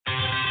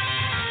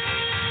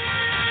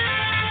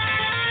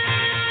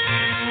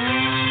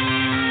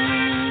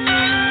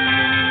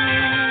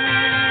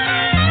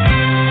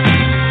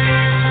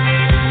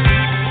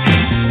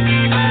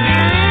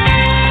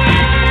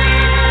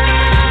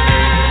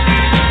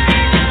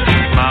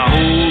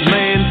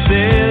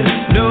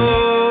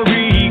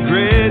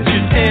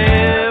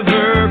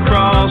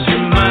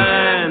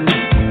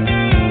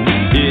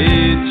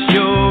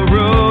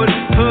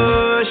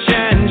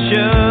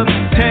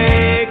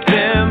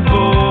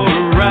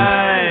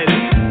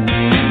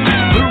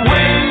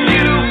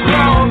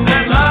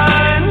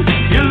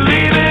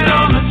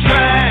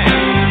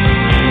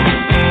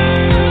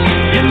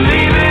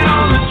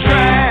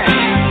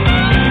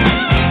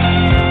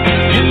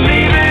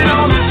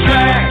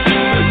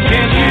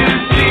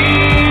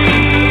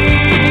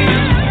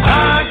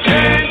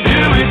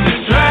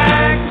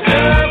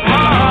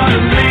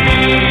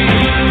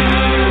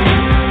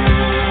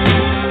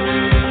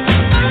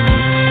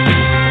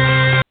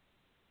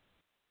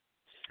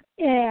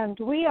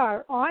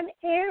are on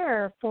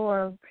air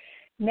for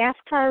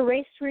NASCAR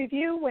Race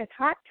Review with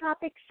Hot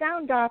Topic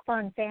Sound Off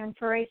on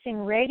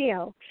Fan4Racing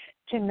Radio.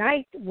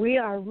 Tonight, we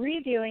are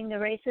reviewing the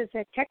races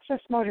at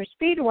Texas Motor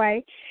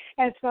Speedway,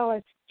 as well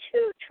as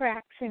 2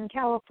 tracks in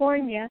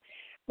California.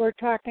 We're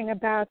talking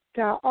about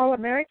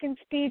All-American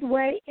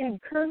Speedway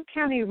and Kern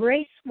County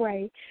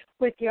Raceway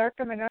with the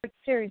ARCA Menards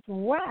Series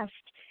West,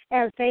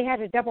 as they had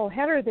a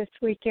doubleheader this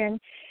weekend,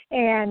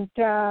 and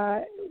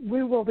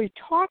we will be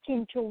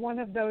talking to one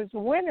of those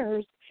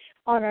winners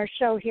on our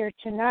show here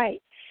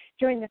tonight.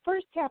 During the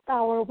first half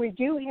hour, we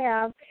do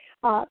have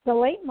the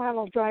late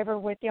model driver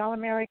with the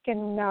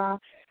All-American,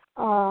 I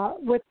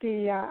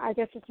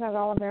guess it's not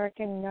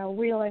All-American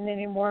wheeling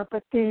anymore,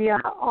 but the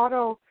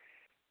auto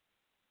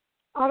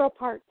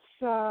parts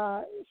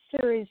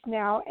series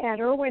now at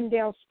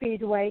Irwindale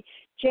Speedway.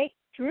 Jake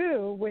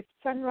Drew with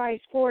Sunrise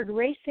Ford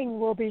Racing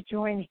will be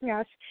joining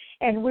us,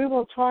 and we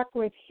will talk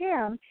with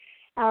him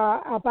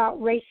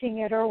about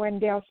racing at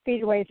Irwindale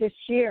Speedway this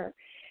year.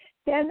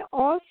 Then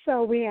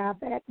also we have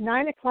at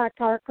 9 o'clock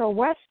ARCA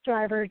West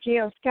driver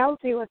Gio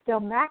Scelzi with Bill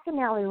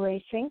McAnally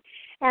Racing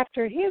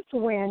after his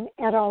win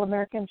at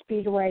All-American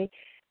Speedway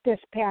this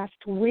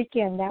past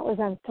weekend. That was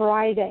on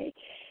Friday.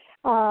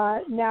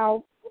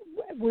 Now,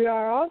 we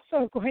are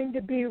also going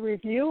to be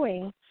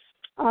reviewing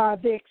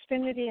the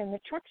Xfinity and the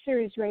Truck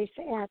Series race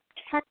at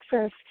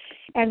Texas.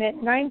 And at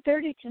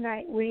 9:30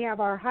 tonight, we have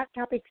our Hot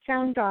Topic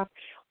Sound Off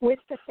with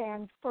the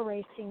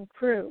Fan4Racing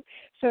Crew.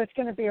 So it's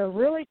going to be a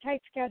really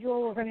tight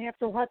schedule. We're going to have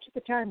to watch the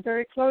time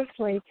very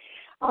closely,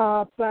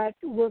 but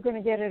we're going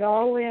to get it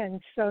all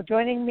in. So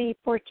joining me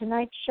for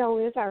tonight's show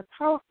is our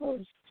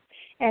co-host,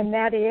 and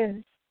that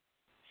is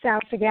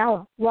Sal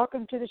Sigala.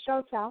 Welcome to the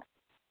show, Sal.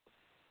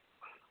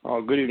 Oh,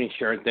 good evening,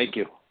 Sharon. Thank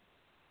you.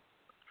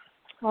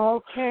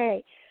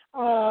 Okay.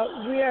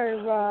 We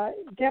are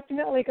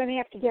definitely going to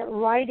have to get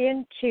right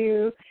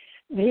into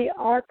the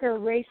ARCA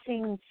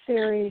Racing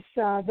Series,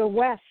 the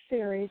West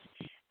Series,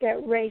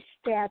 that raced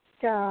at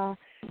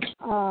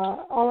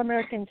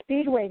All-American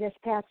Speedway this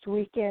past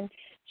weekend.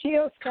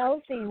 Gio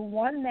Scelzi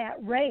won that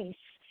race,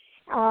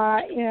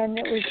 and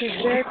it was his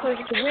very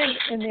first win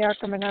in the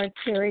ARCA Menards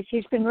Series.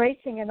 He's been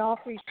racing in all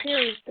 3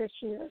 series this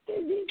year.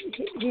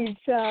 He's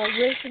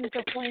racing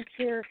for points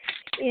here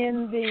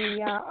in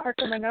the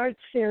ARCA Menards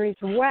Series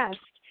West,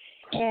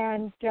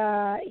 and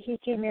he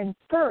came in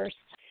first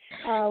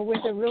with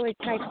a really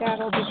tight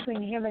battle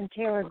between him and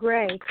Taylor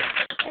Gray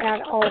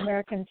at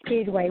All-American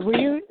Speedway. Were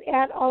you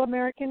at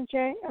All-American,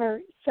 Jay,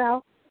 or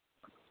Sal?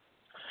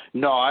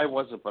 No, I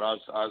wasn't, but I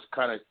was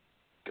kind of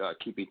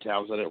keeping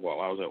tabs on it while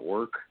I was at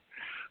work.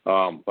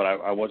 But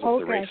I wasn't at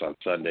the race on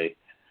Sunday.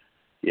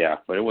 Yeah,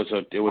 but it was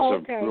a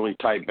really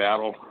tight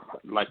battle,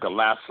 like a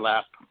last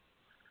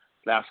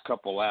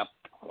couple lap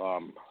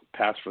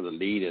pass for the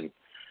lead, and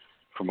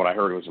from what I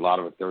heard,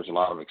 there was a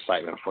lot of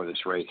excitement for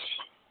this race.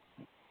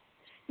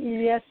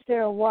 Yes,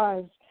 there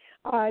was.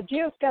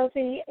 Gio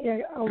Scelzi,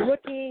 a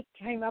rookie,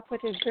 came up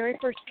with his very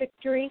first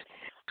victory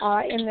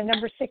in the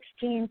number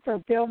 16 for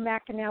Bill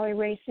McAnally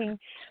Racing.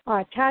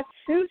 Todd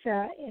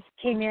Souza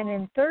came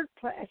in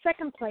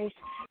second place,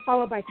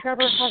 followed by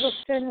Trevor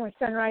Huddleston with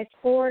Sunrise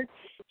Ford.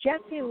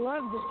 Jesse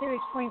Love, the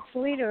series points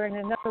leader, and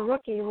another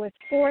rookie, was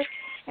fourth.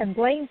 And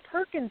Blaine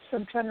Perkins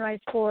from Sunrise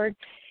Ford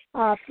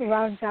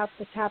rounds out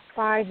the top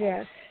 5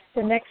 there.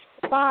 The next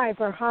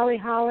 5 are Holly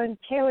Holland,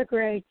 Taylor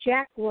Gray,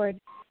 Jack Wood,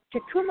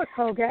 Takuma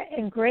Koga,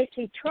 and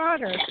Gracie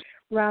Trotter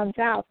rounds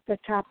out the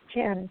top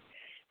 10.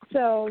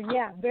 So,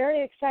 yeah,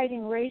 very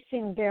exciting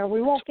racing there.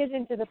 We won't get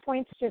into the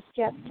points just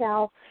yet,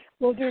 Sal.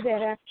 We'll do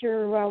that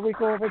after we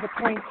go over the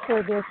points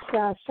for this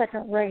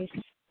second race.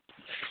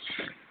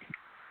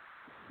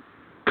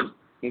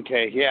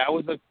 Okay, yeah,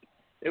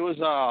 it was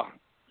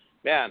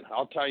man,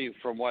 I'll tell you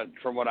from what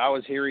I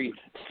was hearing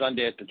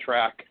Sunday at the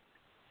track,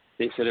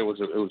 they said it was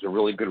a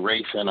really good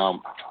race, and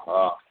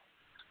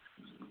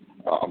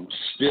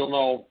still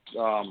no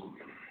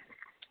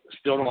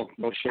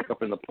shake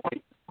up in the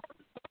point.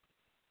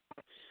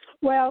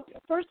 Well,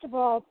 first of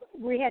all,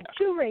 we had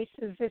 2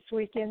 races this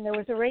weekend. There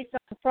was a race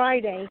on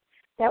Friday.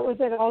 That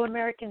was at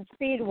All-American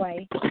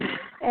Speedway.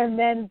 And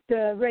then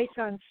the race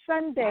on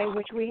Sunday,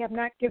 which we have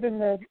not given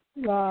the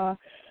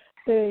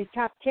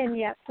top 10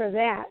 yet for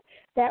that.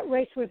 That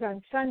race was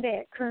on Sunday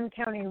at Kern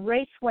County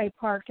Raceway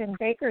Park in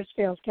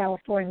Bakersfield,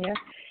 California.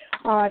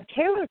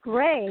 Taylor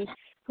Gray,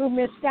 who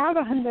missed out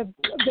on the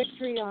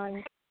victory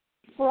on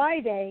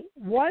Friday,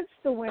 was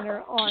the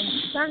winner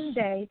on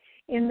Sunday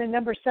in the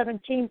number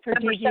 17 for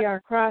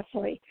DGR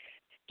Crossley.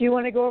 Do you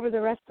want to go over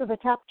the rest of the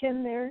top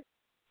 10 there,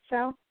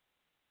 Sal?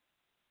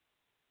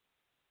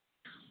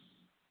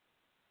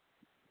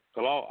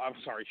 Hello, I'm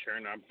sorry,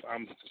 Sharon.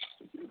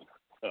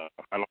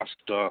 I lost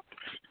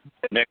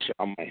connection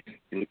on my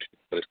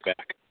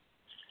back.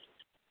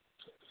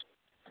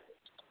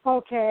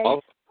 Okay.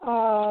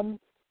 Oh.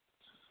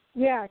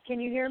 Yeah, can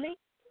you hear me?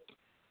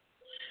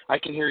 I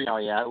can hear you now.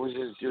 Yeah, it was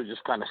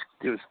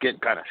getting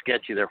kind of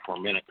sketchy there for a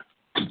minute.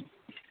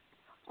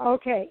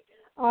 Okay.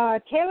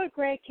 Taylor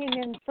Gray came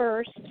in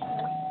first.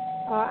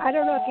 I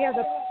don't know if you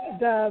have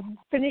the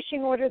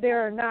finishing order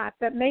there or not,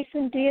 but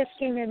Mason Diaz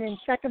came in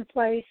second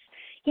place.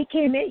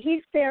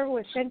 He's there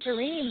with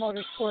Venturini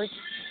Motorsports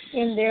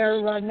in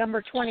their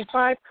number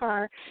 25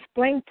 car.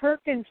 Blaine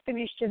Perkins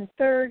finished in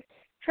third.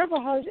 Trevor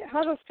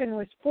Huddleston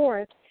was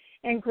fourth,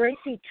 and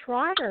Gracie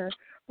Trotter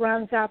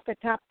rounds out the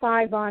top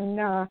five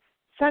on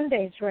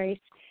Sunday's race.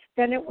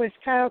 Then it was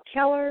Kyle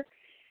Keller,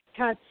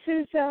 Todd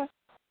Souza,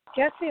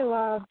 Jesse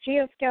Love,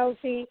 Gio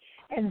Scelzi,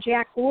 and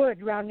Jack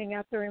Wood rounding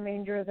out the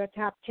remainder of the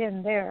top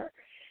 10 there.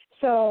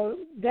 So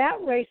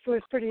that race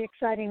was pretty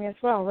exciting as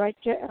well, right,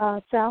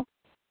 Sal?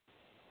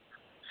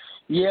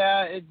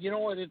 Yeah, you know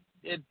what? It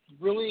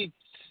really,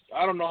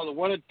 I don't know. The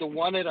one at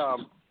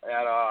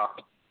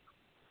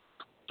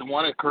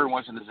Kern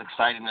wasn't as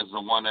exciting as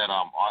the one at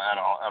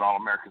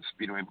All-American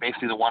Speedway.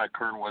 Basically, the one at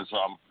Kern was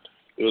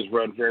it was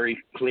run very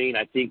clean.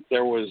 I think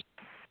there was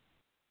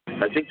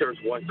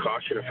one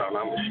caution, if I'm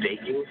not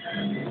mistaken,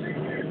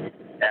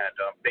 and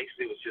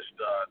basically it was just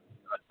a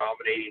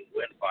dominating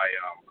win by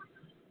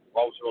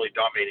what was really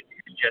dominating.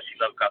 Jesse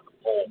Love got the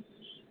pole,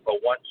 but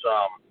once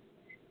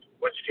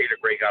Taylor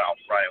Gray got out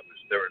front,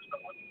 there was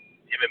no one.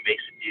 Him and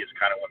Mason Diaz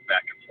kind of went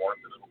back and forth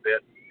a little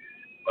bit,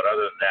 but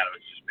other than that, it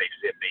was just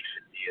basically a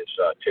Mason Diaz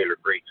Taylor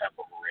Gray type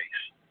of a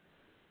race.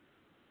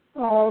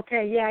 Oh,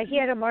 okay, yeah, he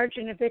had a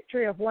margin of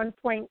victory of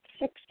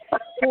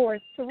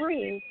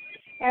 1.643,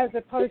 as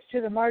opposed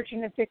to the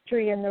margin of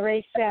victory in the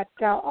race at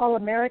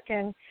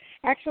All-American.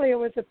 Actually, it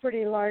was a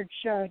pretty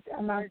large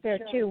amount there,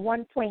 too,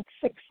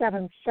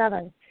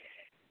 1.677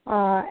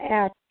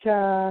 at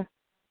the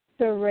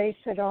race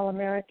at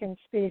All-American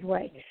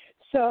Speedway,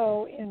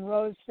 so in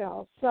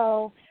Roseville.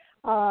 So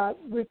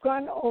we've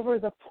gone over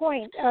the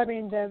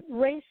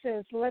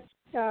races. Let's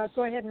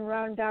go ahead and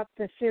round out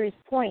the series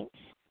points.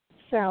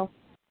 So.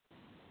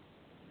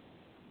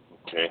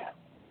 Okay.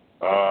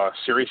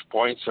 Series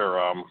points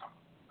are,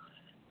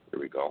 here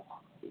we go.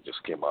 It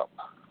just came up.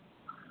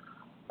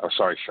 I'm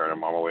sorry, Sharon,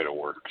 I'm on my way to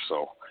work.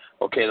 So,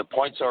 okay, the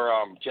points are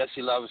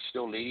Jesse Love is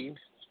still leading.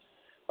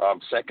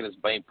 Second is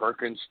Blaine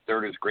Perkins.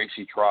 Third is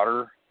Gracie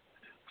Trotter.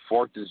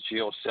 Fourth is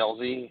Gio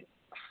Scelzi.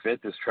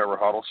 Fifth is Trevor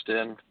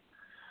Huddleston.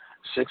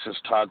 Sixth is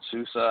Todd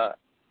Sousa.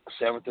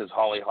 Seventh is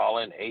Holly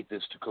Holland. Eighth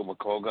is Takuma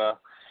Koga.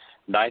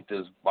 Ninth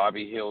is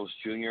Bobby Hills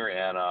Jr.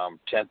 And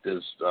 10th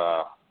is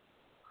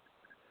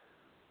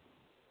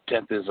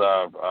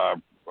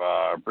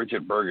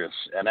Bridget Burgess.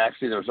 And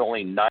actually, there's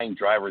only 9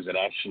 drivers that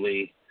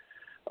actually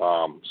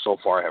so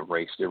far have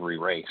raced every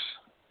race.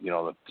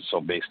 So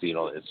basically,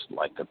 it's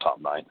like the top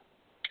 9.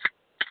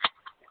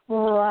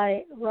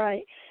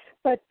 Right.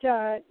 But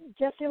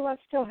Jesse Love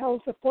still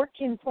holds a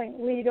 14-point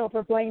lead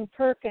over Blaine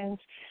Perkins.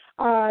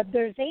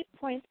 There's 8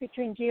 points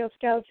between Gio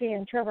Scelzi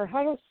and Trevor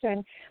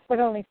Huddleston, but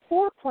only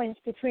 4 points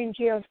between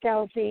Gio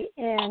Scelzi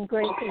and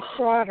Gracie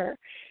Trotter.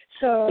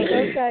 So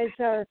those guys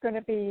are going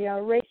to be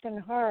racing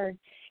hard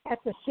at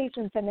the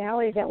season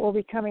finale that will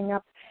be coming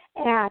up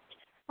at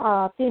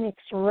Phoenix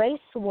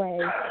Raceway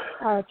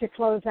to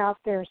close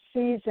out their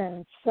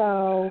season.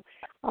 So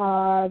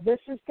this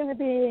is going to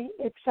be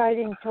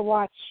exciting to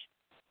watch.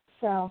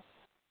 So.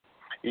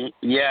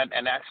 Yeah,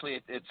 and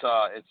actually it's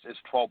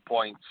 12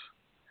 points.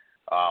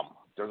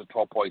 There's a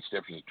 12 points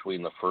difference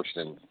between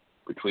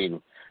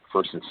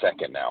first and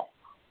second now.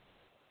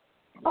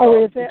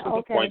 Oh, is it?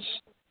 Okay. Points,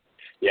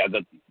 yeah, I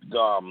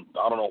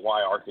don't know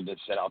why ARCA did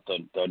set out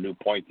the new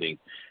point thing,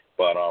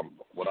 but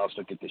when I was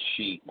looking at the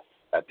sheet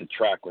at the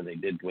track when they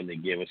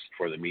gave us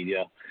for the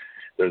media,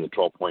 there's a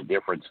 12-point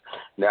difference.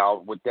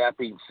 Now, with that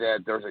being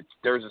said, there's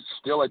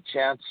still a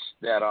chance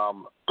that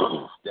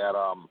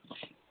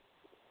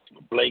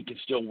Blake can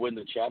still win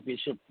the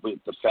championship,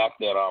 with the fact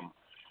that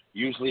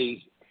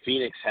usually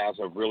Phoenix has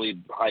a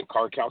really high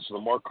car count, so the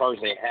more cars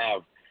they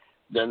have,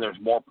 then there's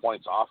more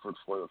points offered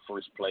for the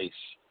first place,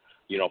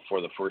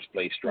 for the first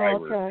place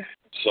driver. Okay.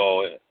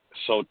 So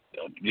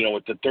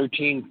with the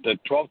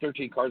 12,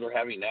 13 cars they're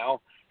having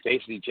now,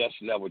 basically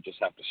Jesse Love would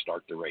just have to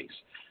start the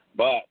race.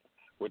 But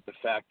with the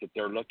fact that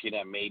they're looking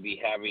at maybe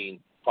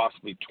having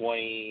possibly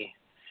 20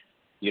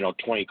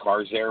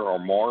 cars there or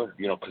more,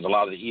 because a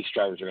lot of the East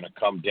drivers are going to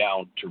come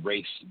down to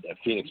race at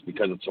Phoenix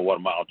because it's a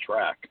 1-mile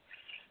track.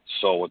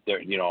 So with their,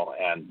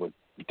 and with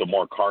the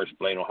more cars,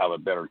 Blaine will have a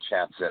better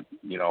chance at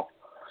an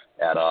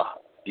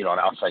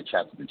outside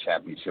chance at the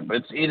championship.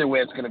 But either way,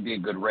 it's going to be a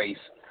good race.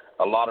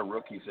 A lot of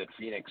rookies at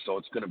Phoenix, so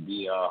it's going to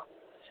be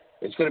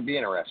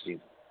interesting.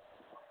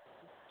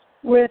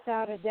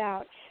 Without a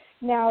doubt.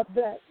 Now,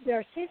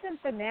 their season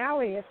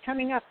finale is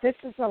coming up. This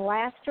is the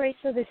last race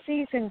of the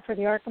season for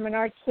the ARCA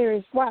Menards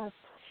Series West.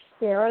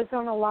 The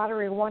Arizona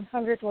Lottery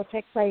 100 will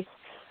take place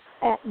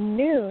at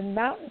noon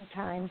Mountain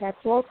Time. That's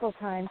local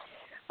time.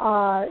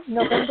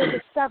 November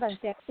the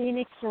 7th at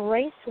Phoenix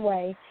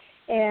Raceway.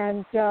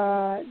 And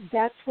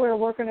that's where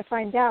we're going to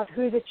find out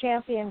who the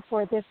champion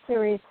for this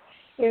series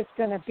is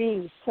going to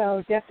be.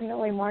 So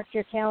definitely mark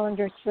your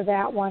calendars for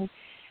that one.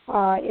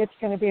 It's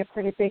going to be a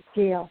pretty big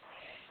deal.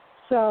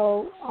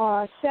 So,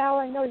 Sal,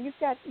 I know you've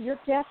got your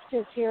guest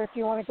is here. If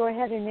you want to go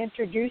ahead and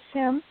introduce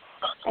him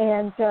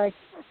and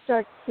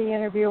start the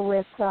interview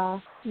with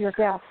your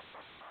guest.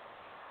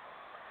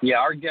 Yeah,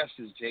 our guest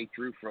is Jake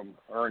Drew from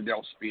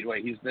Irwindale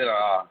Speedway. He's been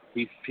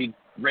he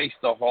raced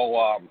the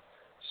whole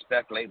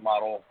spec late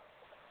model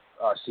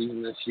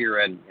season this year,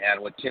 and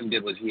what Tim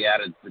did was he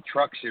added the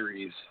truck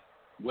series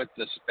with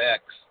the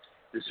specs,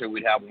 just so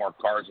we'd have more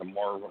cars and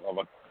more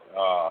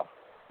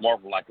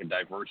of like a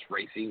diverse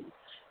racing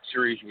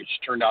series, which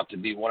turned out to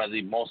be one of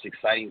the most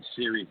exciting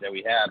series that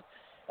we had.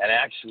 And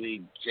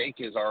actually, Jake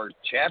is our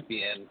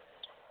champion.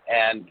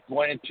 And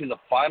going into the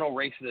final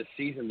race of the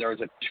season, there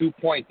was a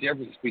 2-point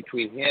difference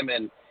between him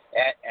and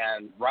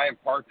Ryan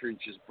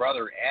Partridge's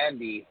brother,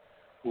 Andy,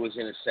 who was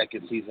in his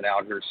second season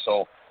out here.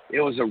 So it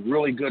was a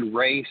really good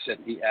race,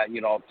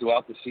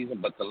 throughout the season.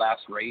 But the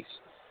last race,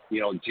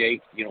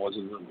 Jake,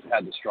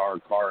 had the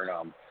stronger car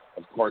and,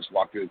 of course,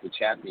 walked away with the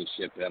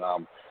championship. And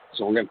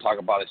so we're going to talk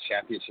about his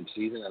championship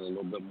season and a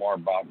little bit more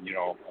about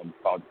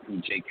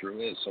who Jake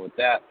Drew is. So with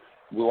that,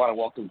 we want to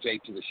welcome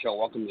Jake to the show.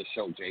 Welcome to the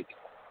show, Jake.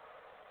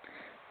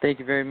 Thank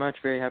you very much.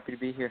 Very happy to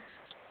be here.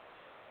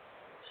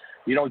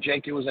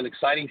 Jake, it was an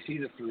exciting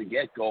season from the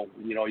get-go.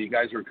 You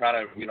guys were kind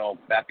of,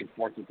 back and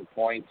forth with the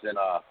points. And,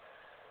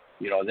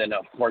 then,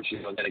 of course,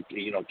 then it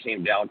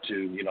came down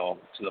to, to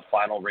the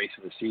final race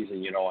of the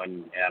season,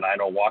 and I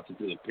know walking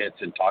through the pits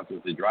and talking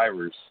with the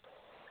drivers,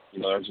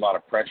 there's a lot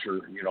of pressure,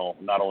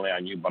 not only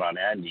on you but on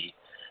Andy.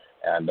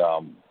 And,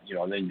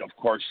 then, of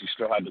course, you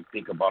still had to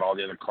think about all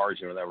the other cars,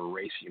 that were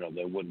racing,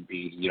 that wouldn't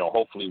be,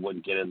 hopefully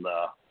wouldn't get in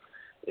the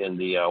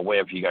way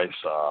of you guys,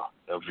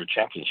 of your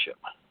championship.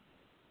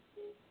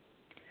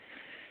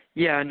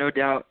 Yeah, no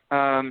doubt.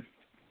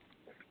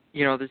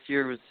 This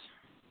year was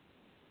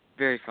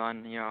very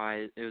fun.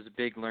 It was a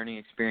big learning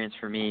experience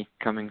for me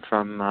coming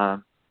from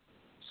the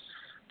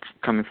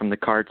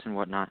karts and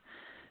whatnot.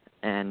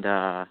 And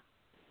I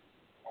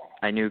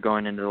knew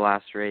going into the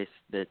last race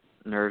that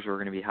nerves were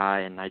going to be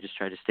high, and I just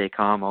tried to stay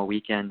calm all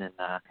weekend and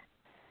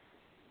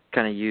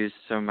kind of use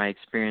some of my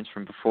experience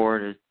from before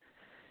to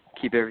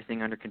keep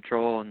everything under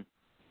control. And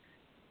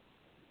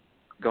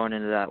going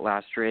into that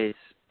last race,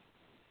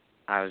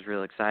 I was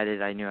real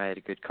excited. I knew I had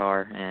a good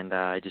car, and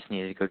I just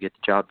needed to go get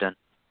the job done.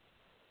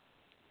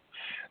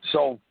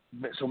 So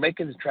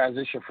making the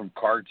transition from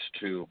karts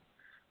to,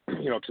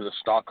 to the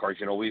stock cars,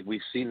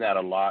 we've seen that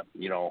a lot,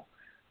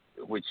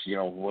 which,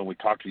 when we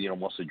talk to,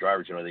 most of the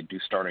drivers, they do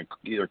start in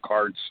either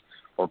karts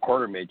or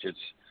quarter midgets,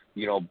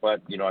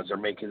 but, as they're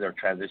making their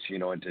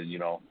transition,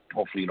 into,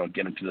 hopefully,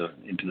 get into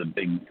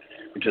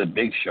the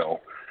big show,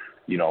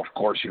 of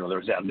course,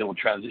 there's that little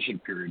transition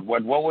period.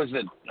 What was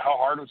it? How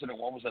hard was it, and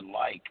what was it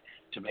like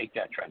to make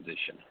that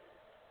transition?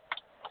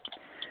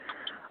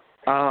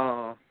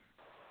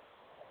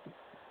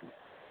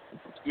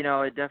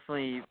 It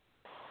definitely,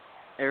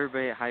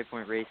 everybody at High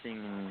Point Racing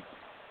and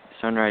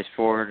Sunrise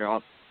Ford,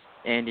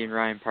 Andy and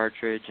Ryan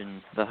Partridge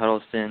and the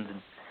Huddlestons,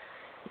 and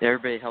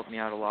everybody helped me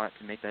out a lot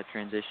to make that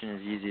transition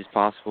as easy as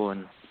possible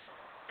and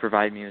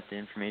provide me with the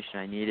information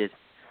I needed.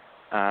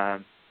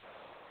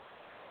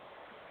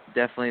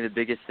 Definitely the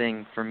biggest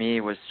thing for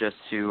me was just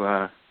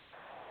to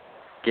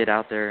get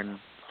out there and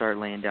start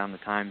laying down the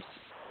times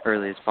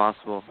early as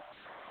possible.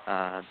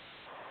 That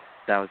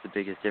was the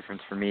biggest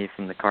difference for me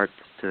from the karts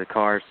to the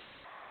cars,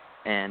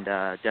 and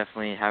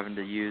definitely having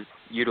to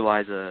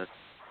utilize a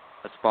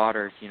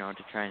spotter,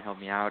 to try and help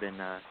me out and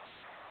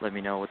let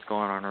me know what's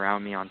going on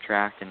around me on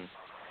track. And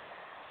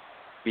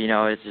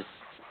it's just,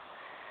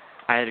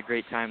 I had a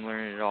great time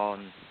learning it all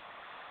and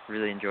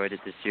really enjoyed it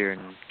this year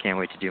and can't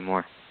wait to do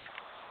more.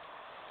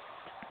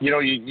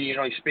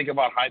 You speak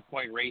about High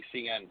Point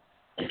Racing and,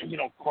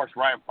 of course,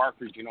 Ryan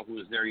Partridge, who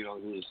was there,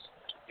 who was,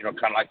 kind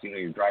of like,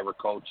 your driver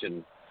coach.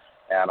 And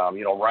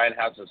Ryan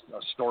has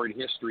a storied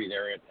history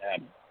there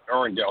at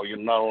Irwindale,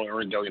 not only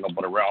Irwindale,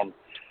 but around,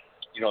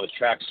 the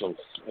track. So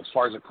as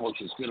far as the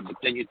coach is good, but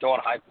then you throw in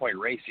High Point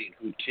Racing,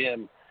 who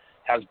Tim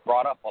has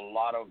brought up a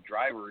lot of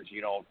drivers,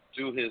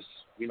 through his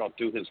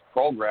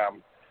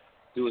program,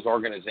 through his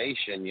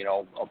organization.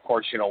 Of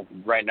course,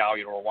 right now,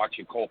 we're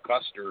watching Cole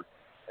Custer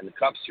in the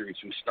Cup Series,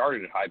 who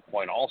started at High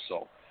Point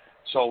also.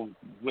 So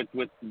with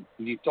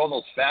you throw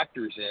those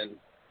factors in,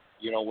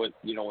 with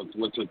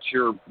what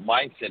your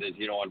mindset is,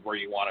 and where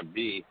you want to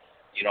be,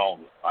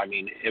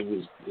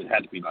 it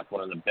had to be like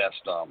one of the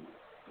best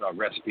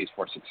recipes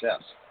for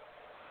success.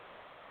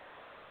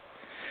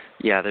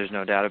 Yeah, there's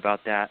no doubt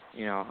about that.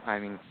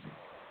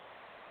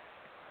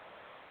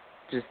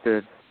 Just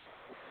the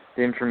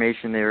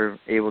information they were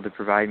able to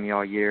provide me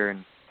all year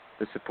and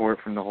the support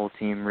from the whole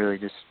team really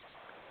just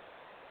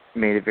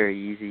made it very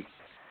easy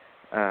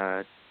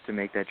to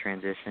make that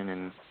transition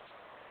and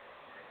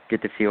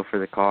get the feel for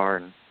the car.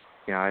 And,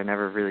 I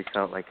never really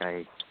felt like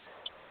I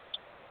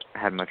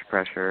had much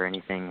pressure or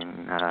anything.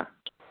 And,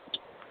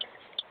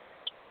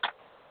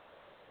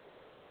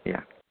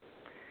 yeah.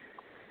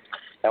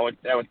 And with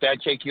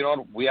that, Jake,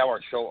 we have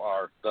our show,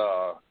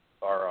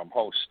 our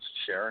host,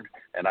 Sharon,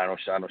 and I know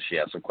she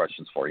has some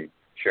questions for you.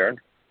 Sharon?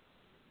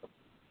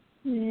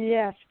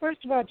 Yes.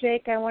 First of all,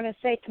 Jake, I want to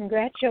say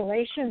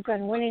congratulations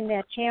on winning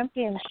that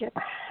championship.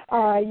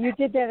 You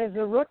did that as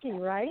a rookie,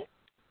 right?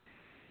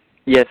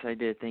 Yes, I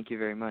did. Thank you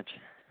very much.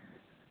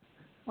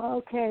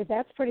 Okay,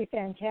 that's pretty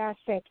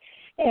fantastic.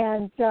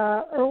 And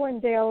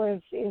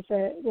Irwindale is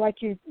a,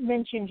 like you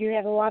mentioned, you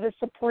had a lot of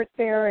support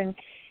there, and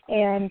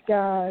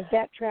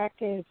that track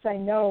is, I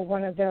know,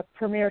 one of the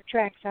premier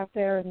tracks out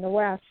there in the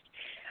West.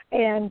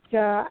 And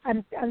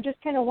I'm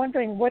just kind of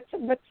wondering what's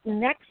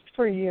next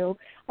for you.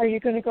 Are you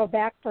going to go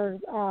back for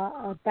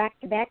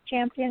back-to-back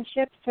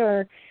championships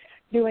or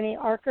do any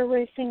ARCA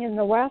racing in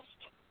the West?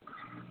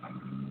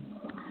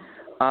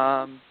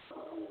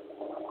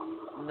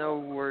 No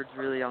words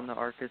really on the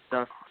ARCA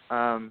stuff,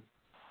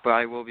 but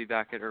I will be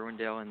back at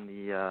Irwindale in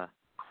the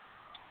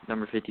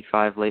number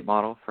 55 late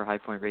model for High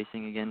Point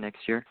Racing again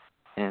next year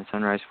and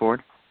Sunrise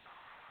Ford.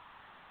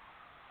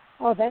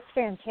 Oh, that's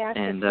fantastic.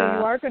 And so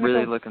you are going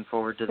really to looking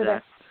forward to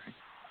that.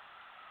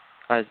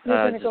 You're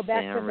going to go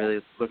back to I'm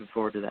really looking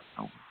forward to that.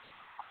 Oh.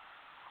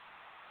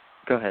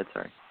 Go ahead,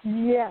 sorry.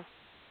 Yes,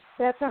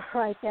 that's all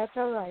right. That's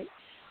all right.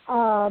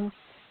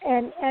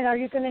 And are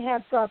you going to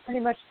have pretty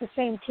much the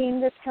same team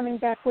that's coming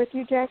back with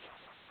you, Jack?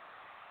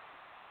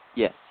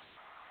 Yes.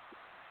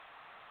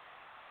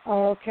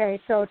 Okay,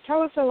 so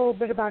tell us a little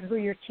bit about who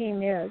your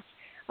team is.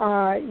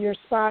 Your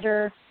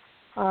spotter,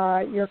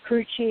 your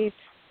crew chief.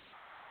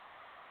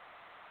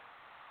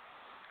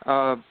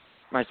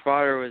 My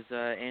spotter was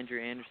Andrew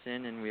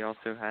Anderson, and we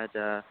also had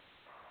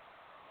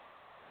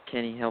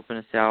Kenny helping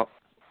us out,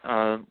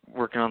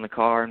 working on the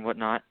car and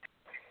whatnot.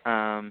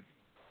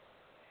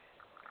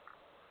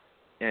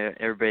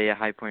 Everybody at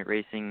High Point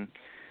Racing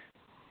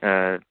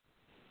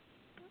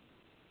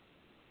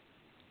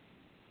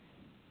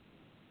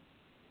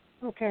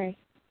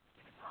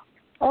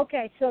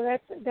Okay, so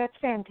that's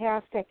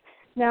fantastic.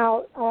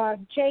 Now,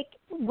 Jake,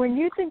 when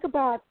you think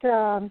about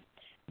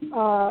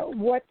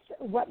what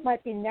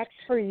might be next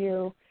for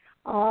you,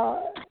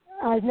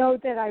 I know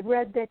that I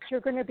read that you're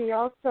going to be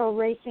also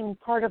racing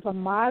part of a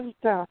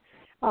Mazda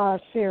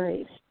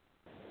series.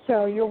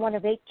 So you're one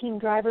of 18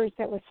 drivers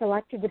that was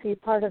selected to be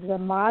part of the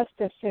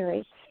Mazda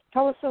series.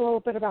 Tell us a little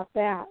bit about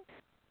that.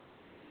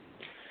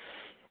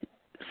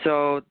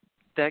 So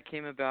that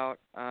came about.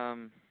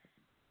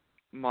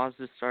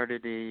 Mazda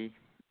started a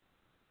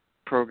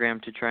program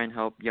to try and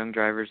help young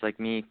drivers like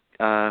me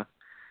kind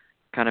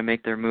of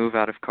make their move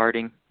out of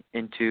karting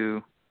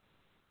into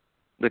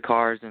the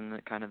cars and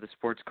the kind of the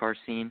sports car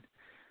scene.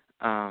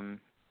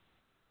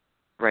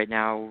 Right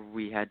now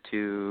we had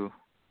to,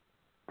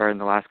 or in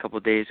the last couple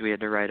of days, we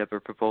had to write up a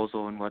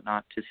proposal and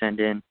whatnot to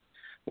send in,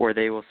 where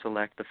they will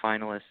select the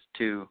finalists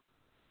to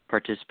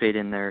participate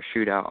in their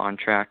shootout on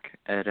track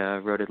at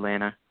Road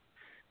Atlanta.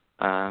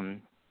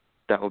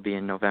 That will be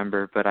in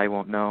November, but I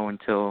won't know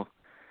until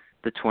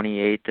the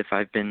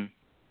 28th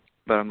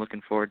but I'm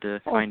looking forward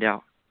to find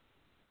out.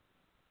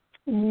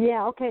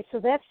 Yeah, okay, so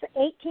that's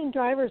 18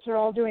 drivers are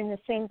all doing the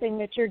same thing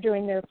that you're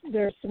doing.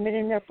 They're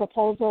submitting their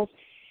proposals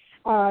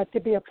to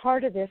be a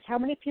part of this. How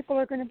many people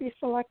are going to be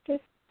selected?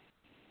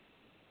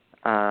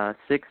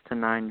 6 to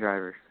 9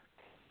 drivers.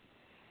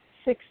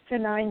 6 to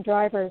 9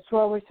 drivers.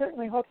 Well, we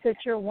certainly hope that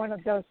you're one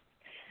of those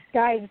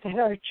guys that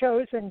are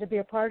chosen to be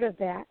a part of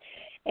that.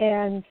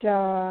 And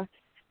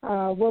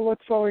we'll look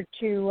forward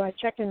to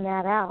checking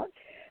that out.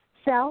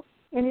 Sal,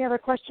 any other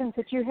questions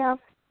that you have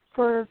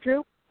for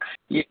Drew?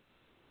 Yeah.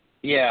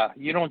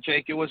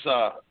 Jake, it was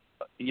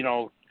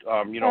when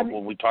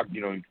we talked,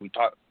 we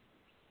talked.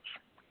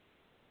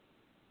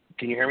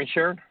 Can you hear me,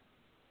 Sharon?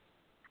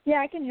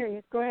 Yeah, I can hear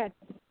you. Go ahead.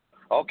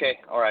 Okay.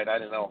 All right. I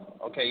don't know.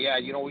 Okay. Yeah.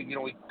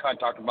 We kind of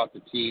talked about the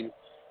team.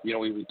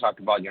 We talked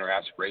about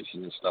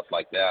aspirations and stuff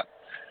like that.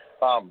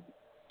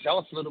 Tell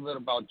us a little bit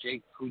about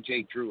who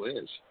Jake Drew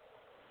is.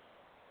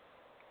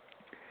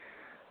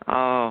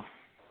 Oh,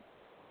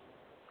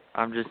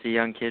 I'm just a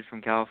young kid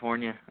from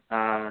California.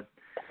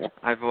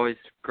 I've always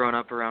grown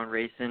up around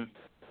racing.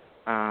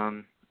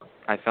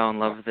 I fell in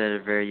love with it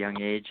at a very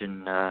young age,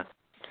 and I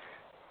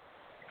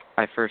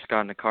first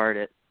got in a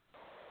kart at,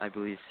 I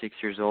believe, 6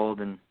 years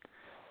old, and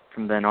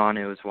from then on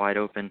it was wide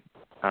open,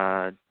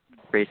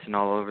 racing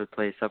all over the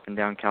place up and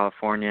down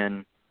California,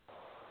 and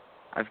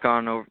I've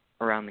gone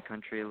around the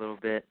country a little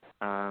bit,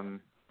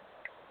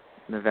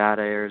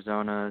 Nevada,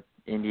 Arizona,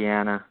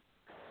 Indiana,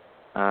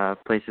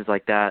 places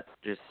like that,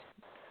 just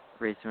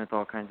racing with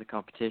all kinds of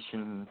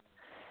competition.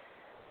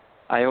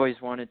 I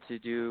always wanted to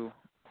do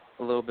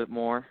a little bit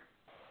more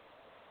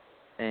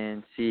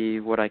and see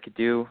what I could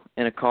do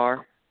in a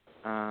car.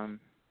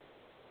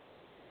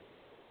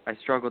 I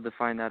struggled to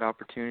find that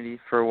opportunity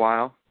for a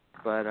while,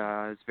 but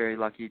I was very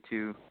lucky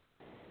to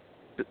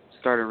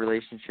start a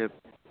relationship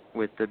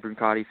with the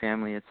Brancati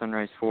family at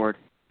Sunrise Ford,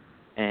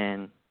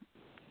 and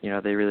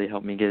they really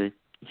helped me get a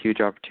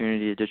huge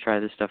opportunity to try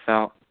this stuff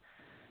out.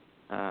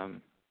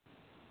 And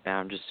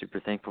I'm just super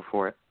thankful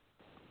for it.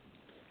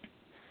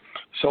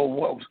 So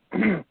what?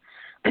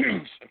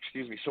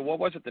 Excuse me. So what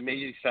was it that made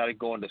you decide to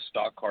go into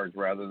stock cars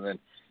rather than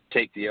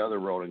take the other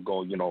road and go,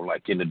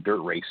 like into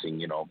dirt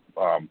racing?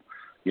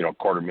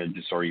 Quarter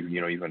midgets or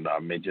even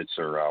midgets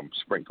or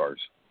sprint cars.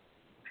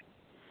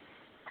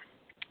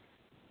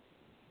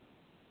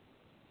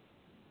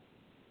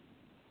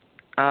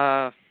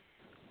 I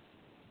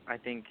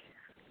think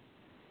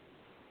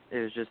It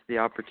was just the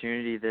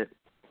opportunity that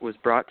was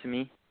brought to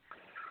me.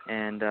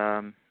 And,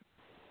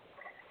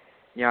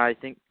 I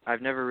think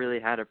I've never really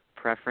had a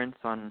preference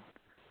on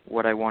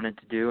what I wanted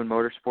to do in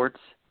motorsports.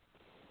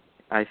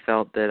 I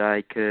felt that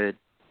I could,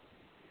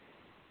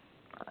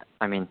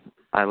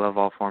 I love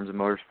all forms of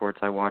motorsports.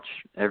 I watch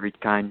every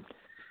kind.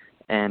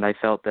 And I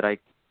felt that I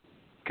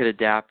could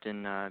adapt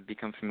and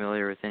become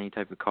familiar with any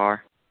type of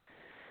car.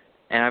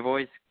 And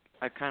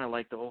I've kind of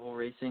liked the oval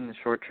racing, the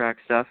short track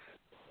stuff.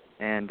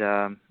 And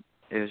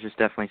it was just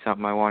definitely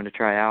something I wanted to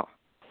try out.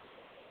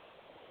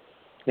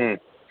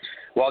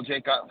 Well,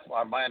 Jake,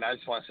 on my end, I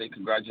just want to say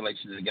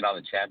congratulations to get on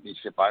the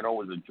championship. I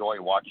know it was a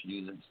joy watching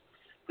you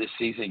this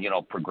season,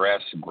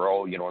 progress and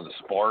grow, in the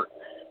sport.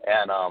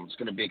 And it's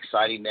going to be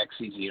exciting next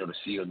season, to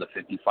see you in the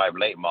 55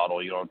 late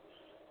model,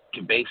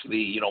 to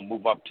basically,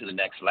 move up to the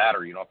next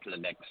ladder, up to the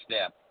next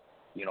step,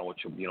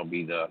 which will,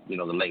 be the,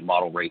 the late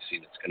model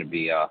racing. It's going to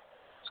be a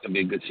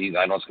good season.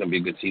 I know it's going to be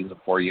a good season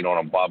for you,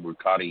 and Bob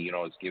Rucati,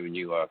 is giving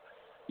you an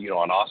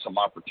awesome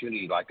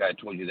opportunity. Like I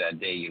told you that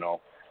day,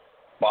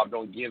 Bob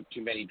don't give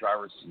too many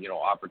drivers,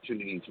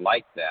 opportunities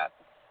like that,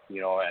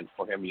 and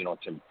for him,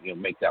 to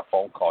make that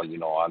phone call,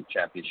 on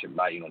championship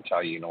night,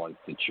 tell you,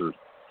 that your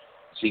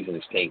season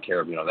is taken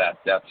care of,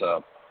 that's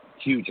a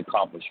huge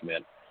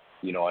accomplishment,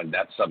 and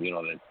that's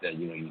something, that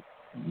you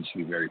should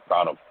be very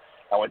proud of.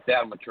 And with that,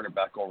 I'm going to turn it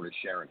back over to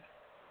Sharon.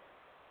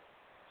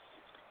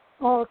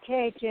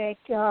 Okay, Jake.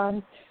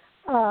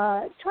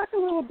 Talk a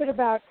little bit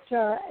about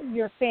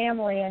your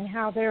family and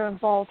how they're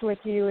involved with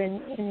you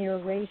in your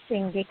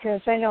racing,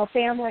 because I know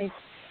families,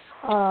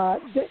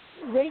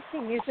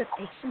 racing is a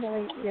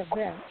family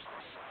event.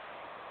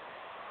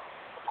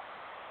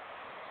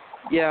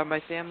 Yeah, my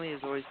family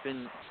has always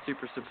been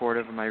super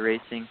supportive of my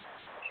racing.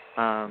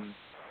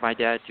 My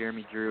dad,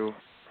 Jeremy Drew,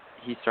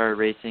 he started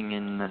racing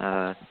in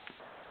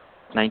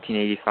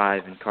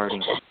 1985 in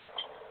karting,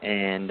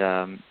 and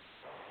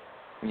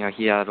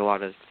he had a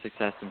lot of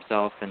success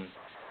himself and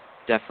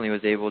definitely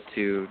was able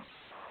to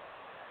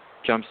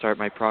jumpstart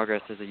my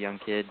progress as a young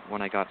kid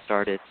when I got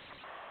started.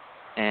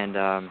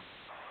 And,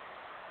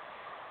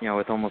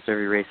 with almost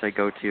every race I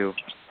go to,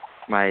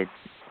 my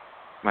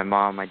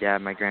mom, my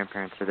dad, my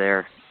grandparents are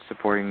there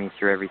supporting me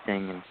through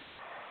everything and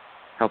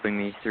helping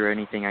me through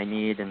anything I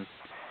need. And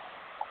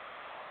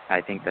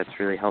I think that's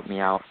really helped me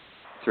out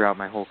throughout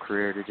my whole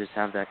career, to just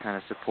have that kind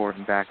of support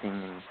and backing,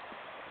 and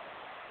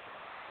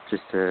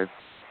just to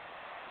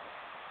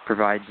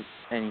provide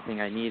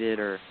anything I needed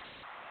or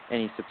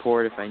any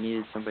support if I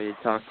needed somebody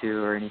to talk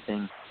to or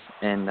anything.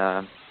 And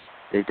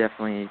they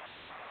definitely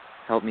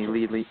helped me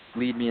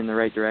lead me in the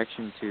right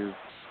direction to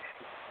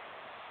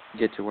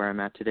get to where I'm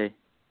at today.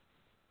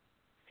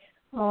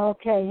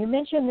 Okay, you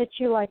mentioned that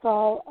you like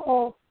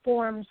all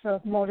forms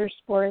of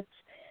motorsports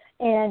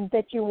and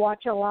that you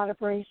watch a lot of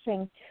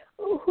racing.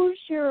 Who's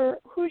your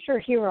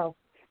hero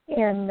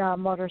in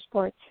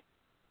motorsports?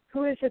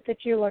 Who is it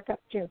that you look up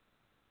to?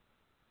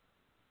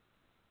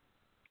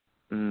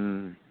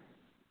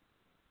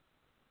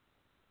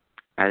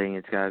 I think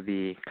it's got to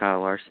be Kyle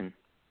Larson.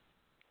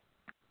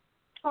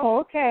 Oh,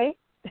 okay.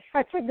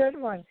 That's a good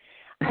one.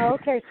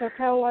 Okay, so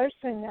Kyle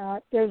Larson,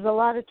 there's a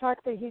lot of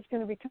talk that he's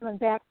going to be coming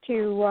back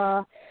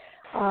to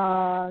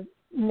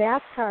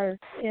NASCAR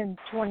in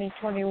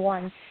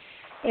 2021.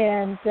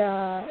 And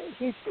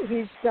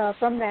he's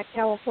from that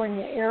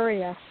California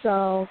area,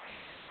 so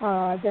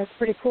that's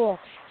pretty cool.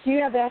 Do you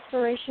have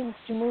aspirations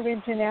to move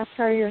into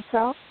NASCAR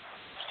yourself,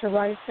 to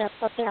rise up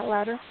that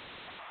ladder?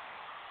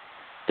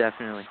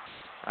 Definitely.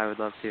 I would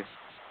love to.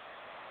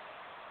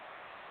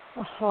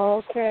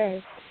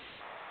 Okay.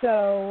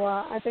 So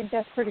I think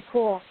that's pretty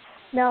cool.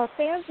 Now, if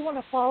fans want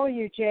to follow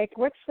you, Jake,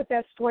 what's the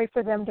best way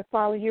for them to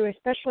follow you,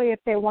 especially if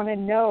they want to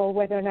know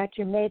whether or not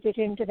you made it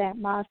into that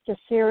Mazda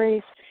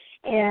series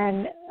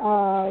and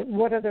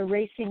what other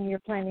racing you're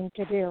planning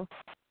to do?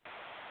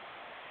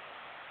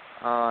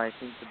 I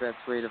think the best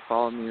way to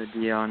follow me would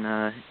be on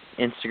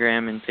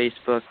Instagram and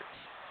Facebook.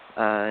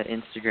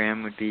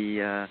 Instagram would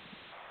be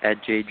at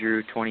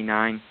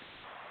jdrew29,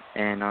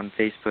 and on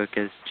Facebook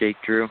as Jake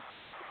Drew.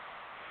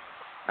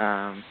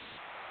 I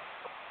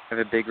have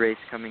a big race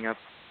coming up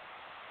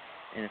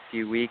in a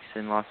few weeks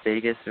in Las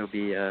Vegas. It'll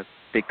be a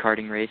big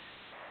karting race,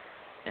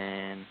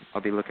 and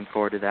I'll be looking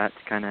forward to that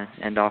to kind of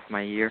end off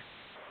my year.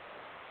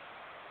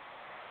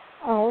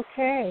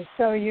 Okay,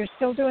 so you're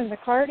still doing the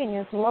karting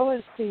as well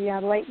as the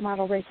late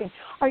model racing.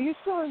 Are you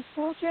still in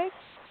school, Jake?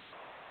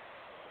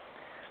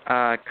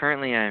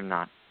 Currently I am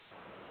not.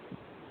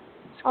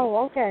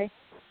 Oh, okay.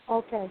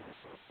 Okay.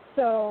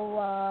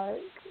 So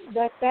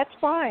that's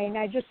fine.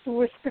 I just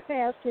was going to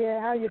ask you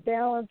how you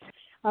balance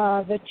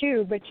the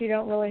two, but you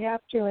don't really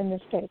have to in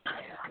this case.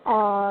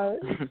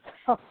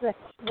 So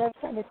that's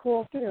kind of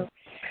cool, too.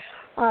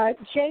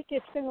 Jake,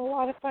 it's been a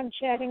lot of fun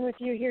chatting with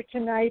you here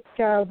tonight.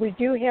 We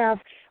do have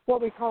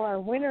what we call our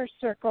winner's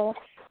circle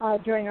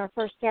during our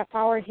first half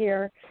hour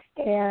here,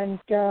 and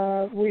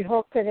we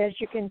hope that as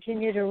you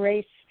continue to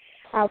race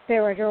out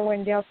there at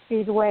Irwindale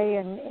Speedway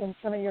and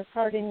some of your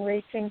karting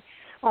racing,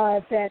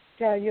 that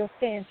you'll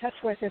stay in touch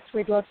with us.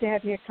 We'd love to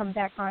have you come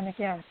back on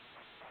again.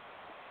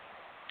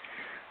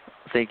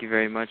 Thank you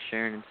very much,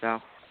 Sharon and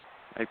Sal.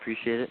 I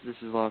appreciate it. This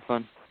is a lot of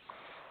fun.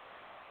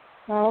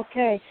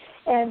 Okay.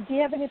 And do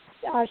you have any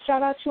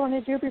shout-outs you want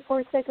to do before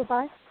we say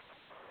goodbye?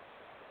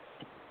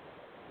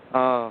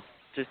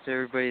 Just to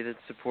everybody that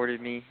supported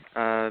me,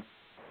 the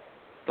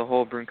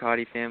whole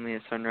Brancati family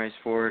at Sunrise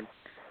Ford,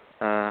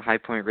 High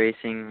Point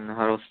Racing, the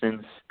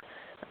Huddlestons,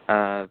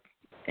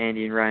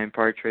 Andy and Ryan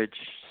Partridge,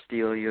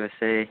 Steel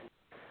USA,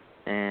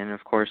 and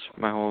of course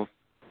my whole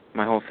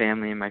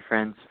family and my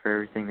friends for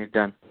everything they've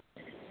done.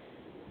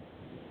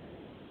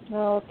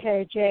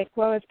 Okay, Jake.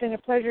 Well, it's been a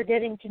pleasure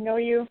getting to know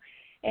you,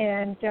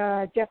 and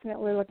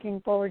definitely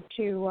looking forward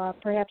to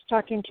perhaps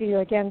talking to you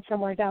again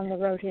somewhere down the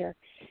road here.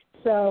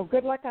 So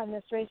good luck on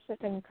this race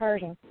in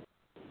karting.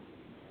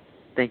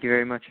 Thank you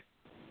very much.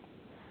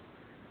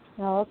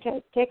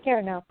 Okay. Take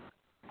care now.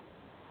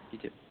 You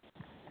too.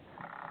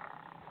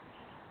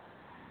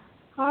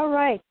 All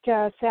right,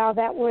 Sal,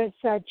 that was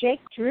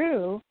Jake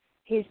Drew.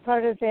 He's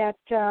part of that,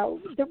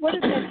 what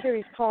is that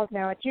series called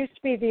now? It used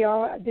to be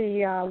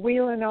the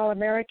Wheeling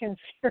All-American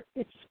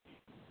Series.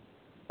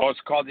 Oh, it's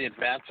called the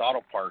Advanced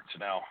Auto Parts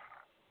now.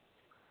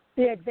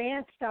 The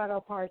Advanced Auto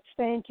Parts.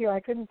 Thank you. I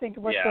couldn't think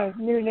of what the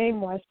new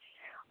name was.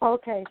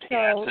 Okay,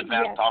 so it's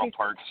Advanced Auto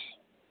Parts.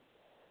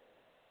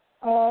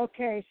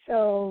 Okay,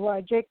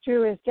 so Jake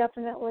Drew is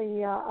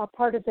definitely a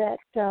part of that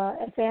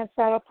Advanced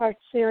Auto Parts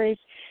series.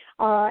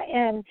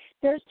 And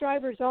there's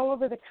drivers all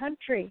over the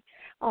country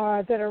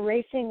that are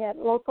racing at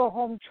local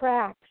home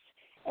tracks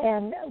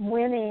and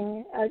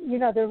winning.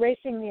 They're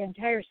racing the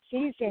entire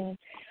season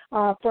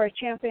for a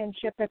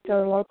championship at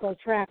their local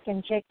track.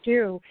 And Jake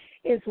Drew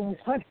is one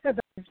of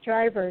those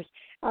drivers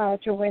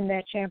to win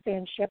that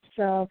championship.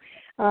 So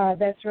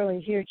that's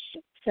really huge,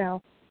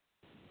 Sal.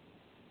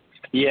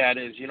 Yeah, it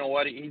is. You know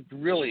what? He's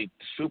really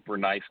super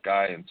nice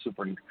guy and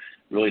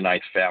really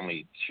nice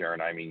family,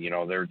 Sharon. I mean,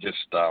 they're just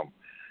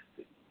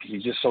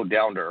he's just so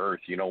down to earth,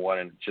 you know what,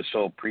 and just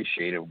so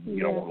appreciative.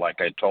 You know, like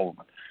I told,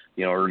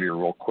 earlier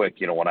real quick,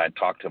 when I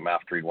talked to him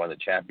after he won the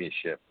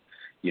championship,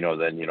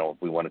 then,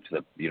 we went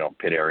into the,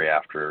 pit area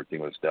after everything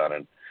was done.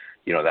 And,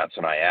 that's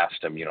when I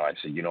asked him, I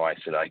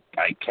said,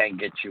 I can't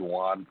get you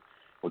on,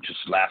 which is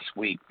last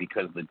week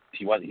because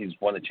he's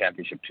won the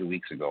championship 2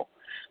 weeks ago.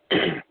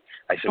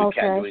 I said, we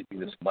can't do anything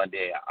this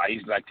Monday. I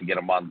usually like to get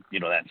him on,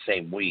 that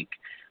same week.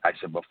 I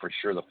said, but for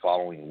sure the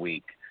following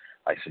week.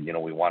 I said,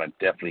 we want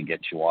to definitely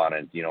get you on.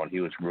 And, and he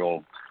was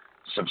real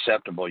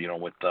susceptible,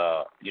 with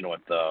the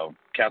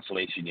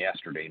cancellation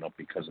yesterday,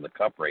 because of the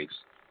Cup race.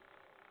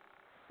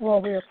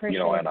 Well, we appreciate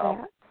that.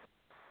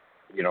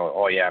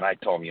 And I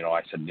told him,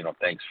 I said,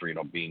 thanks for,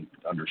 being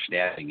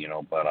understanding,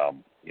 but, I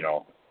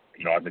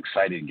was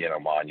excited to get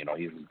him on.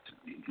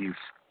 He's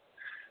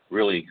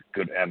really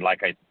good. And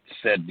like I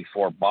said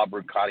before, Bob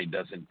Brancati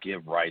doesn't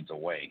give rides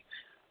away,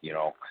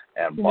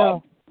 and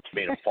Bob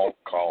made a phone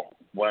call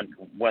when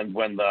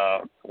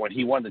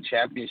he won the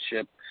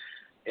championship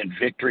in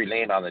Victory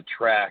Lane on the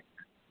track.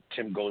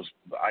 Tim goes,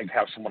 I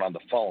have someone on the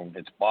phone.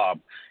 It's Bob.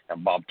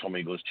 And Bob told me,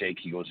 he goes, Jake,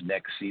 he goes,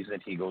 next season,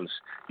 he goes,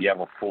 you have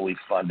a fully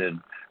funded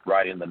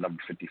ride in the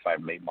number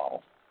 55 late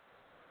model.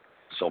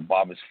 So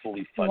Bob is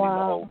fully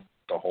funding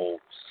the whole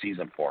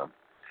season for him,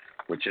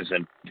 which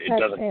isn't, you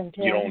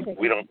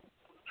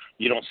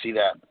don't see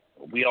that.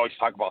 We always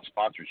talk about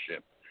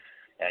sponsorship,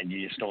 and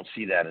you just don't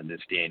see that in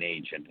this day and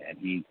age. And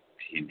he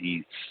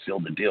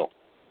sealed the deal.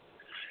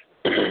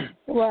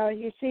 Well,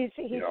 he sees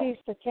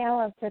the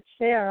talent that's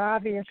there,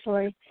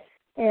 obviously,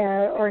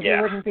 or he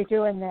wouldn't be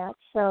doing that.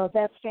 So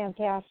that's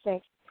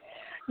fantastic.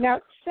 Now,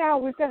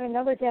 Sal, we've got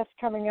another guest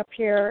coming up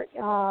here.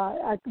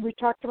 We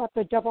talked about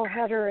the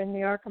doubleheader in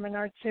the ARCA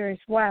Menards Series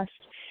West,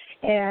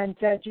 and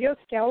Gio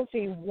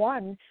Scelzi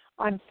won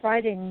on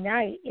Friday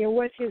night. It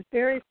was his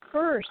very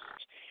first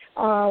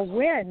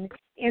win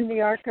in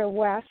the ARCA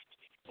West,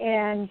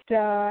 and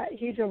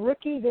he's a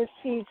rookie this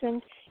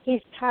season.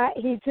 He's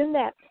in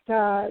that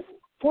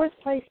fourth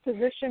place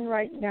position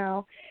right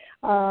now.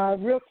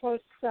 Real close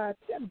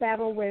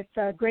battle with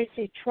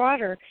Gracie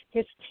Trotter,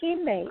 his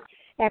teammate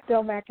at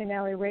Bill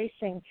McAnally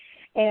Racing.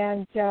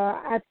 And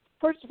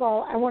first of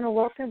all, I want to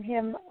welcome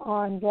him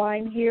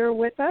online here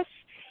with us.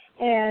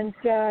 And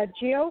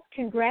Gio,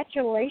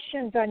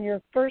 congratulations on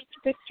your first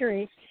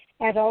victory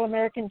at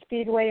All-American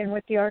Speedway and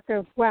with the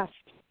ARCA West.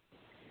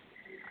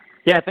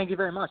 Yeah, thank you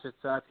very much. It's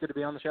good to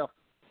be on the show.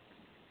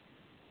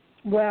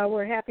 Well,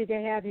 we're happy to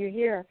have you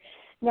here.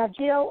 Now,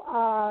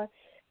 Gio,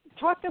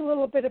 talk a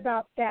little bit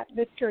about that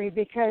victory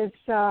because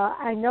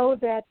I know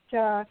that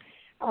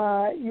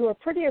you were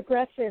pretty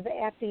aggressive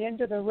at the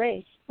end of the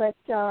race, but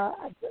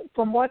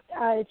from what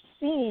I've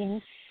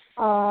seen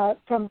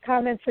from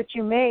comments that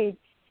you made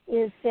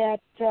is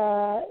that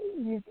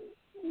you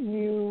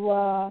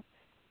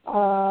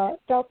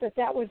felt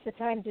that was the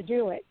time to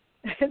do it,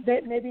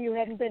 that maybe you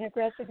hadn't been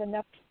aggressive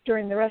enough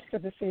during the rest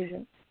of the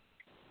season.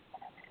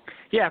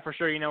 Yeah, for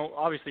sure.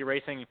 Obviously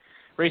racing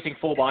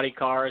full body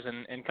cars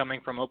and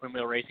coming from open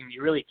wheel racing,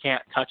 you really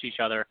can't touch each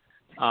other,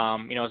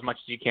 as much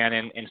as you can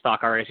in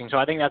stock car racing. So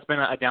I think that's been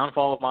a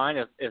downfall of mine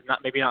is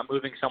not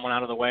moving someone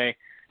out of the way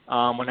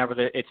whenever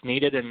it's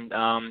needed. And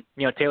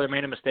Taylor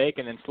made a mistake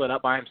and then slid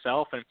up by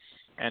himself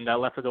and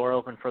left the door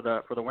open for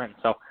the win.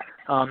 So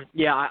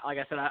like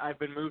I said, I've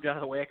been moved out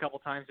of the way a couple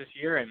times this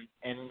year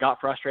and got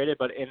frustrated.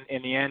 But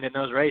in the end, in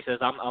those races,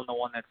 I'm the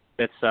one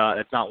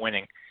that's not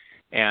winning.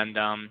 And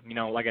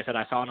like I said,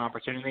 I saw an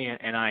opportunity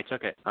and I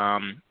took it.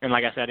 And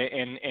like I said,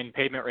 in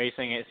pavement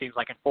racing, it seems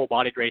like in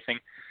full-bodied racing,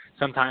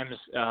 sometimes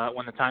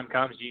when the time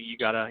comes, you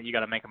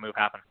gotta make a move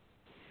happen.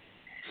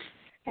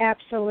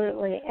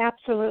 Absolutely.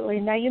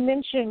 Now you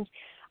mentioned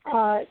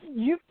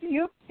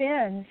you've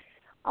been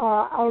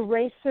a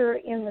racer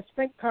in the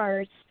sprint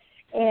cars,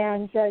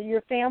 and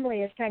your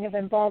family is kind of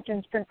involved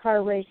in sprint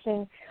car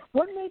racing.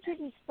 What made you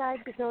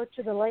decide to go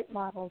to the late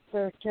models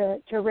or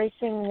to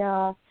racing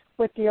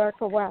with the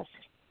ARCA West?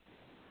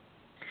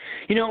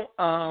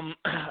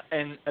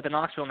 And at the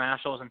Knoxville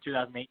Nationals in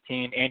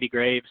 2018, Andy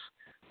Graves,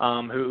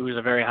 who's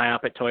a very high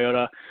up at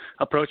Toyota,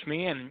 approached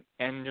me and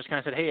just kind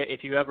of said, hey,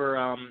 if you ever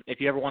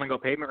want to go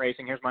pavement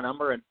racing, here's my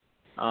number, and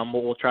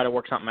we'll try to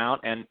work something out.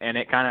 And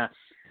it kind of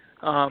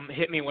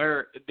hit me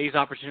where these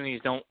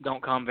opportunities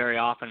don't come very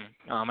often,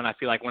 and I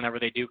feel like whenever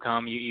they do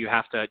come, you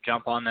have to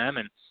jump on them.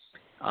 And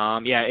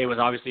it was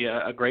obviously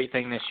a great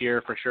thing this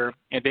year for sure.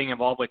 And being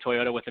involved with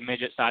Toyota with the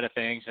midget side of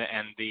things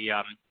and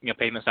the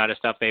pavement side of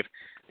stuff,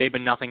 they've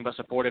been nothing but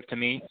supportive to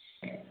me.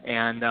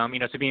 And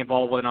to be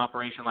involved with an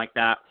operation like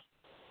that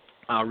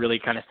really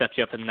kind of steps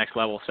you up to the next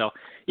level. So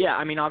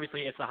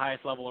obviously it's the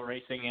highest level of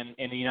racing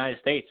in the United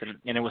States,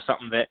 and it was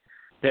something that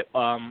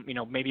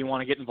maybe you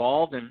want to get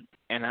involved and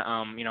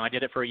I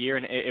did it for a year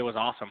and it was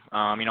awesome.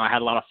 I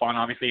had a lot of fun.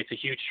 Obviously it's a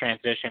huge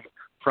transition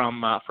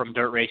from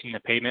dirt racing to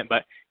pavement,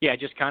 but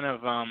just kind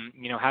of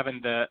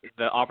having the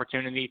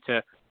opportunity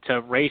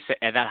to race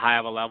at that high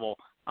of a level,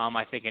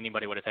 I think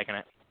anybody would have taken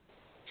it.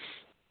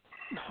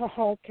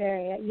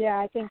 Okay,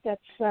 I think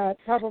that's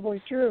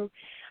probably true.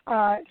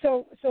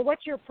 So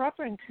what's your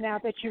preference now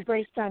that you've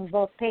raced on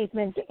both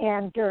pavement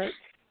and dirt?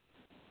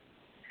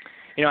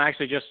 I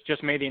actually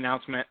just made the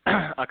announcement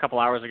a couple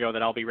hours ago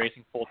that I'll be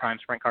racing full-time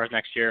sprint cars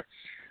next year,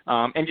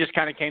 and just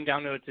kind of came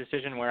down to a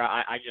decision where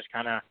I just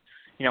kind of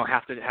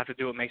have to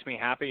do what makes me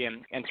happy,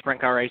 and sprint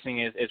car racing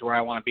is where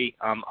I want to be.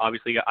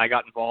 Obviously, I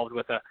got involved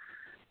with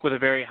a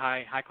very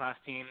high class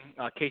team,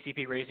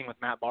 KCP Racing with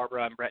Matt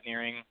Barbara and Brett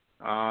Nearing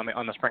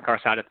on the sprint car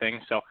side of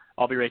things. So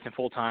I'll be racing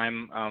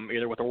full-time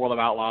either with the World of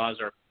Outlaws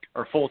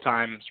or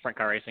full-time sprint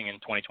car racing in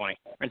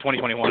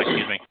 2021,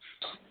 excuse me.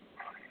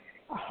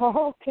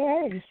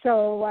 Okay,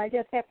 so I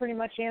guess that pretty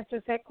much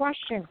answers that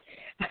question.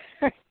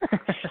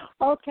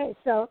 Okay,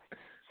 so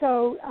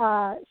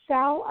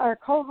Sal, our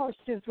co-host,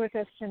 is with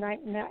us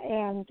tonight,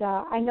 and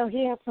I know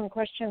he has some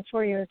questions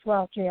for you as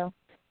well, Gio.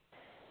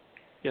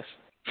 Yes.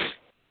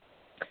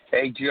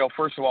 Hey, Gio.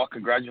 First of all,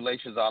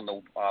 congratulations on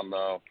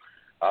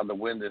the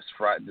win this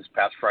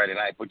past Friday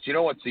night. But you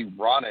know what's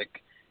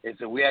ironic is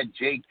that we had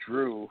Jake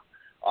Drew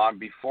on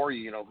before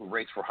you, who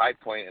raced for High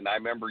Point, and I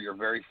remember your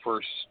very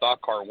first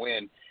stock car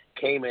win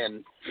came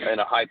in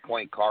a High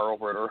Point car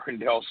over at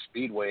Irwindale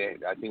Speedway.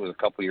 I think it was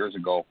a couple of years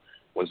ago.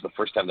 Was the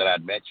first time that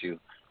I'd met you,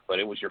 but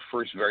it was your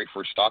very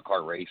first stock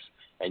car race,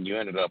 and you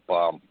ended up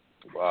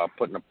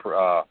putting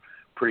a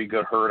pretty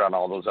good hurt on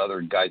all those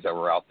other guys that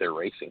were out there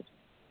racing.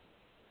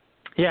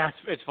 Yeah,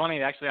 it's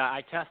funny. Actually,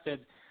 I tested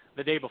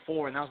the day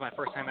before, and that was my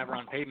first time ever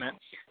on pavement,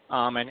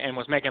 and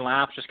was making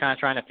laps, just kind of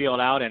trying to feel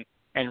it out, and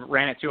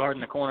ran it too hard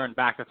in the corner and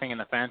backed the thing in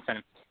the fence,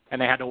 and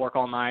they had to work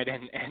all night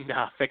and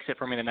fix it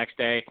for me the next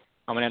day.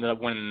 And ended up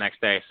winning the next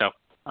day. So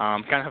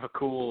kind of a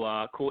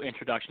cool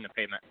introduction to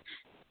pavement.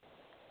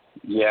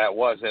 Yeah, it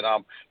was. And,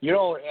 and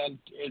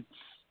it's,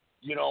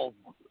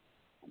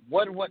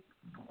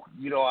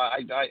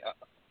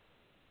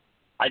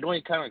 I know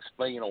you kind of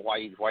explain, why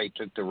you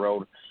took the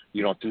road,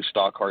 through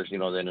stock cars,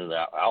 then into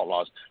the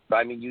Outlaws. But,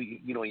 I mean,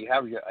 you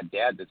have a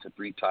dad that's a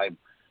 3-time,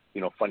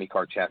 funny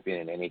car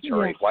champion in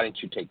NHRA. Yes. Why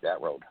didn't you take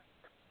that road?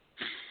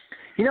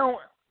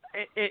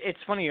 It's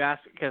funny you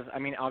ask because,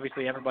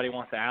 obviously everybody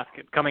wants to ask.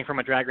 Coming from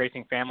a drag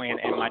racing family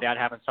and my dad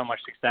having so much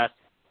success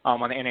on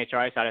the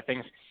NHRA side of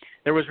things,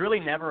 there was really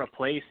never a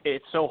place.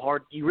 It's so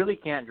hard. You really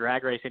can't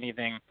drag race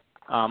anything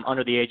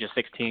under the age of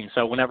 16.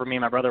 So whenever me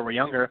and my brother were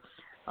younger,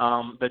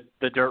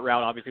 the dirt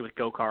route, obviously with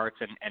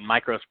go-karts and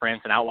micro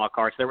sprints and outlaw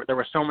karts, there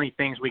were so many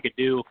things we could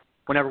do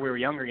whenever we were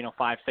younger,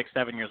 5, 6,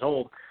 7 years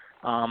old.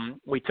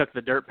 We took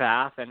the dirt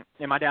path, and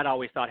my dad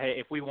always thought, hey,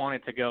 if we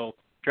wanted to go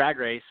drag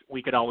race,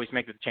 we could always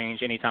make the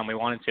change anytime we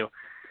wanted to.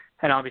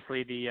 And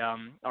obviously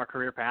our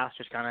career paths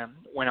just kind of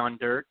went on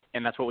dirt,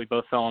 and that's what we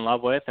both fell in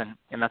love with, and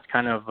that's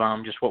kind of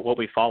just what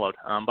we followed.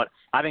 But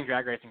I think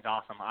drag racing's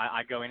awesome.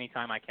 I go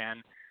anytime I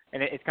can,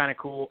 and it's kind of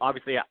cool.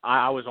 Obviously,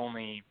 I was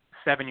only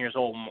 7 years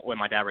old when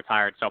my dad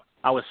retired, so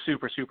I was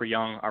super, super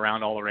young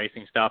around all the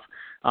racing stuff.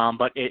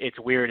 But it's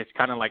weird. It's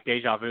kind of like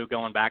deja vu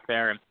going back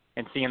there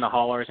and seeing the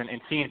haulers and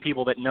seeing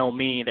people that know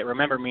me, that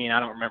remember me, and I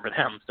don't remember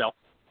them. So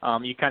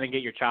you kind of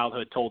get your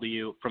childhood told to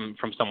you from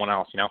someone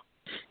else,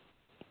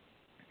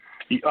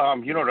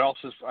 what else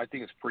is I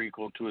think is pretty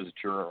cool too is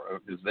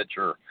that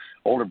your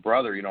older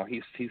brother,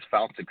 he's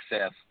found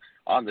success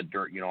on the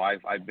dirt.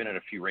 I've been at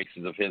a few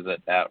races of his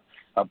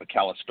up at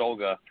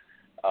Calistoga.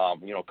 A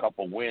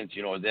couple wins.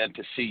 Then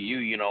to see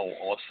you,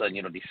 all of a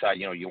sudden, decide,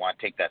 you want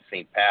to take that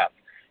same path.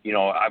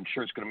 I'm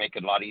sure it's going to make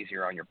it a lot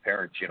easier on your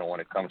parents. When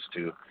it comes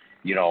to,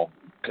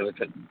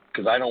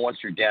 because I know once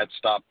your dad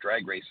stopped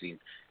drag racing,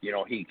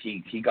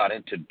 he got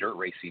into dirt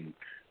racing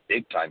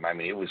big time. I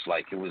mean, it was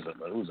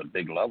a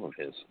big love of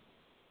his.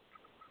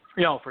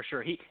 For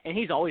sure.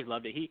 He's always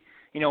loved it. He,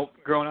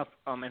 growing up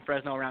in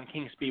Fresno around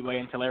King Speedway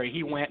and Tulare,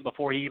 he went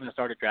before he even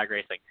started drag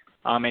racing.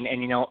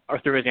 Or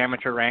through his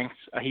amateur ranks,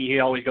 he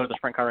always go to the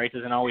sprint car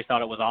races and always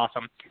thought it was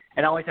awesome.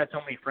 And always had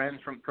so many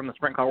friends from the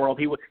sprint car world.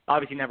 He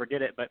obviously never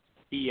did it, but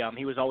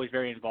he was always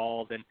very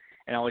involved and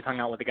always hung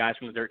out with the guys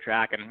from the dirt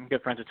track and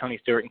good friends with Tony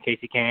Stewart and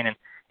Casey Kane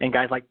and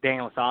guys like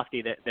Daniel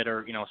Osofsky that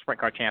are, sprint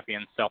car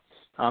champions. So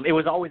it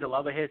was always a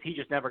love of his. He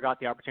just never got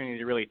the opportunity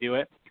to really do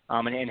it.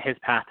 And his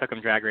path took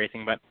him drag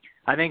racing. But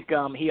I think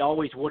he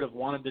always would have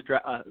wanted to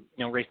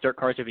race dirt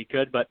cars if he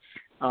could, but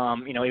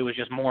it was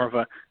just more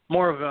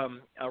of a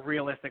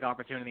realistic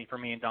opportunity for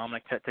me and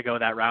Dominic to go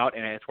that route,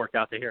 and it's worked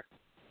out to here.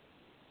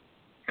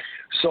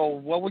 So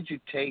what would you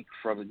take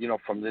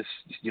from this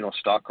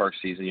stock car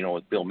season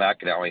with Bill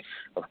McAnally?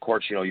 Of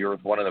course, you're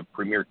one of the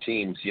premier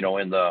teams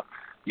in the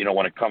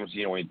when it comes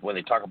when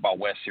they talk about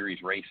West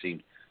Series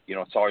racing,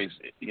 it's always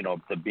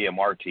the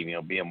BMR team,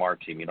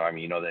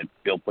 that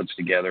Bill puts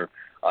together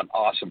an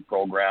awesome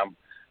program.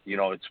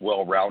 It's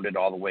well rounded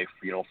all the way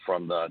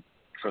from the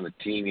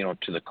team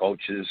to the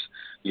coaches,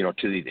 to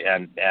the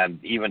and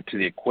even to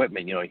the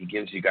equipment. He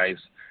gives you guys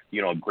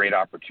a great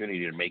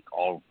opportunity to make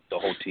the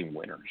whole team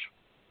winners.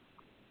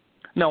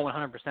 No,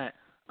 100%.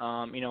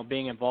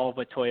 Being involved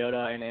with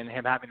Toyota and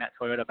him having that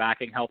Toyota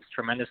backing helps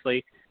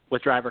tremendously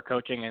with driver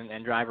coaching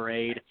and driver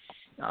aid,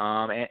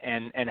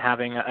 and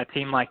having a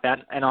team like that.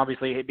 And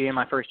obviously, it being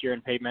my first year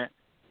in pavement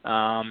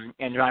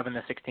and driving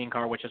the 16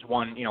 car, which has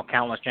won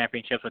countless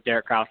championships with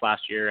Derek Kraus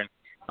last year and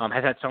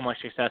has had so much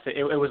success.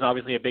 It was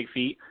obviously a big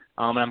feat,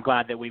 and I'm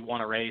glad that we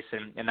won a race,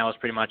 and that was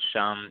pretty much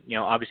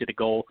obviously the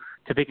goal,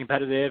 to be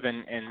competitive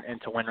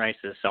and to win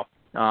races. So.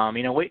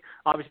 We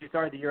obviously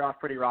started the year off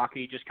pretty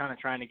rocky, just kind of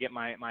trying to get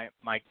my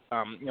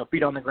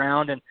feet on the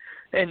ground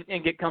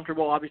and get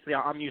comfortable. Obviously,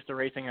 I'm used to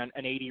racing an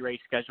 80 race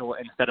schedule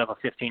instead of a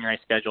 15 race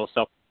schedule.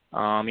 So,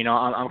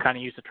 I'm kind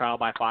of used to trial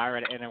by fire,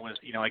 and it was,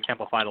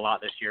 exemplified a lot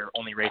this year,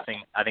 only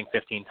racing, I think,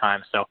 15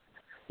 times. So,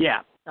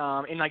 yeah.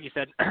 And like you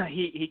said,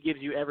 he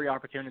gives you every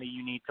opportunity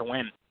you need to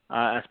win,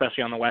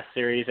 especially on the West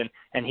Series,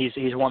 and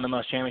he's won the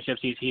most championships.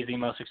 He's the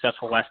most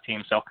successful West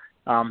team. So,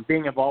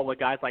 being involved with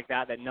guys like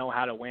that know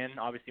how to win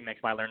obviously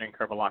makes my learning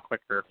curve a lot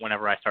quicker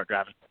whenever I start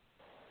driving.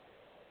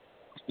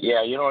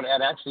 Yeah,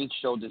 and actually each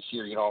show this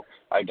year,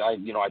 I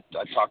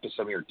talked to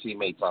some of your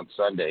teammates on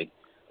Sunday.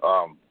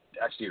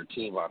 Actually, your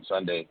team on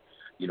Sunday,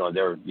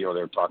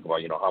 they're talking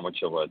about how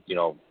much of a as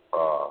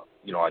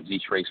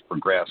each race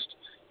progressed,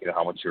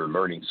 how much you're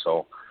learning.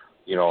 So,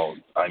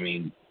 I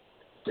mean,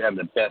 and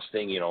the best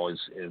thing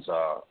is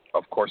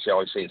of course they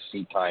always say it's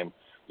seat time,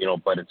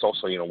 but it's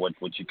also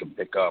what you can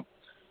pick up.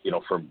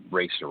 From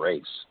race to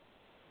race.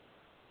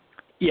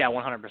 Yeah,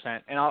 100%.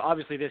 And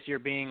obviously this year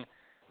being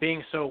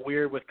so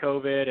weird with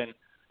COVID and,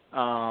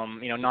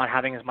 not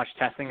having as much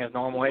testing as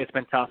normal, it's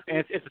been tough.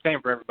 And it's the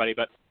same for everybody,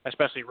 but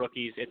especially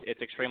rookies,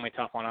 it's extremely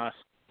tough on us.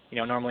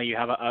 Normally you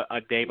have a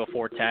day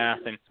before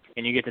test and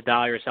you get to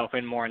dial yourself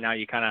in more, and now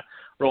you kind of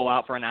roll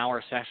out for an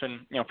hour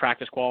session,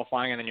 practice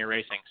qualifying, and then you're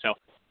racing. So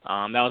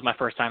that was my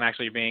first time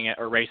actually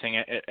racing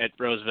at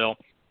Roseville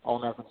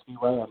All-American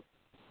Speedway.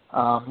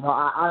 I'm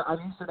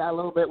used to that a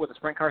little bit with the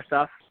sprint car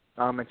stuff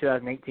in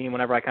 2018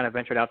 whenever I kind of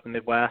ventured out to the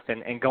Midwest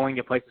and going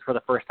to places for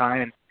the first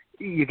time, and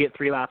you get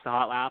 3 laps of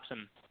hot laps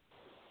and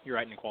you're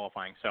right into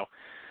qualifying. So,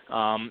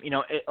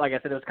 like I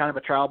said, it was kind of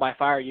a trial by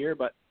fire year,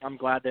 but I'm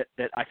glad that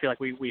I feel like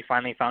we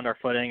finally found our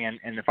footing and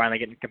finally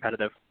getting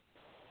competitive.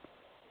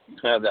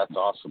 Yeah, that's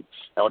awesome.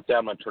 Now with that,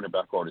 I'm going to turn it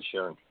back over to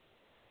Sharon.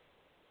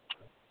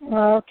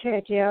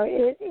 Okay, Gio.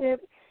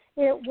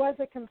 It was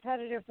a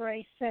competitive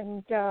race,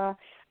 and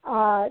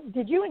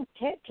did you and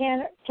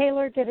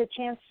Taylor get a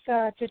chance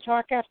to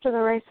talk after the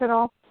race at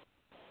all?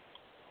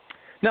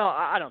 No,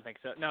 I don't think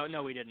so.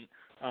 No, we didn't.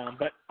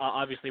 But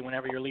obviously,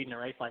 whenever you're leading a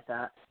race like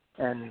that,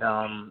 and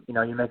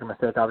you make a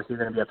mistake, obviously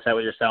you're going to be upset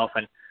with yourself.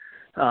 And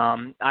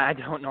I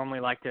don't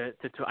normally like to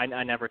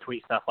I never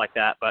tweet stuff like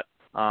that. But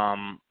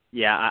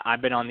yeah,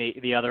 I've been on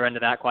the other end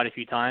of that quite a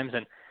few times,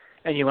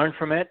 and you learn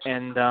from it,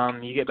 and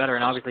you get better.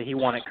 And obviously, he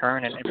won at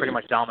Kern and pretty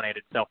much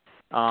dominated. So.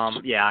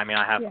 Yeah, I mean,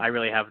 I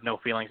really have no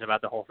feelings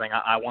about the whole thing.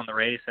 I won the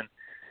race, and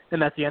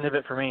that's the end of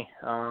it for me.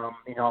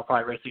 I'll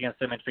probably race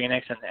against him in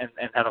Phoenix, and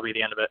that'll be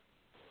the end of it.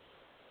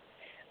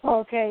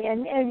 Okay,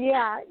 and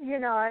yeah,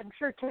 I'm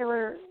sure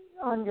Taylor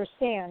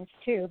understands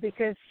too,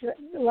 because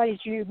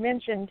like you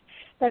mentioned,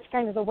 that's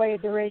kind of the way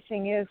the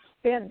racing has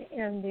been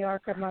in the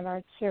ARCA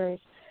Menards series,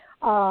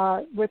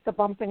 with the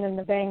bumping and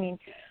the banging.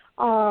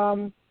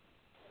 And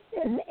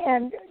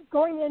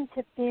going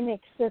into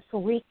Phoenix this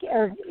week,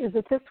 or is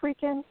it this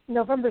weekend?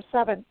 November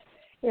 7th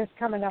is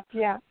coming up,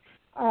 yeah.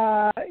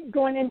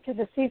 going into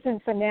the season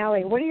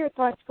finale. What are your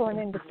thoughts going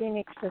into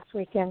Phoenix this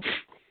weekend?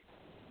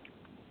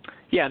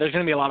 Yeah, there's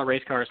going to be a lot of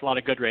race cars, a lot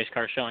of good race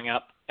cars showing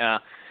up.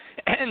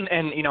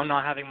 And you know,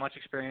 not having much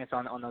experience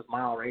on those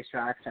mile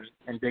racetracks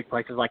and big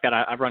places like that.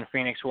 I've run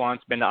Phoenix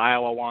once, been to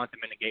Iowa once,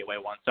 and been to Gateway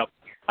once. So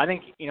I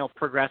think, you know,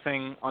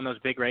 progressing on those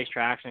big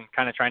racetracks and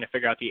kind of trying to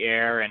figure out the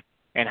air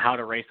and how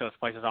to race those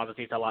places,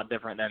 obviously it's a lot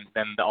different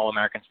than the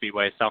All-American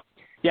Speedway. So,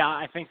 yeah,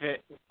 I think that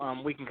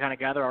we can kind of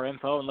gather our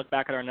info and look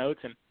back at our notes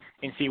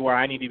and see where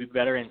I need to be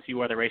better and see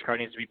where the race car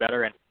needs to be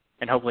better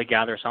and hopefully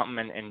gather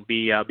something and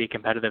be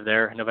competitive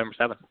there November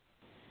 7th.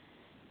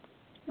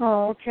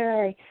 Oh,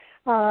 okay.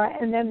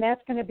 And then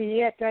that's going to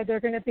be it. Are there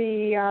going to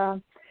be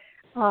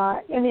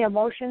any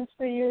emotions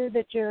for you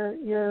that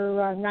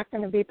you're not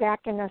going to be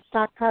back in a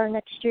stock car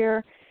next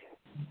year?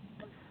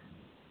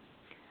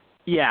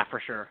 Yeah,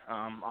 for sure.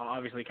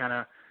 Obviously, kind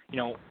of, you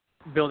know,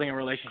 building a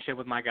relationship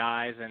with my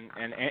guys,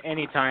 and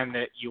any time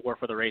that you work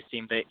for the race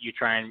team, that you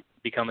try and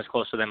become as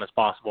close to them as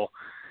possible.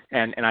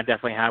 And I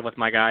definitely have with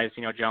my guys,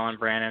 you know, John,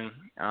 Brandon,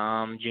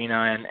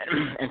 Gina,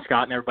 and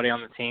Scott, and everybody on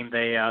the team.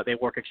 They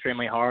work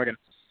extremely hard,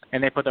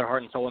 and they put their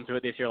heart and soul into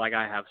it this year like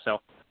I have. So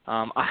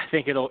I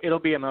think it'll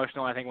be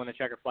emotional, I think, when the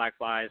checker flag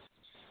flies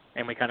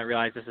and we kind of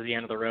realize this is the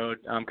end of the road,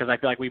 because I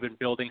feel like we've been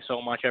building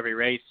so much every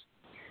race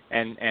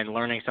and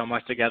learning so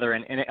much together.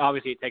 And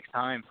obviously it takes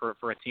time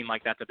for a team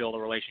like that to build a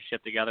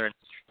relationship together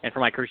and for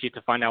my crew chief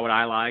to find out what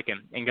I like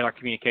and get our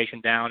communication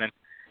down.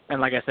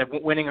 And like I said,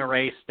 winning a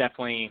race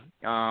definitely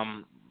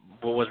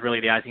was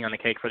really the icing on the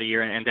cake for the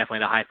year and definitely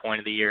the high point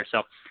of the year.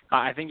 So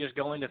I think just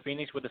going to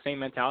Phoenix with the same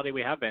mentality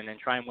we have been and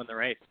try and win the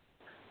race.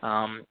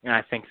 And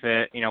I think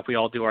that, you know, if we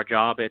all do our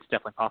job, it's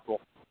definitely possible.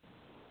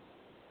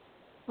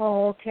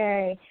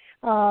 Okay,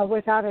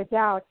 without a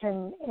doubt,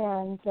 and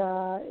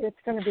it's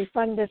going to be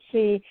fun to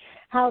see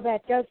how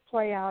that does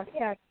play out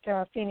at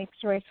Phoenix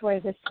Raceway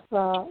this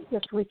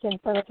weekend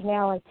for the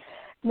finale.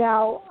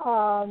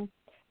 Now,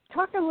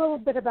 talk a little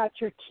bit about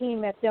your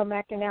team at Bill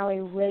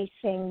McAnally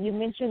Racing. You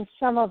mentioned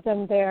some of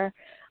them there.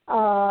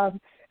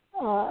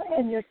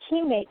 And your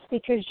teammates,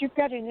 because you've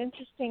got an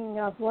interesting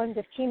blend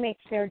of teammates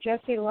there.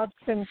 Jesse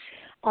Lubson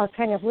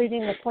kind of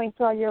leading the points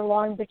all year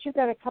long, but you've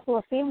got a couple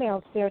of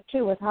females there,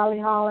 too, with Holly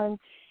Holland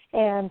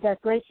and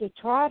Gracie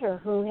Trotter,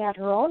 who had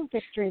her own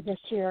victory this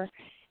year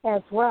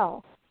as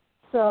well.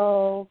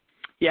 So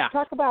yeah,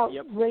 talk about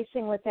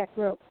racing with that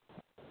group.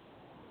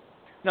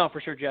 No,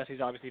 for sure.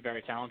 Jesse's obviously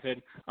very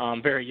talented,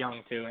 very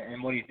young too,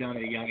 and what he's done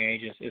at a young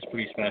age is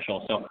pretty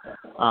special. So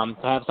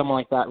to have someone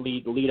like that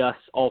lead us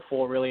all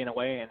four really in a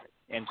way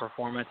in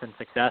performance and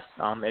success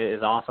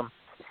is awesome.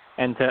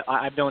 And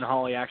I've known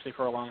Holly actually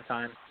for a long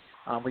time.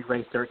 We've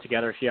raced dirt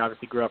together. She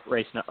obviously grew up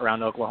racing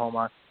around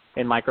Oklahoma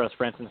in micro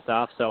sprints and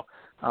stuff. So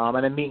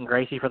and then meeting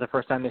Gracie for the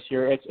first time this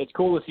year, it's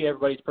cool to see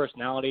everybody's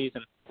personalities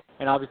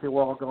and obviously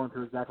we're all going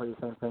through exactly the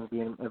same thing,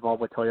 being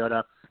involved with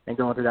Toyota and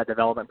going through that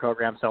development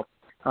program. So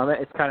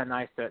it's kind of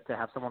nice to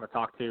have someone to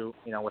talk to,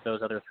 you know, with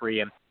those other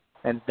three,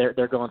 and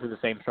they're going through the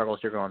same struggles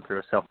you're going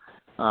through. So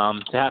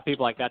to have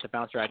people like that to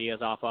bounce your ideas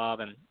off of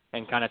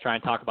and kind of try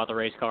and talk about the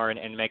race car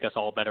and make us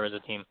all better as a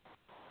team.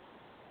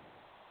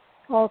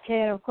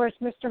 Okay, and of course,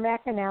 Mr.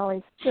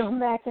 McAnally, Bill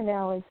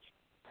McAnally.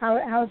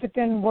 How's it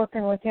been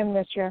working with him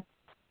this year?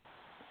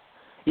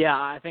 Yeah,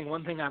 I think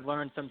one thing I've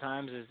learned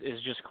sometimes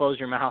is just close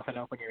your mouth and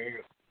open your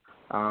ears.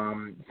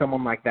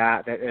 Someone like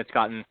that it's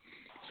gotten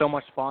so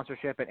much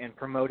sponsorship and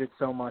promoted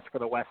so much for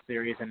the West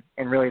Series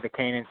and really the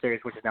K&N Series,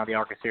 which is now the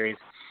ARCA Series,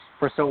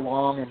 for so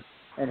long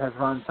and has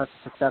run such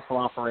a successful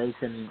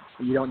operation.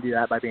 You don't do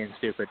that by being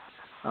stupid,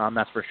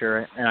 that's for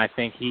sure. And I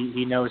think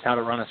he knows how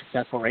to run a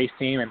successful race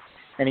team,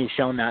 and he's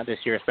shown that this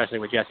year, especially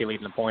with Jesse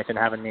leading the points and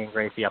having me and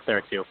Gracie up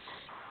there too.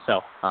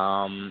 So,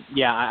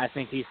 I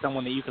think he's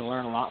someone that you can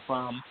learn a lot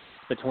from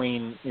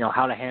between, you know,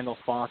 how to handle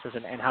sponsors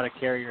and how to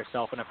carry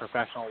yourself in a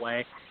professional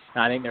way.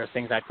 And I think there's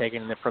things I've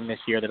taken from this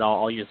year that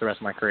I'll use the rest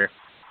of my career.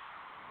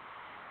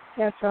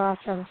 That's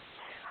awesome.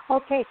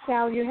 Okay,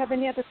 Sal, you have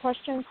any other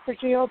questions for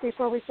Gio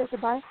before we say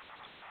goodbye?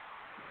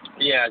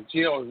 Yeah,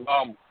 Gio,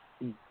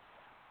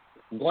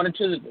 going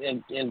into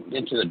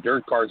the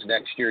dirt cars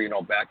next year, you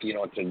know, back, you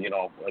know, to, you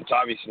know, it's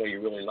obvious, you know,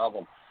 you really love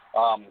them.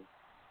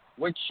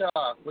 Which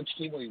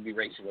team will you be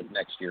racing with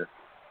next year?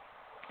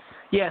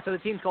 Yeah, so the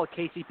team's called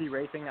KCP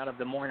Racing out of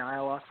Des Moines,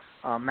 Iowa.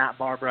 Matt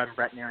Barbara and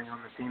Brett Nearing on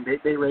the team.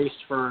 They raced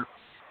for,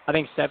 I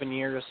think, 7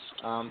 years,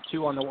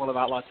 2 on the World of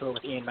Outlaws Tour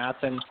with Ian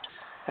Matson.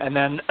 And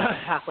then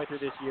halfway through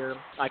this year,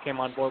 I came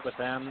on board with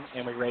them,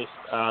 and we raced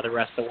the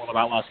rest of the World of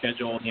Outlaws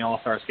schedule and the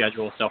All-Star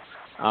schedule. So,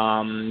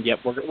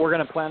 we're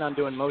going to plan on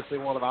doing mostly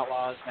World of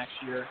Outlaws next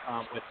year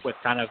with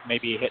kind of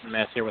maybe a hit and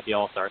miss here with the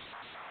All-Stars.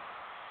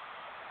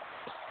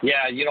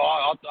 Yeah, you know,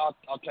 I'll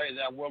tell you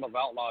that World of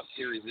Outlaws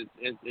series,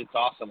 it's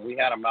awesome. We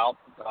had them out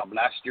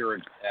last year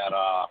at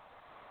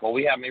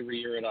we have them every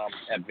year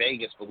at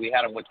Vegas, but we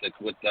had them with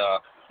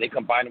they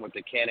combined them with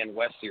the K&N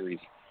West Series,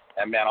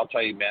 and man, I'll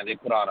tell you, man, they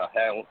put on a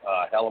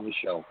hell of a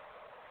show.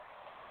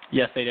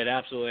 Yes, they did,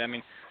 absolutely. I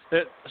mean,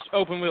 the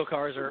open wheel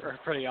cars are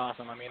pretty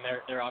awesome. I mean,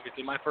 they're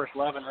obviously my first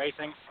love in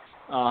racing,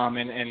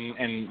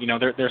 And you know,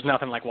 there's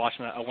nothing like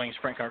watching a wing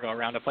sprint car go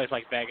around. A place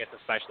like Vegas,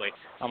 especially,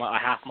 a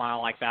half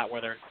mile like that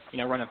where they're, you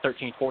know, running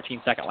 13,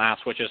 14-second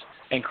laps, which is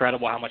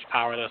incredible how much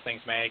power those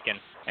things make,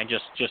 and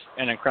just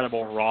an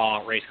incredible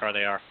raw race car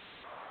they are.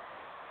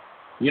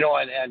 You know,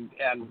 and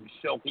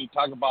so when you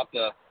talk about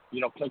the,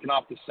 you know, clicking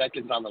off the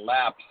seconds on the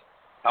laps,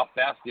 how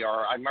fast they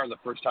are. I remember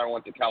the first time I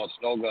went to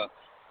Calistoga,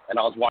 and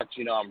I was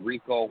watching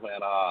Rico,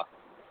 and I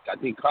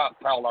think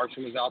Kyle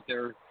Larson was out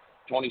there,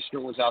 Tony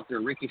Stewart was out there,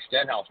 Ricky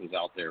Stenhouse was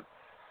out there,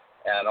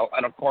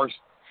 and of course,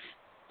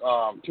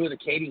 two of the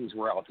Kadings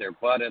were out there,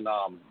 Bud and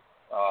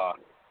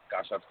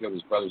gosh, I forget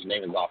his brother's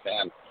name is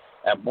offhand.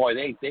 And boy,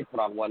 they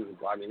put on one.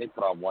 I mean, they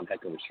put on one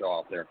heck of a show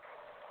out there.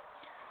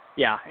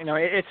 Yeah, you know,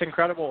 it's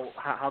incredible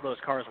how those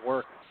cars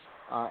work,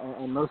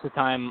 and most of the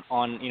time,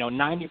 on, you know,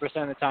 90%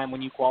 of the time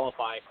when you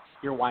qualify,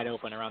 you're wide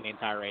open around the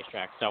entire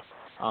racetrack. So,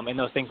 and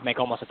those things make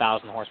almost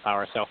 1,000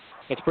 horsepower. So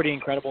it's pretty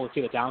incredible to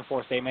see the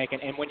downforce they make,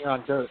 and when you're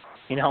on dirt,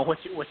 you know, which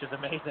is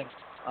amazing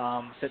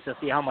to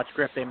see how much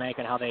grip they make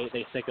and how they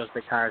stick those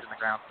big tires in the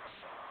ground.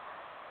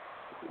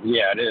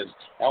 Yeah, it is.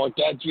 And with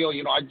that, Gio,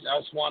 you know, I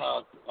just want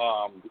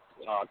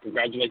to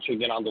congratulate you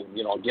again on the,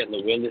 you know, getting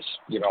the win this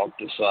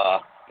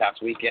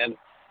past weekend.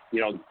 You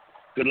know,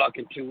 good luck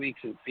in 2 weeks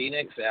in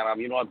Phoenix, and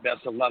you know,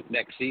 best of luck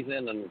next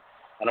season, and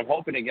I'm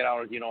hoping to get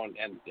out, you know, and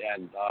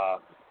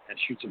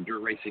shoot some dirt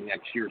racing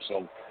next year.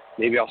 So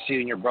maybe I'll see you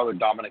and your brother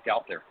Dominic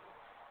out there.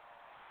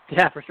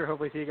 Yeah, for sure.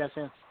 Hopefully see you guys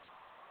soon.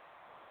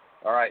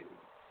 All right.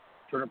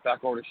 Turn it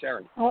back over to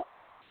Sharon. Oh,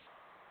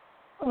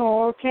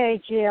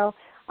 okay, Gio.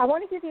 I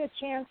want to give you a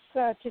chance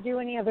to do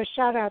any other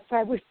shout-outs.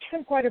 We've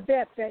done quite a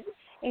bit, but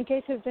in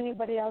case there's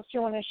anybody else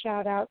you want to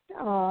shout out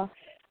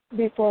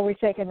before we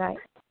say goodnight.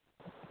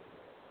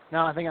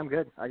 No, I think I'm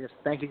good. I just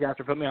thank you guys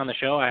for putting me on the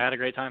show. I had a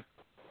great time.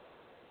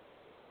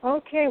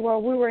 Okay,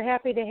 well, we were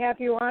happy to have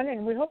you on,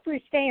 and we hope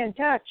we stay in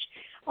touch.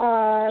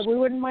 We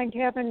wouldn't mind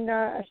having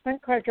a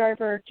sprint car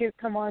driver or two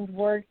come on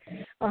board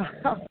on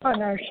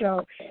our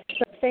show.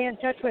 So stay in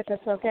touch with us,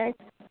 okay?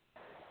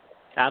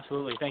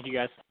 Absolutely. Thank you,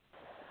 guys.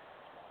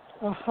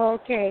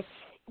 Okay.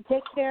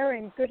 Take care,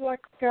 and good luck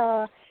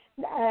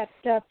at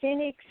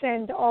Phoenix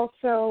and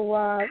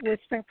also with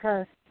sprint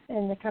car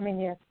in the coming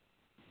year.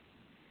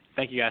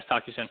 Thank you, guys.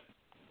 Talk to you soon.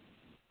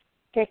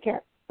 Take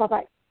care.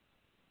 Bye-bye.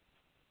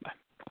 Bye.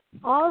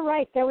 All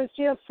right, that was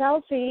Gio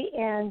Scelzi,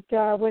 and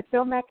with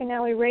Bill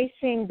McAnally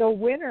Racing, the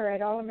winner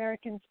at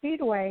All-American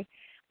Speedway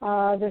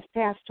this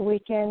past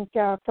weekend,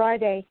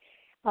 Friday,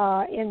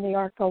 in the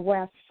ARCA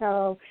West.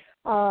 So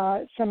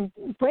some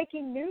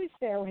breaking news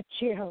there with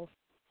Gio.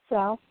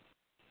 Sal?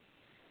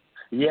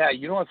 Yeah,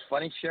 you know what's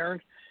funny,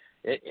 Sharon?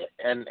 Yeah.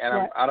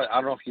 I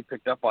don't know if you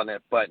picked up on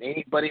it, but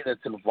anybody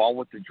that's involved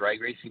with the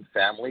drag racing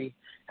family,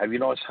 have you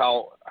noticed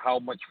how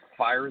much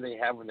fire they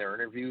have in their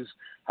interviews,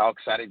 how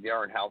excited they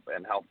are, and how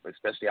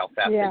especially how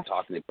fast they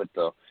talk and they put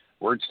the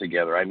words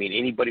together. I mean,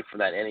 anybody from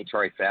that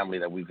NHRA family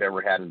that we've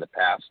ever had in the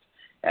past,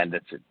 and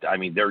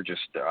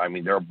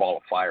they're a ball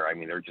of fire. I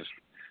mean,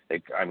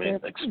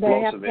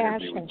 explosive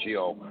interview with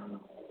Gio.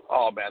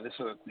 Oh man, this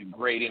is a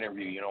great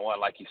interview. You know what?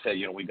 Like you said,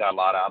 you know, we got a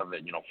lot out of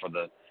it. You know, for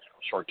the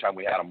short time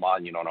we had him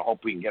on, you know, and I hope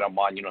we can get him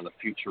on, you know, in the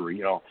future,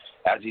 you know,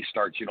 as he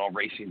starts, you know,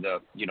 racing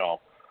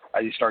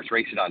as he starts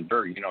racing on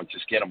dirt, you know,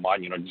 just get him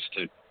on, you know,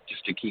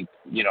 just to keep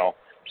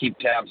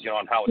tabs, you know,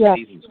 on how his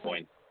season's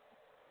going.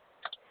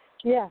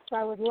 Yes,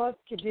 I would love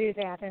to do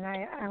that, and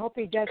I hope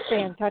he does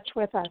stay in touch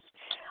with us.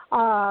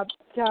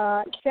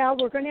 Sal,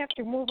 we're going to have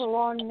to move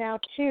along now,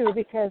 too,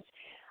 because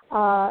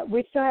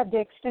we still have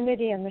the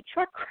Xfinity and the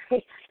truck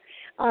race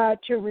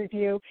to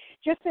review.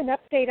 Just an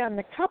update on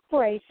the Cup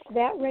race.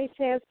 That race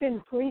has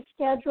been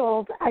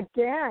pre-scheduled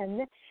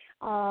again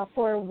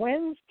for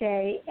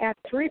Wednesday at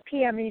 3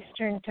 p.m.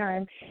 Eastern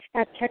Time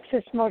at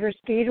Texas Motor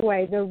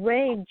Speedway. The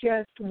rain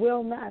just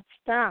will not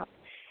stop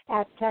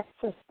at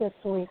Texas this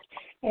week,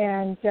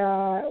 and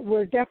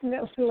we're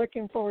definitely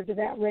looking forward to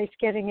that race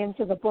getting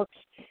into the books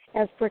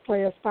as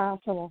quickly as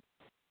possible.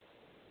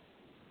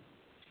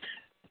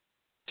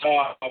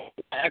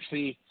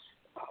 Actually,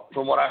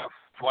 from what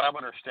I'm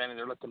understanding,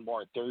 they're looking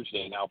more at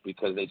Thursday now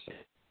because they say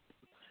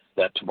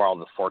that tomorrow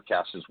the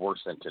forecast is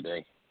worse than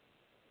today.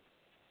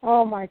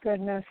 Oh my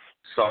goodness!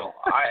 So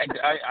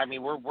I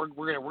mean we're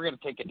gonna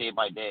take it day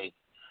by day,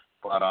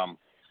 but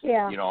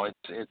you know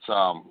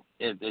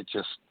it's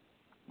just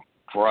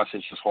for us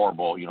it's just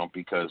horrible, you know,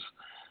 because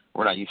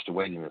we're not used to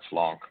waiting this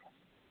long.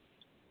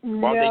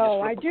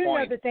 No, I do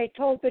know that they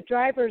told the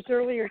drivers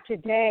earlier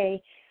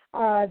today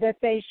that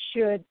they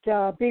should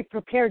be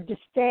prepared to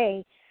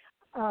stay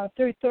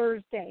through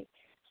Thursday.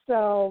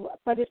 So,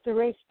 but if the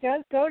race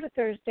does go to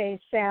Thursday,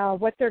 Sal,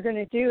 what they're going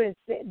to do is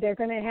they're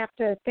going to have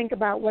to think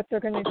about what they're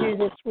going to do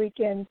this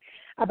weekend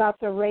about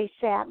the race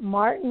at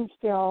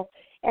Martinsville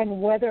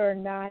and whether or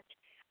not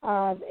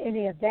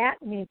any of that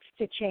needs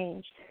to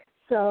change.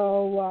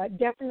 So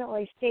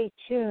definitely stay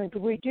tuned.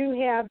 We do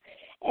have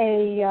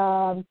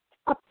a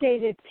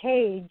updated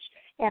page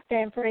at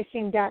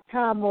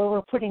Fan4Racing.com where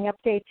we're putting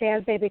updates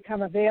as they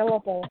become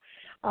available.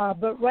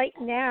 But right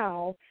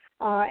now,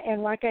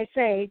 And like I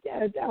say,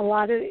 a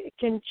lot of it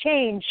can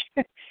change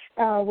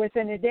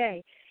within a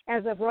day.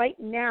 As of right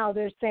now,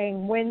 they're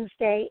saying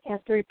Wednesday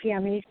at 3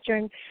 p.m.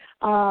 Eastern,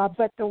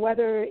 but the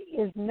weather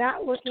is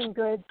not looking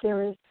good.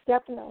 There is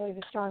definitely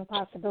the strong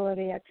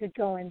possibility it could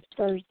go into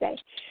Thursday.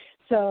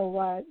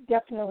 So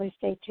definitely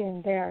stay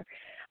tuned there.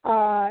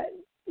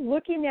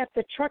 Looking at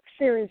the Truck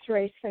Series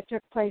race that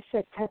took place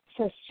at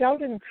Texas,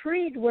 Sheldon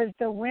Creed was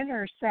the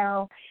winner,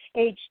 Sal,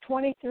 age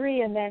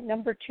 23, in that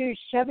number 2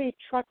 Chevy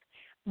Truck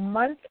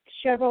Month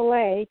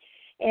Chevrolet.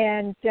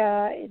 And,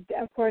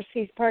 of course,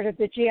 he's part of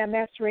the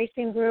GMS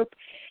Racing Group,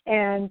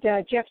 and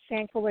Jeff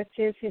Stankiewicz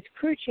is his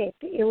crew chief.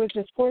 It was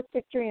his 4th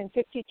victory in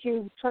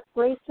 52 truck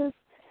races,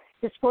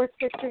 his 4th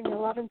victory in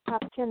 11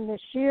 top 10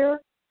 this year,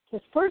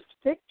 his first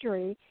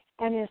victory,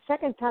 and his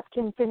 2nd top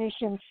 10 finish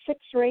in 6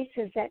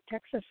 races at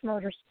Texas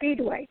Motor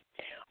Speedway.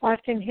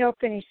 Austin Hill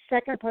finished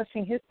 2nd,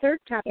 posting his 3rd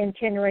top in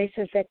 10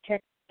 races at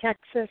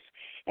Texas,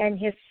 and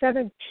his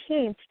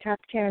 17th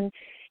top 10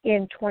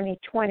 in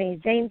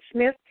 2020. Zane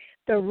Smith,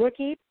 the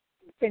rookie,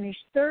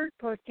 finished 3rd,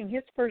 posting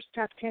his first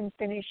top 10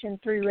 finish in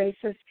 3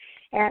 races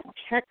at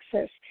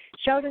Texas.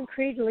 Sheldon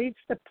Creed leads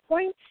the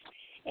points,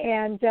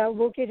 and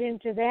we'll get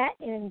into that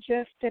in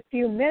just a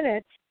few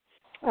minutes.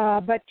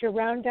 But to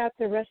round out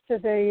the rest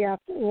of the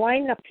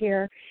lineup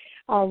here,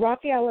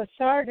 Rafael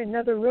Lessard,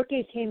 another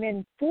rookie, came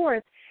in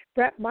 4th.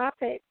 Brett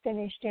Moffitt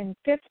finished in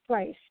 5th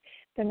place.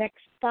 The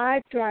next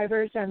 5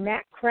 drivers are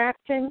Matt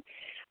Crafton,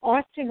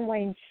 Austin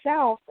Wayne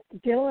South,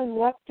 Dylan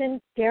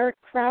Lupton, Derek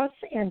Krause,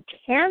 and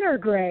Tanner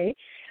Gray.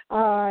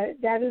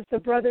 That is the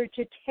brother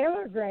to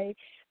Taylor Gray,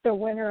 the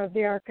winner of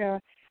the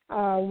ARCA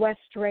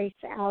West race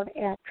out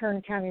at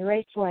Kern County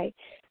Raceway.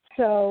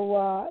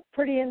 So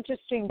pretty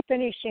interesting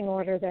finishing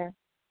order there.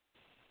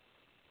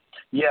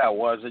 Yeah, it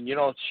was. And,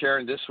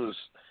 Sharon, this was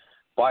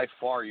by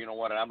far, you know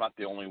what, and I'm not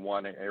the only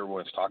one,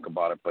 everyone's talking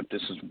about it, but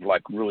this is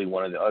like really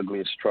one of the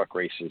ugliest truck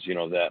races,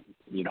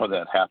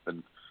 that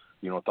happened,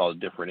 with all the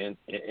different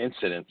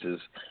incidences.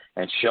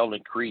 And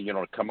Sheldon Creed,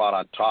 to come out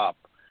on top,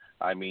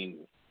 I mean,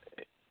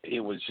 it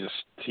was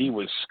just, he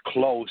was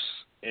close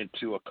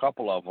into a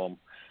couple of them,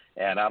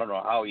 and I don't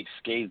know how he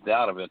scathed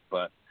out of it,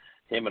 but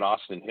him and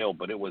Austin Hill,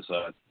 but it was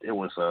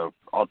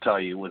I'll tell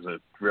you, it was a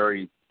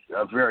very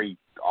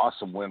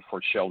awesome win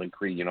for Sheldon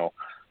Creed,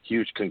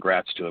 huge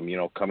congrats to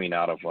him, coming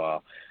out of,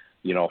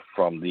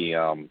 from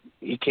the,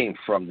 he came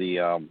from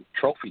the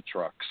trophy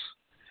trucks.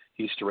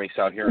 He used to race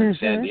out here in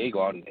San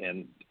Diego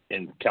and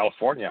in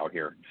California out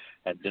here.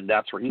 And then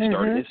that's where he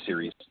started his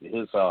series,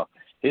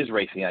 his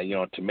racing,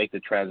 to make the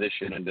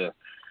transition into,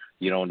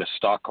 into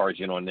stock cars,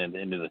 and then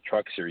into the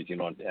truck series, and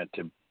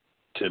to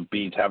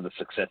have the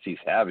success he's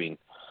having.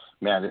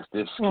 Man, this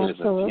kid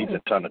he's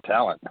a ton of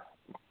talent.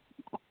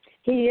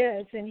 He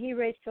is, and he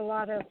raced a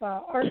lot of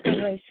ARCA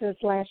races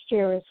last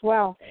year as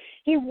well.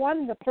 He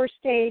won the first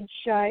stage.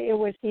 It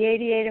was the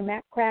 88 of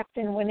Matt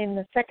Crafton winning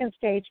the second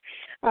stage.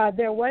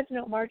 There was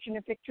no margin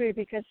of victory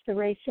because the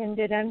race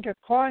ended under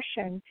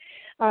caution.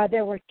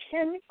 There were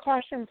 10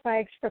 caution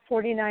flags for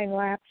 49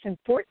 laps and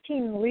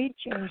 14 lead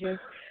changes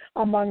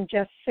among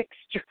just 6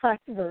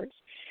 drivers.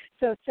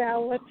 So,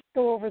 Sal, let's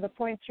go over the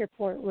points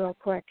report real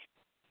quick.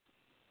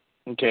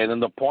 Okay, then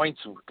the points,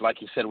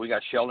 like you said, we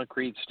got Sheldon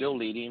Creed still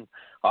leading,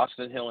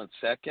 Austin Hill in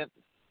 2nd,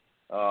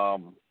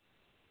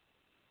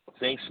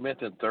 Zane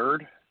Smith in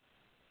 3rd,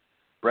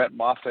 Brett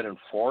Moffitt in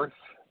 4th.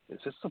 Is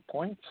this the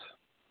points?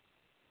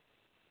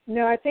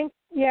 No, I think,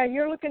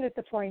 you're looking at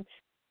the points.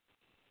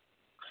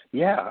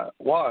 Yeah,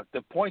 well,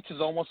 the points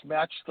is almost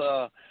matched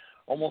the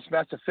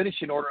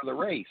finishing order of the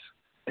race.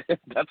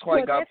 That's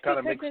why I got kind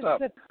of mixed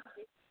up.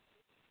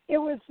 It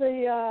was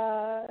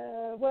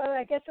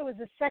I guess it was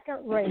the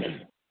second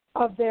race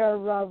of their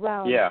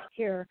round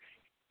here.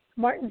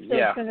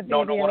 Martinsville's going to be the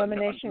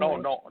elimination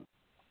race.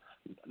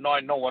 No, I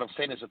know what I'm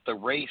saying is that the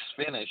race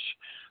finish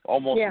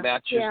almost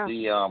matches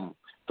the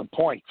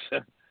points.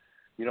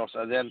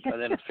 So then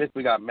in 5th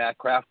we got Matt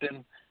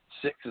Crafton,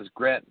 6th is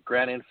Grant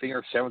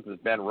Enfinger, 7th is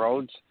Ben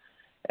Rhodes,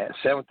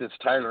 7th is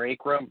Tyler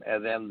Akram,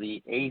 and then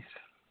the 8th,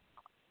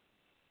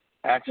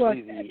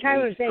 actually the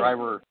Tyler's 8th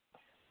driver.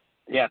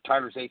 Yeah,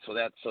 Tyler's 8th. So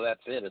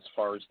that's it as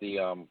far as the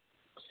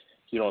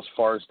as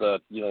far as the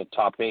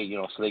top 8.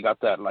 So they got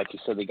that, like you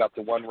said, they got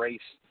the one race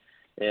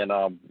in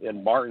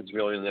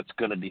Martinsville that's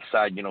going to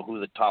decide who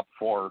the top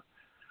 4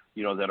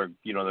 that are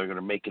they're going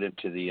to make it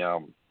into the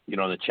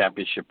the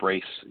championship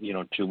race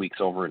 2 weeks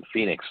over in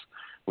Phoenix,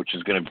 which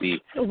is going to be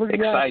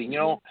exciting.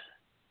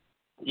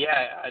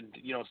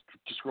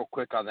 Just real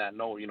quick on that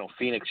note,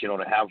 Phoenix,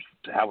 to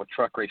have a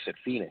truck race at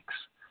Phoenix.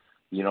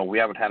 We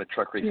haven't had a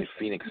truck race at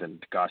Phoenix in,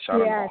 gosh, I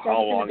don't know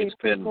how long it's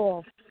been.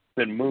 Cool.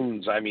 Been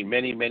moons. I mean,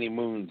 many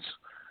moons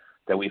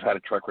that we've had a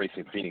truck race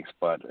in Phoenix.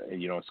 But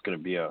it's going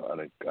to be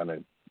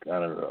an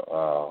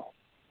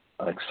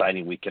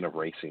exciting weekend of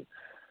racing.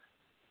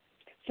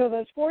 So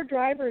those 4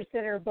 drivers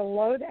that are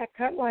below that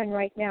cut line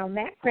right now,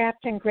 Matt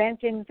Crafton,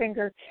 Grant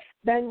Enfinger,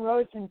 Ben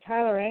Rhodes, and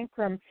Tyler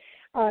Ankrum,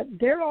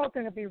 they're all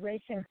going to be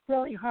racing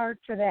really hard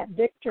for that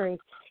victory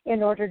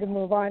in order to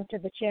move on to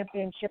the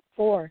championship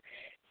 4.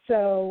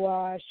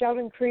 So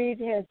Sheldon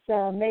Creed has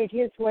made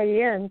his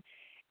way in,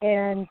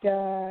 and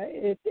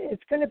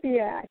it's going to be,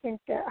 I think,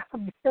 a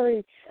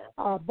very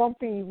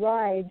bumpy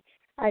ride,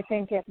 I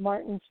think, at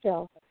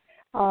Martinsville.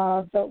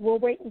 But we'll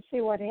wait and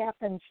see what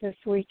happens this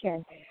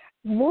weekend.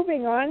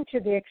 Moving on to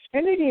the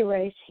Xfinity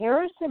race,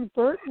 Harrison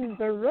Burton,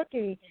 the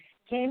rookie,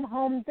 came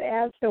home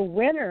as the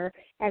winner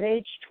at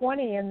age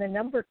 20 in the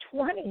number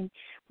 20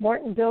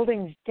 Morton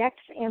Buildings Dex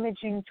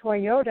Imaging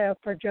Toyota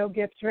for Joe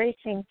Gibbs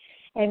Racing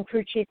and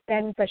crew chief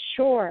Ben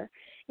Bashore.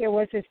 It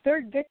was his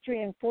third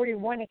victory in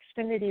 41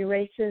 Xfinity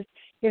races,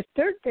 his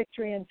third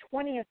victory and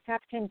 20th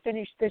top 10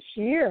 finish this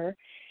year,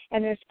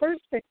 and his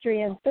first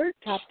victory and third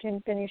top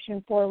 10 finish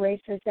in 4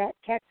 races at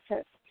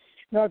Texas.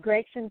 Noah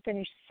Gragson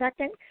finished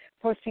second,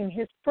 posting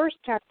his first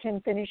top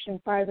 10 finish in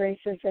 5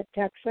 races at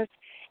Texas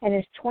and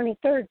his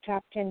 23rd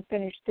top 10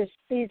 finish this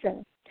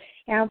season.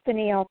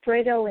 Anthony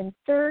Alfredo in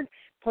third,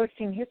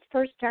 posting his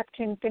first top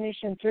 10 finish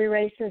in 3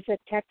 races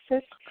at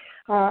Texas.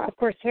 Of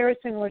course,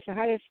 Harrison was the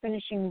highest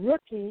finishing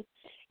rookie.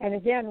 And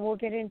again, we'll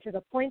get into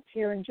the points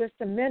here in just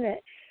a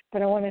minute,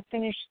 but I want to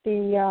finish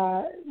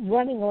the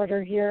running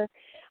order here.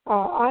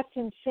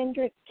 Austin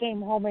Cindric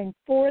came home in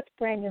 4th.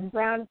 Brandon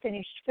Brown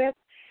finished 5th.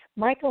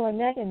 Michael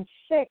Annett in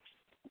 6th.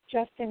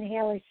 Justin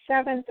Haley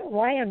 7th.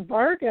 Ryan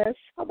Vargas,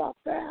 how about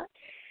that?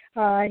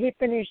 He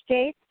finished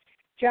 8th.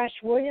 Josh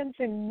Williams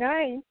in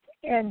 9th.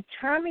 And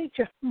Tommy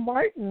John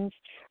Martins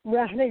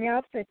rounding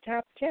out the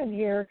top 10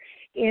 here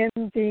in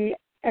the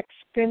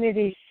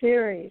Xfinity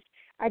Series.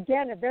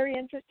 Again, a very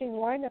interesting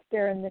lineup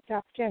there in the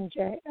top 10,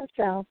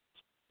 Sal.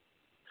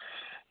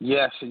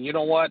 Yes, and you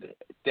know what?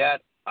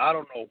 I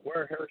don't know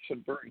where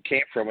Harrison Burton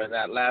came from in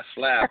that last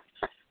lap,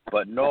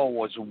 but Noah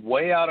was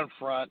way out in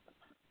front,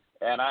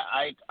 and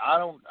I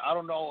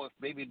don't know if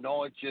maybe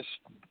Noah just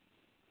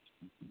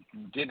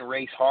didn't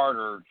race hard,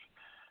 or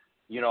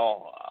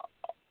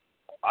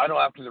I know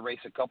after the race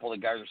a couple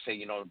of guys would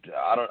say,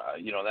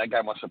 that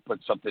guy must have put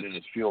something in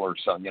his fuel or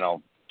something,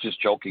 just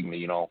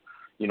jokingly, for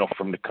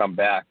him to come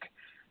back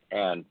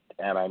and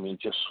I mean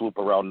just swoop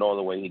around Noah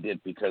the way he did,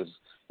 because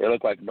it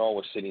looked like Noah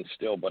was sitting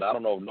still. But I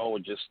don't know if Noah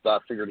just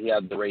figured he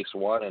had the race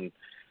won and,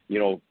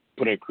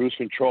 put in cruise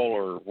control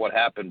or what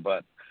happened,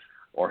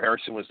 or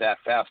Harrison was that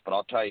fast. But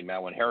I'll tell you,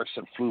 man, when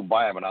Harrison flew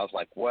by him, and I was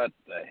like, what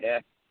the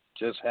heck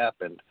just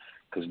happened?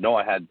 Because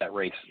Noah had that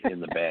race in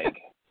the bag.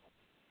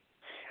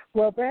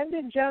 Well,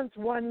 Brandon Jones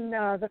won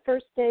the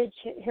first stage.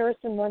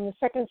 Harrison won the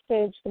second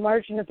stage. The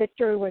margin of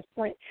victory was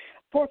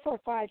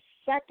 .445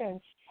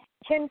 seconds.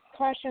 10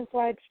 caution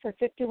flags for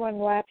 51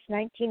 laps,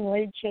 19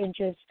 lead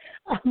changes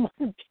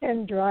among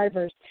 10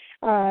 drivers.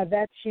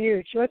 That's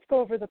huge. Let's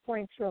go over the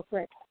points real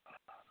quick.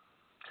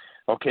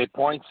 Okay,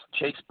 points.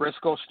 Chase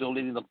Briscoe still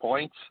leading the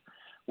points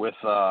with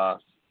 9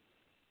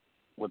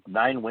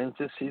 wins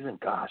this season.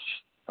 Gosh,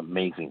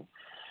 amazing.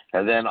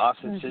 And then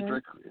Austin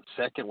Cindric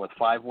second with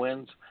 5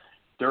 wins.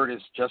 Third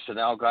is Justin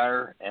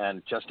Allgaier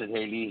and Justin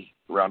Haley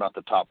round out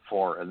the top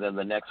 4. And then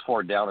the next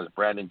 4 down is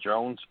Brandon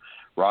Jones,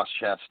 Ross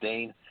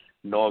Chastain,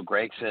 Noah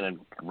Gragson, and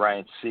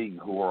Ryan Sieg,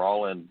 who are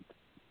all in.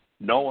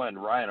 Noah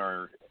and Ryan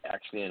are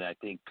actually in. I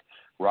think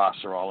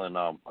Ross are all in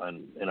a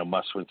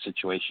must-win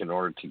situation in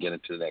order to get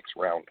into the next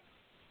round.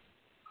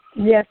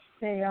 Yes,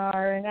 they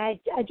are. And I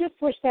just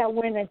wish that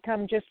win had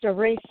come just a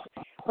race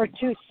or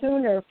 2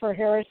 sooner for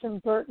Harrison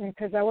Burton,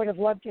 because I would have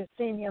loved to have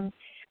seen him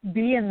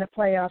be in the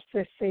playoffs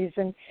this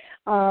season.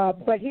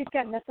 But he's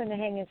got nothing to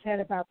hang his head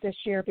about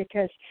this year,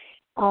 because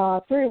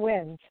 3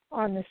 wins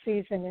on the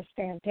season is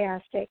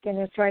fantastic, and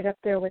it's right up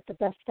there with the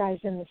best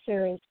guys in the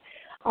series.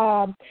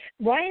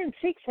 Ryan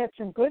Sieg's had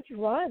some good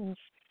runs,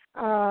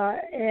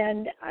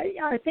 and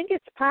I think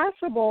it's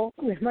possible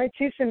we might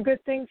see some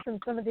good things from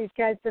some of these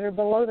guys that are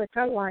below the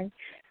cut line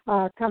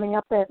coming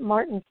up at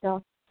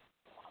Martinsville.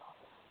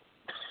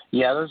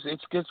 Yeah,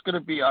 it's going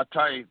to be. I'll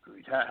tell you,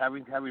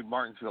 having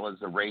Martinsville as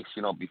the race,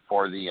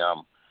 before the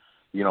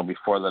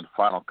before the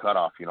final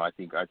cutoff, I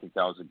think that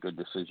was a good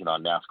decision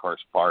on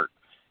NASCAR's part,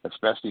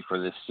 especially for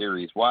this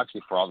series. Well,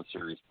 actually for all the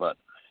series, but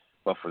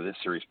for this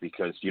series,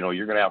 because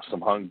you're going to have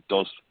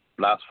those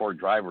last 4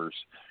 drivers.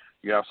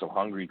 You have some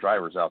hungry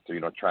drivers out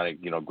there,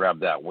 trying to grab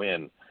that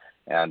win,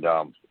 and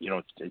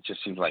it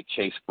just seems like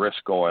Chase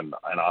Briscoe and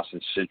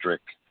Austin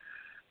Cindric,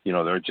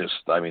 they're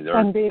just,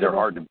 they're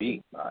hard to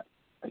beat.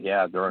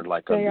 Yeah, they're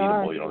like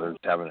unbeatable. They're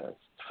having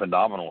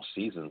phenomenal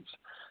seasons.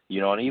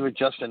 And even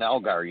Justin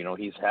Allgaier,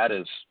 he's had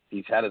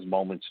his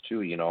moments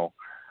too.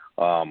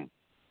 But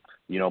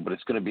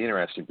it's going to be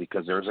interesting,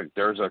 because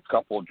there's a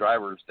couple of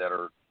drivers that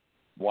are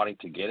wanting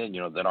to get in,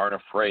 that aren't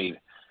afraid,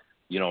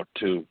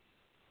 to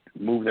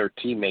move their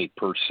teammate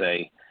per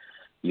se,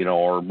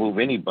 or move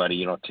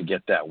anybody, to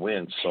get that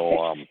win.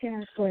 So,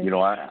 exactly.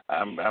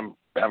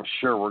 I'm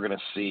sure we're going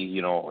to see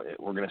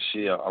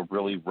a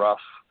really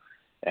rough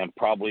and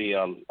probably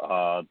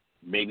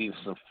maybe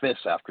some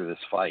fists after this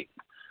race.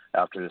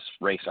 Some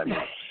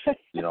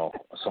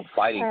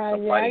fighting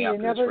after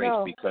this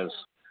race, because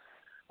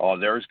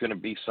there's going to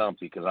be some,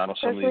 because I know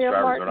some of these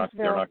drivers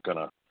they're not going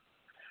to.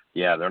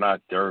 Yeah, they're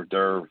not. They're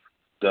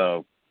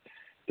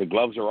the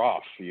gloves are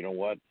off. You know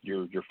what?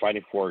 You're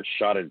fighting for a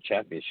shot at a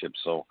championship.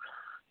 So,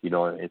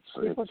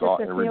 it's all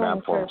every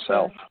man for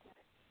himself.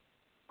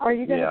 Are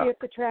you going to be at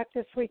the track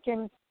this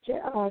weekend,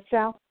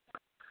 Sal?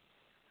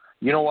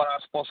 You know what? I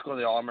was supposed to go to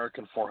the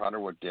All-American 400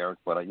 with Derek,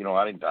 but I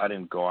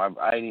didn't go.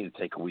 I need to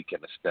take a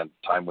weekend to spend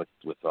time with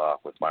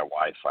my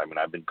wife. I mean,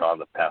 I've been gone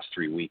the past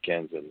 3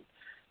 weekends, and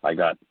I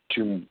got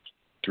 2-3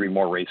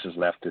 more races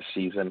left this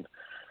season,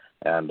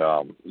 and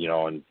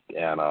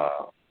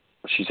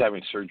she's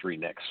having surgery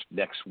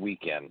next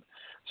weekend,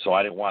 so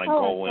I didn't want to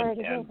go I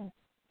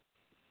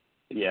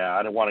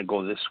didn't want to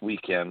go this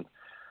weekend,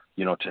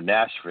 to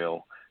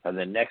Nashville, and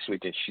then next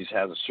weekend she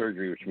has a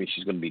surgery, which means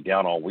she's going to be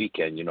down all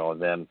weekend, and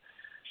then.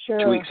 Sure.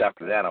 2 weeks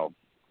after that,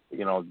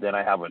 then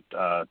I have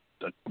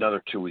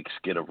another 2 week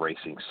skid of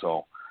racing.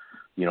 So,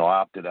 I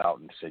opted out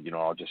and said,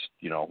 I'll just,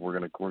 we're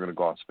gonna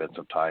go out and spend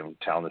some time in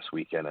town this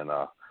weekend, and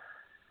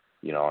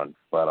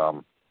but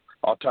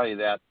I'll tell you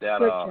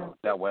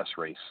that West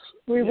race.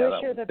 We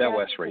wish her the best. That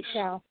West race.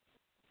 Sal.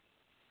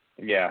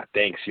 Yeah,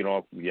 thanks.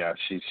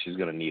 She's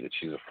gonna need it.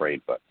 She's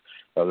afraid, but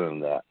other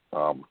than that,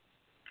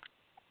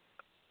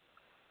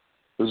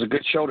 it was a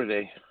good show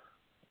today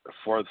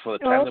for the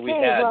time that we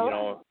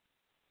had.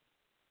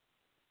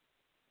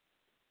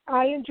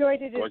 I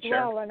enjoyed it as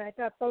well, and I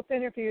thought both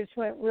interviews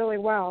went really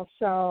well.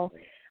 So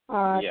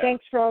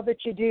thanks for all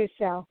that you do,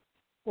 Sal.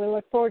 We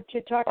look forward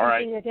to talking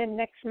to you again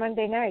next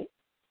Monday night.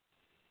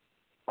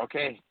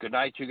 Okay. Good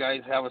night, you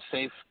guys.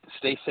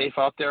 Stay safe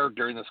out there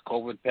during this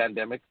COVID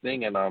pandemic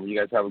thing, and you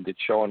guys have a good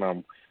show,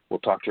 and we'll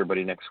talk to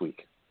everybody next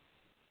week.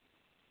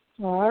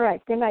 All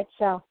right. Good night,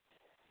 Sal.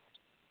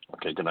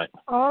 Okay, good night.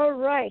 All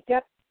right.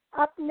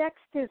 Up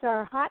next is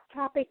our Hot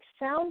Topic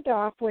Sound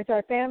Off with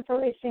our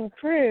Fan4Racing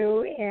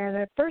Crew.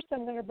 And first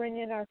I'm going to bring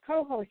in our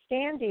co-host,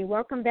 Andy.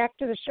 Welcome back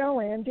to the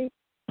show, Andy.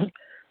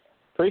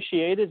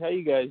 Appreciate it. How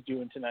you guys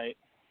doing tonight?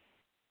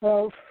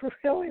 Oh,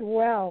 really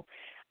well.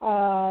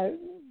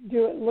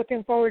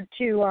 Looking forward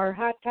to our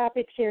Hot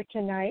Topics here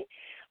tonight.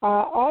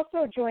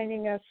 Also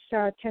joining us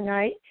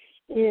tonight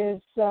is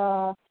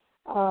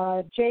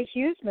Jay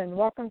Huseman.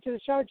 Welcome to the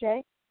show,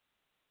 Jay.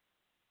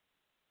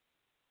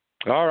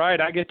 All right,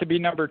 I get to be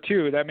number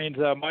 2. That means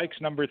Mike's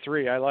number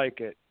 3. I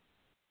like it.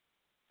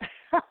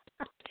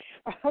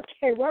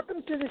 Okay,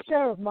 welcome to the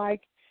show,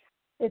 Mike.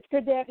 It's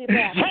good to have you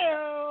back.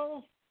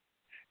 Hello.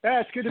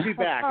 Yeah, it's good to be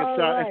back.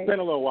 It's been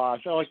a little while.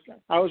 So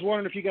I was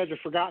wondering if you guys have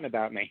forgotten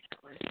about me.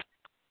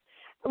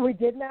 We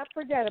did not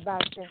forget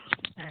about you.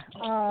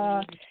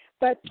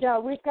 But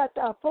we've got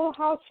a full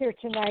house here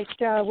tonight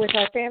with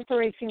our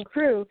Fan4Racing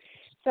Crew.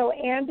 So,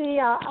 Andy,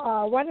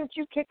 why don't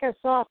you kick us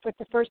off with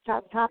the first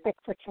hot topic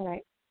for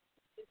tonight?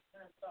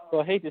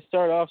 Well, I hate to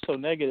start off so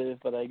negative,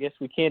 but I guess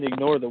we can't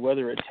ignore the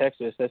weather at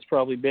Texas. That's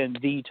probably been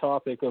the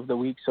topic of the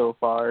week so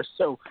far.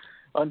 So,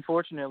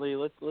 unfortunately,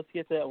 let's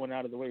get that one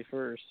out of the way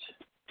first.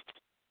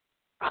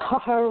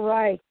 All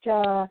right.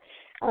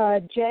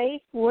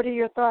 Jay, what are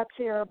your thoughts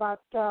here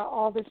about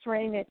all this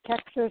rain at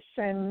Texas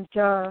and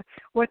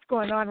what's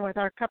going on with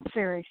our Cup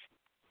Series?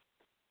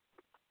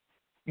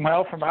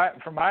 Well, from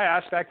my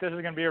aspect, this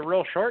is going to be a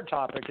real short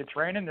topic. It's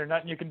raining. There's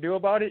nothing you can do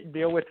about it. You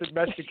deal with it as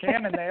best you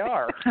can, and they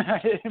are.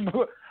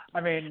 I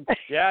mean,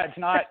 it's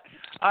not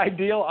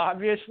ideal,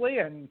 obviously,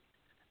 and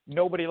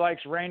nobody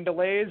likes rain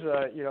delays.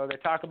 They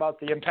talk about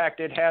the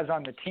impact it has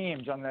on the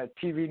teams, on the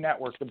TV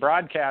network, the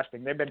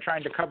broadcasting. They've been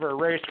trying to cover a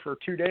race for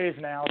 2 days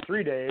now,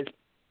 3 days,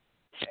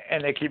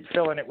 and they keep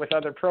filling it with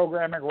other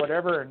programming or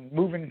whatever and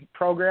moving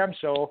programs.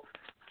 So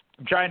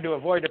I'm trying to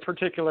avoid a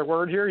particular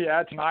word here.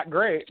 Yeah, it's not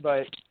great,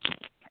 but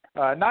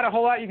not a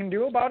whole lot you can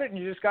do about it, and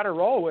you just got to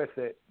roll with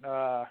it.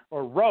 Or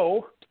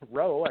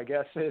row, I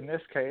guess, in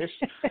this case,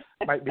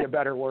 might be a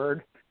better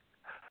word.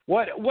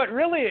 What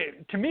really,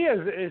 to me,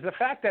 is the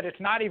fact that it's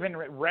not even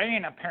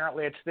rain,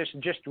 apparently. It's this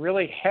just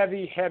really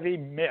heavy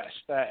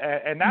mist.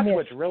 And that's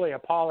what's really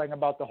appalling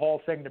about the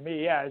whole thing to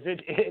me. Yeah,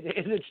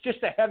 it's just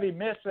a heavy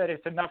mist that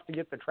it's enough to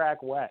get the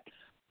track wet.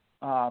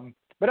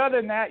 But other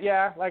than that,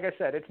 yeah, like I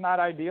said, it's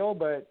not ideal,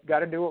 but got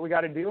to do what we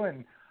got to do.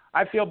 And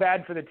I feel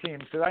bad for the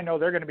teams because I know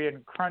they're going to be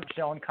in crunch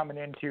zone coming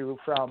into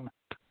from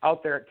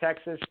out there at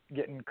Texas,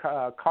 getting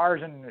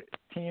cars and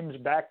teams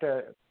back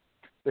to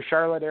the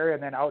Charlotte area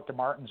and then out to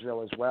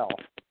Martinsville as well.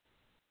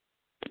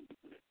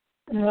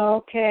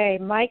 Okay.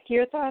 Mike,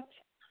 your thoughts?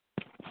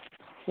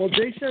 Well,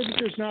 Jay says that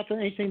there's not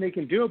anything they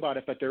can do about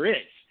it, but there is.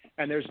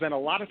 And there's been a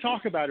lot of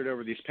talk about it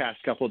over these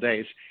past couple of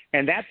days,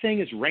 and that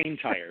thing is rain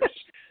tires.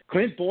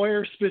 Clint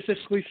Boyer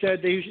specifically said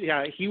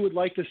he would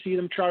like to see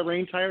them try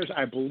rain tires.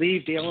 I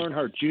believe Dale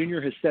Earnhardt Jr.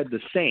 has said the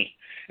same.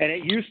 And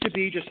it used to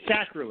be just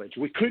sacrilege.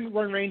 We couldn't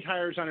run rain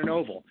tires on an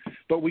oval.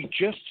 But we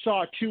just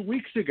saw 2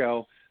 weeks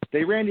ago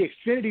they ran the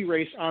Xfinity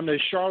race on the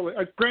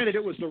Charlotte. Granted,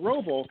 it was the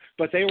Roval,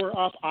 but they were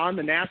up on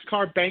the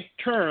NASCAR bank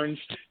turns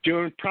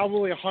doing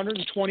probably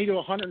 120 to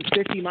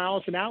 150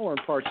 miles an hour in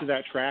parts of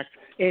that track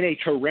in a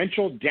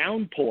torrential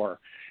downpour.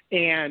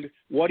 And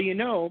what do you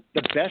know?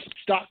 The best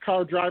stock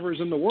car drivers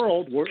in the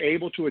world were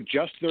able to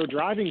adjust their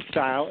driving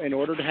style in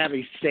order to have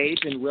a safe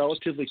and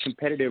relatively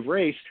competitive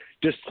race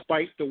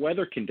despite the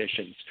weather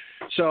conditions.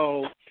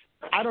 So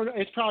I don't know.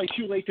 It's probably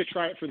too late to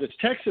try it for this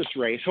Texas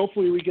race.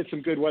 Hopefully we get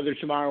some good weather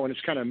tomorrow and it's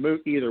kind of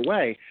moot either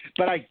way.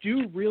 But I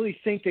do really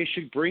think they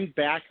should bring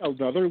back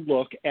another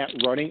look at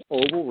running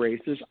oval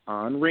races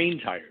on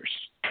rain tires.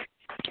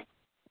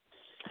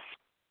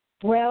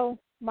 Well,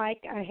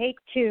 Mike, I hate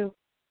to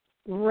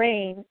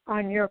rain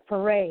on your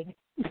parade,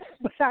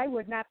 but I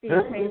would not be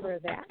in favor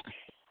of that.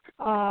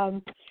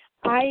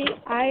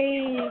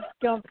 I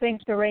don't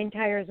think the rain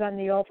tires on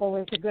the oval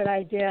is a good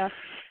idea.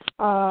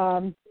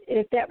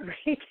 If that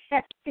race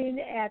happened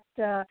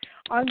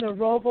on the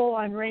Roval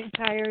on rain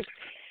tires,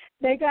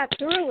 they got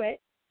through it.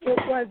 It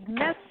was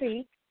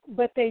messy,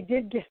 but they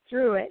did get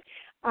through it.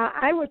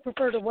 I would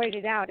prefer to wait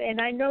it out, and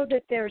I know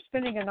that they're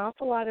spending an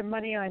awful lot of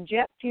money on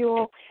jet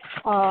fuel.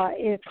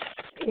 It's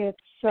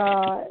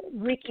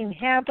wreaking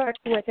havoc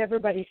with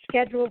everybody's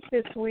schedules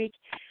this week.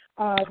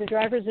 The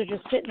drivers are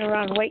just sitting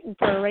around waiting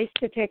for a race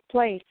to take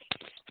place.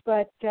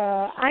 But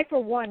I,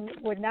 for one,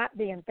 would not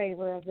be in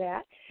favor of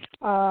that.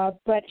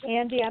 But,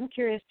 Andy, I'm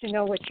curious to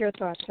know what your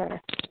thoughts are.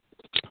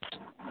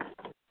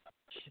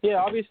 Yeah,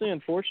 obviously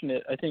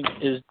unfortunate, I think,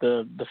 is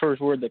the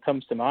first word that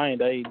comes to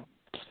mind.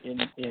 In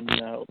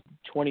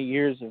 20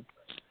 years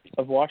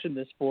of watching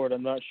this sport,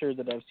 I'm not sure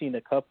that I've seen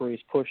a Cup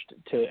race pushed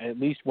to at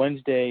least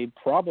Wednesday,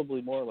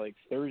 probably more like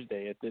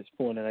Thursday at this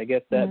point. And I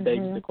guess that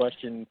begs the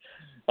question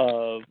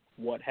of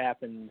what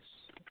happens,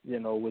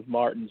 with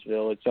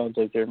Martinsville. It sounds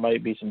like there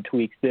might be some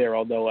tweaks there,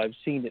 although I've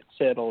seen it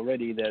said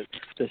already that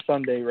the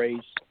Sunday race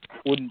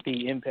wouldn't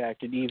be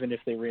impacted even if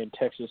they ran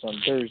Texas on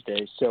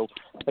Thursday. So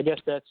I guess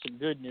that's some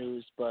good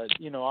news, but,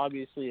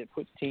 obviously it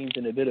puts teams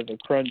in a bit of a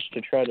crunch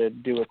to try to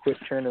do a quick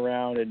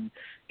turnaround and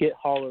get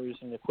haulers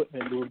and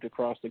equipment moved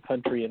across the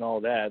country and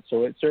all that.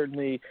 So it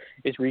certainly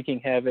is wreaking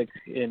havoc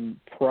and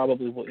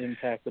probably will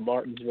impact the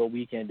Martinsville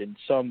weekend in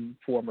some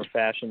form or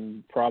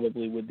fashion,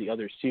 probably with the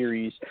other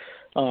series.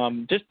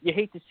 Just you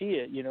hate to see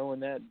it,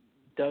 and that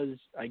does,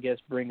 I guess,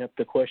 bring up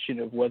the question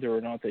of whether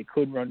or not they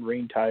could run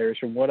rain tires.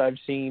 From what I've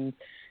seen,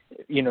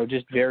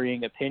 just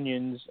varying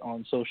opinions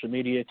on social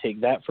media,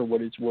 take that for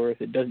what it's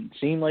worth. It doesn't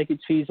seem like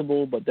it's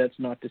feasible, but that's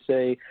not to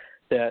say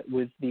that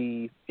with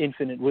the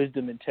infinite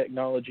wisdom and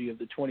technology of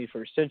the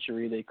 21st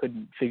century, they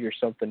couldn't figure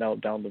something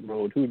out down the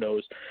road. Who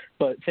knows?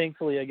 But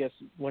thankfully, I guess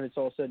when it's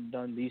all said and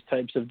done, these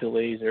types of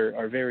delays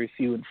are very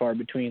few and far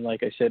between.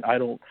 Like I said, I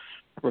don't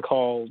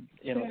recall,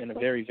 in a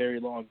very, very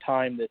long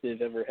time that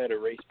they've ever had a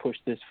race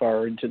pushed this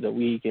far into the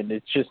week. And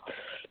it's just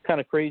kind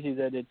of crazy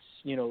that it's,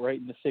 right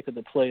in the thick of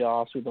the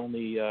playoffs with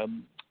only,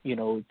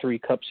 3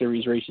 Cup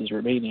Series races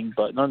remaining.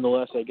 But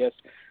nonetheless, I guess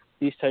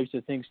these types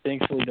of things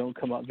thankfully don't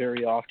come up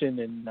very often.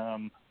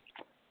 And,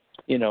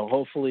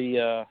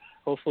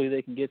 hopefully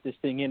they can get this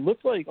thing in.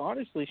 Looked like,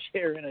 honestly,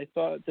 Sharon, I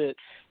thought that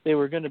they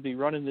were going to be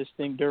running this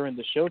thing during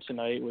the show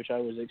tonight, which I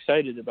was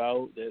excited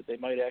about, that they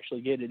might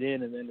actually get it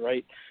in. And then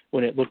right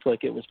when it looked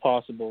like it was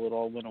possible, it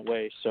all went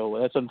away. So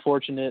that's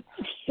unfortunate.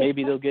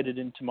 Maybe they'll get it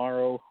in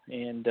tomorrow.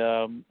 And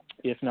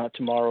if not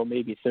tomorrow,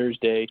 maybe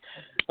Thursday.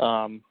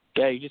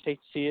 You just hate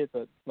to see it.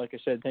 But like I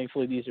said,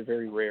 thankfully these are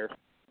very rare.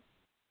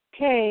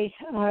 Okay.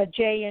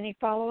 Jay, any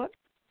follow-up?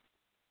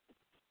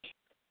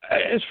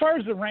 As far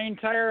as the rain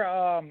tire,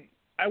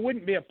 I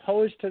wouldn't be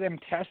opposed to them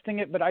testing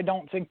it, but I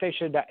don't think they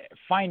should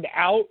find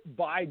out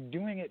by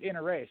doing it in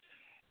a race.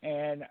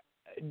 And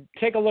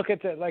take a look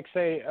at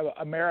say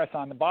a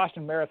marathon, the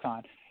Boston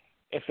Marathon.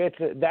 If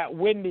it's that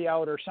windy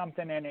out or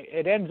something and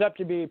it ends up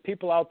to be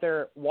people out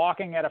there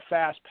walking at a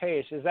fast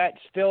pace, is that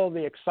still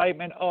the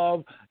excitement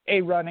of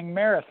a running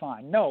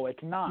marathon? No,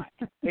 it's not.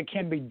 It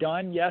can be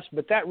done, yes,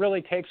 but that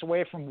really takes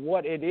away from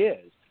what it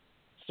is.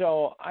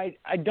 So I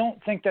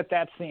don't think that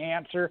that's the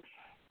answer.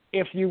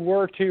 If you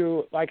were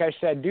to, like I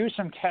said, do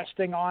some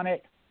testing on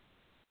it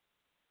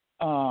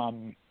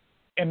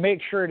and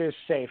make sure it is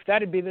safe,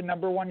 that would be the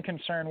number one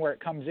concern where it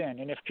comes in.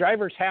 And if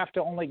drivers have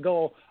to only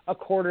go a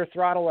quarter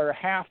throttle or a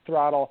half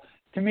throttle,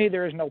 to me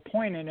there is no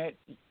point in it,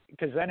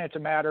 because then it's a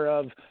matter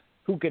of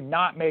who can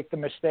not make the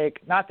mistake,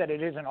 not that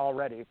it isn't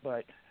already,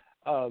 but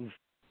of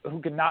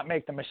who can not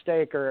make the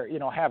mistake or,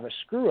 have a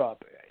screw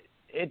up.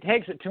 It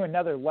takes it to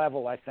another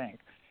level, I think.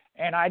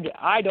 And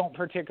I don't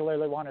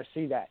particularly want to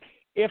see that.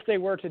 If they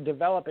were to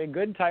develop a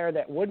good tire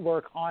that would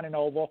work on an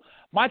oval,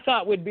 my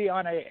thought would be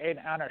on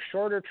a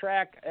shorter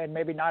track and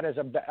maybe not as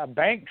a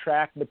bank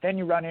track, but then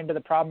you run into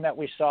the problem that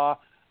we saw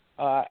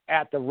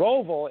at the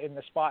Roval in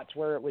the spots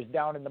where it was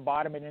down in the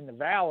bottom and in the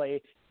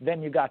valley.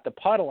 Then you got the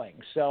puddling.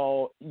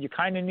 So you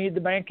kind of need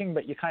the banking,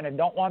 but you kind of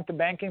don't want the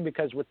banking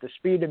because with the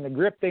speed and the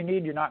grip they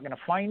need, you're not going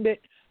to find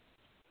it.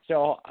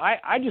 So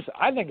I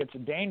think it's a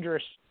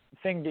dangerous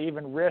thing to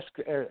even risk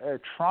or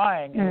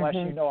trying unless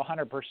you know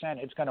 100%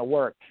 it's going to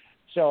work.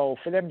 So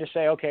for them to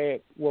say,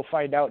 okay, we'll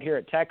find out here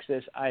at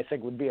Texas, I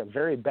think would be a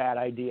very bad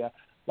idea.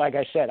 Like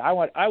I said,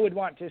 I would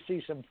want to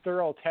see some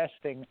thorough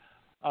testing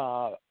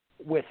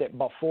with it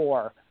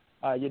before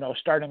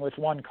starting with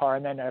one car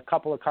and then a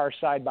couple of cars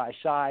side by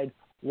side,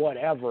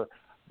 whatever.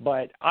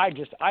 But I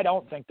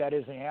don't think that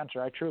is the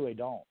answer. I truly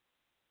don't.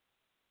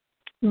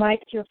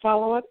 Mike, your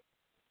follow-up?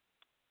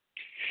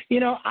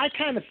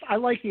 I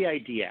like the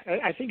idea.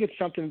 I think it's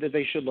something that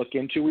they should look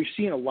into. We've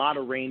seen a lot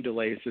of rain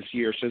delays this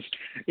year, so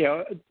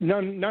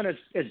none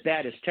as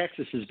bad as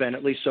Texas has been,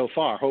 at least so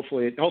far.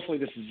 Hopefully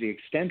this is the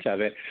extent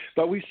of it.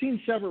 But we've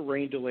seen several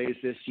rain delays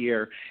this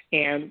year,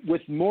 and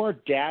with more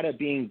data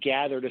being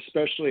gathered,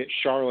 especially at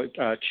Charlotte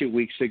 2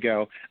 weeks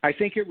ago, I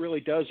think it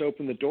really does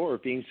open the door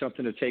of being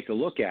something to take a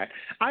look at.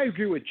 I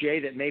agree with Jay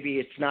that maybe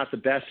it's not the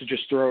best to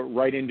just throw it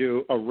right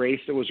into a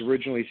race that was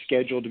originally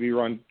scheduled to be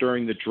run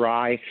during the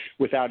dry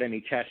without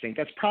any testing.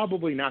 That's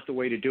probably not the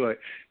way to do it.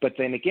 But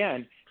then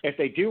again, if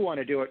they do want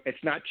to do it,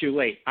 it's not too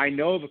late. I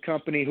know of a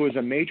company who is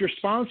a major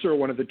sponsor of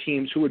one of the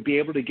teams who would be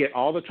able to get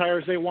all the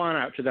tires they want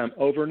out to them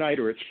overnight,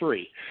 or it's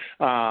free.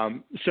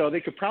 So they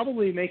could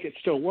probably make it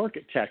still work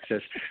at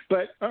Texas.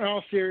 But in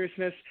all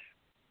seriousness,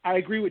 I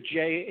agree with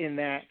Jay in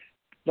that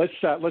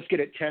let's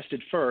get it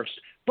tested first.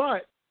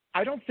 But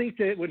I don't think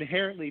that it would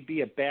inherently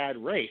be a bad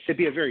race. It'd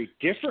be a very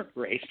different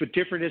race, but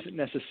different isn't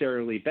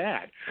necessarily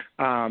bad.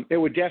 It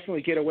would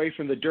definitely get away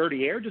from the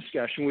dirty air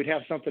discussion. We'd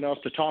have something else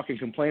to talk and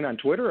complain on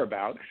Twitter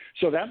about.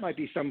 So that might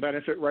be some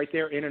benefit right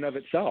there in and of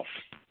itself.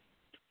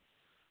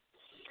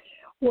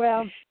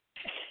 Well,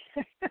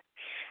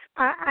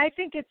 I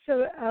think it's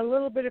a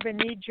little bit of a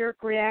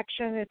knee-jerk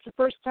reaction. It's the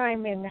first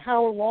time in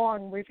how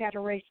long we've had a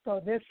race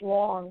go this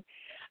long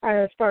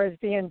as far as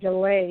being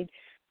delayed.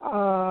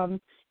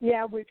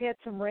 Yeah, we've had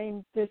some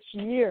rain this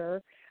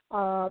year,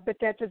 but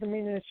that doesn't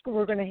mean that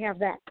we're going to have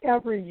that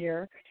every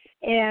year.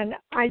 And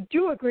I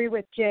do agree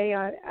with Jay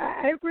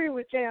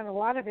on a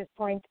lot of his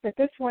points, but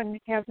this one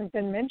hasn't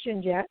been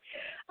mentioned yet.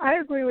 I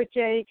agree with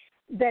Jay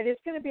that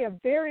it's going to be a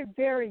very,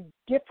 very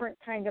different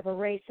kind of a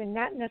race and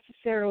not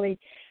necessarily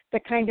the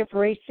kind of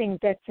racing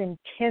that's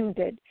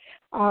intended.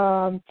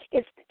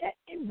 It's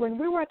when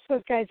we watch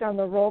those guys on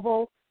the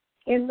Roval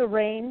in the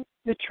rain,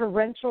 the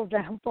torrential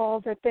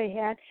downfall that they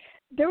had,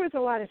 there was a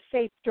lot of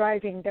safe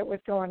driving that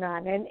was going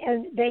on,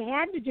 and they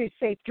had to do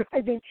safe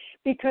driving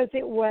because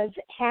it was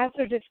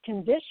hazardous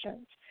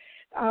conditions.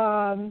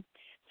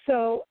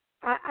 So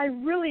I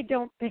really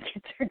don't think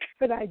it's a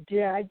good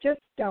idea. I just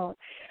don't.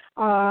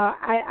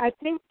 I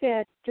think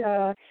that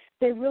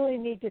they really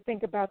need to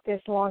think about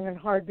this long and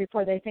hard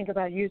before they think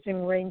about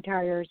using rain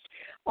tires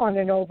on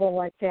an oval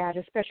like that,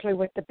 especially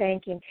with the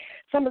banking.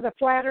 Some of the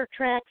flatter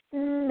tracks,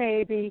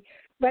 maybe,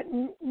 but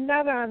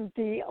not on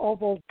the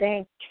oval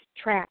banked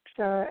tracks.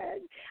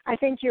 I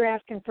think you're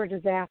asking for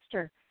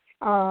disaster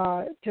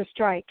to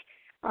strike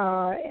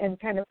and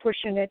kind of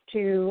pushing it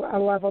to a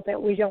level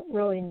that we don't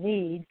really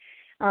need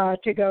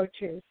to go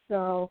to.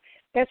 So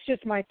that's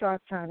just my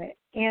thoughts on it.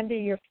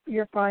 Andy,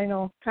 your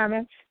final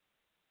comments?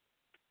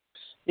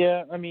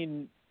 Yeah, I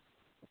mean,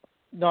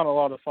 not a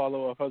lot of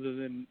follow-up other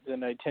than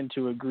I tend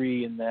to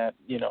agree in that,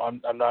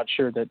 I'm not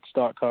sure that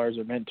stock cars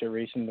are meant to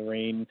race in the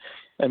rain.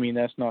 I mean,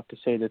 that's not to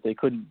say that they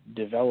couldn't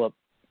develop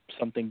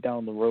something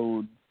down the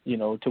road,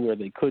 to where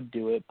they could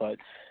do it. But,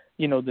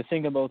 the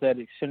thing about that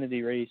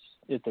Xfinity race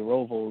at the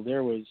Roval,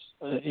 there was,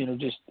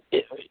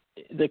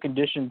 the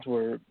conditions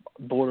were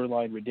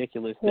borderline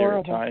ridiculous there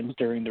at times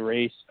during the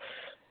race.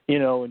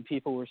 And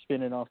people were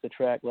spinning off the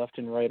track left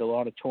and right, a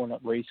lot of torn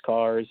up race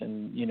cars,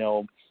 and,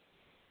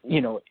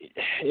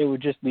 it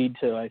would just lead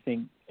to, I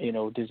think,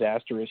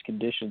 disastrous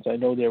conditions. I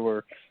know there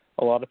were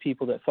a lot of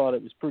people that thought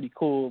it was pretty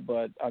cool,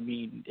 but and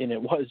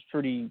it was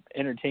pretty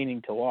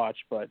entertaining to watch,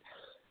 but,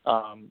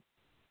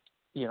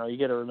 you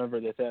got to remember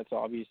that that's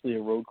obviously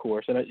a road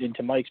course. And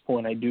to Mike's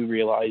point, I do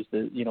realize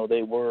that,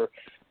 they were,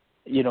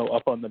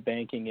 up on the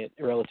banking at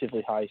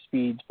relatively high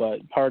speeds,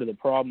 but part of the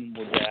problem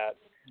with that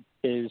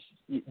is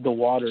the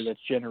water that's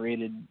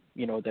generated,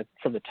 that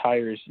from the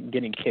tires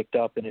getting kicked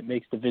up, and it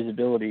makes the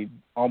visibility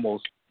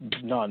almost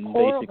none,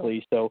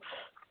 basically. So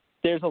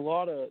there's just a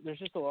lot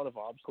of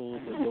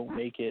obstacles that don't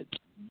make it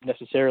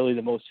necessarily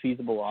the most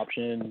feasible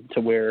option,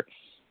 to where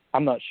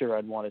I'm not sure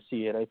I'd want to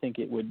see it. I think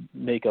it would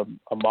make a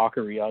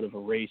mockery out of a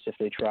race if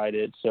they tried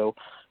it. So,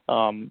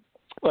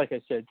 like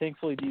I said,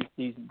 thankfully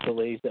these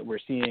delays that we're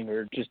seeing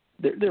are just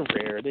they're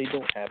rare. They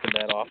don't happen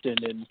that often,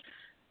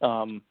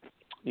 and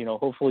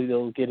hopefully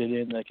they'll get it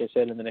in, like I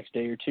said, in the next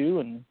day or two,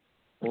 and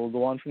we'll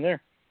go on from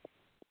there.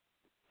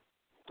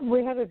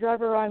 We had a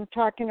driver on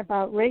talking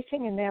about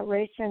racing in that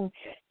race, and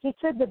he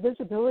said the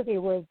visibility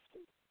was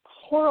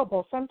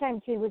horrible.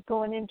 Sometimes he was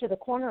going into the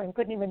corner and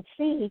couldn't even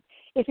see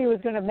if he was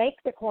going to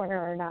make the corner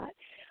or not.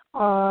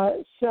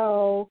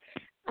 So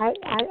I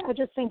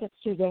just think it's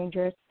too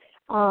dangerous,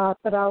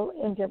 but I'll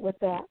end it with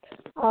that.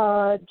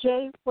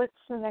 Jay, what's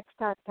the next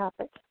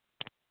topic?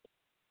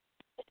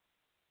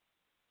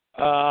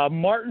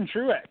 Martin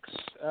Truex.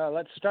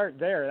 Let's start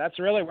there. That's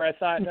really where I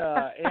thought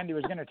Andy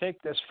was going to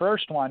take this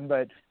first one,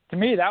 but to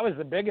me that was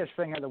the biggest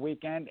thing of the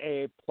weekend.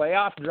 A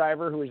playoff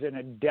driver who is in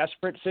a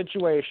desperate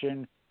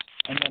situation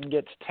and then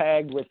gets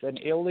tagged with an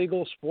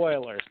illegal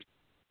spoiler.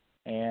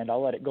 And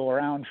I'll let it go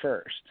around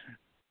first.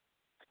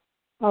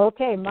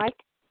 Okay, Mike?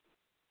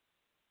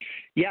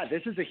 Yeah,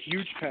 this is a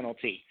huge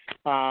penalty.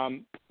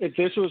 If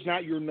this was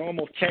not your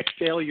normal tech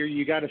failure,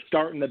 you got to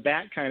start in the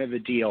back kind of a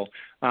deal.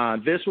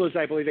 This was,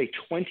 I believe, a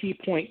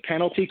 20-point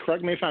penalty.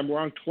 Correct me if I'm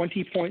wrong,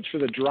 20 points for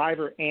the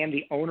driver and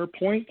the owner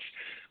points,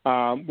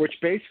 which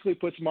basically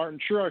puts Martin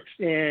Truex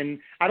in,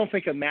 I don't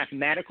think a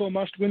mathematical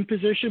must-win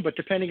position, but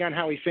depending on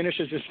how he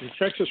finishes if the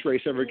Texas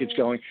race ever gets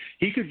going,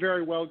 he could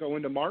very well go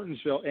into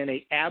Martinsville in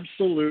an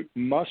absolute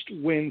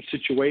must-win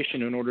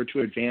situation in order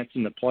to advance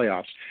in the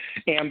playoffs.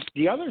 And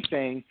the other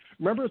thing,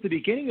 remember at the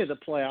beginning of the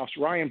playoffs,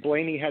 Ryan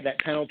Blaney had that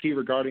penalty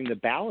regarding the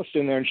ballast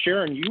in there. And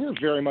Sharon, you were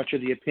very much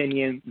of the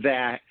opinion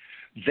that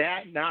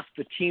knocked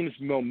the team's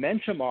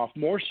momentum off,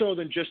 more so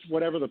than just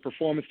whatever the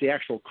performance the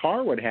actual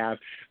car would have,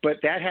 but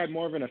that had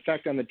more of an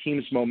effect on the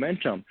team's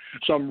momentum.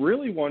 So I'm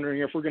really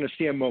wondering if we're going to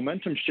see a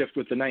momentum shift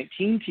with the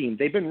 19 team.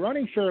 They've been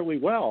running fairly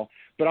well,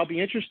 but I'll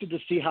be interested to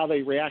see how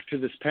they react to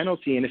this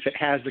penalty and if it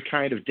has the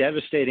kind of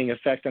devastating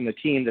effect on the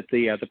team that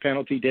the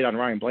penalty did on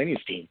Ryan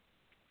Blaney's team.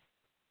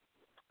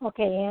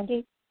 Okay,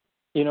 Andy?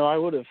 I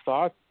would have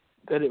thought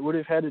that it would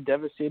have had a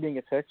devastating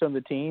effect on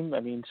the team. I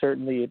mean,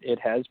 certainly it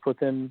has put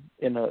them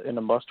in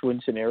a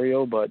must-win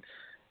scenario, but,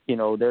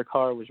 their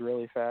car was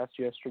really fast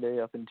yesterday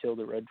up until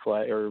the red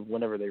flag, or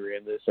whenever they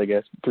ran this, I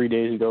guess, 3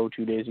 days ago,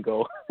 2 days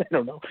ago. I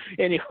don't know.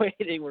 Anyway,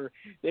 they were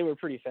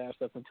pretty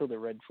fast up until the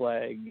red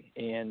flag.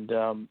 And,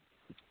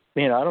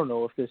 man, I don't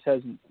know if this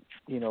hasn't,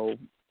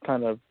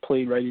 kind of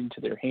played right into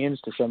their hands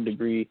to some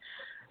degree.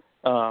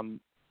 I'm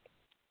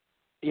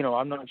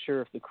not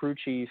sure if the crew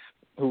chief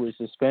who was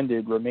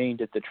suspended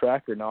remained at the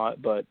track or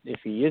not, but if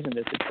he isn't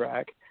at the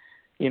track,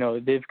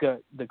 they've got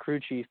the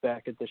crew chief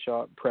back at the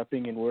shop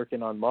prepping and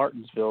working on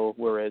Martinsville,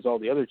 whereas all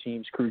the other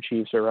teams' crew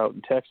chiefs are out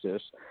in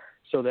Texas.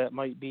 So that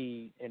might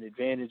be an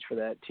advantage for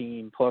that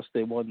team. Plus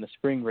they won the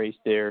spring race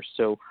there.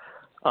 So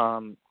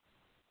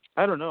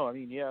I don't know. I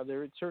mean, yeah,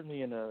 they're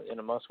certainly in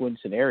a must-win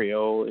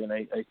scenario, and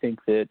I think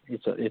that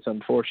it's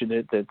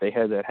unfortunate that they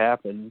had that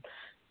happen.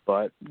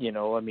 But,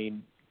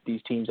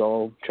 these teams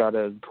all try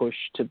to push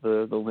to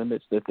the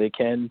limits that they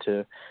can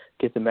to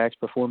get the max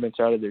performance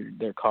out of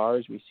their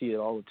cars. We see it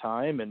all the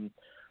time, and,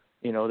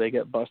 they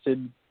get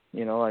busted.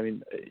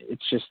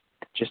 It's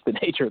just the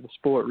nature of the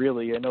sport,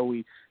 really. I know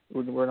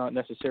we're not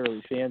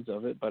necessarily fans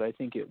of it, but I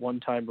think at one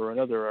time or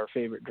another, our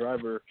favorite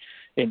driver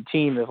and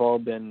team have all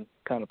been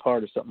kind of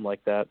part of something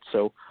like that.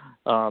 So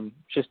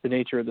just the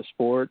nature of the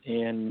sport.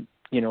 And,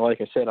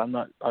 like I said, I'm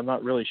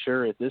not really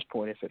sure at this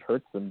point if it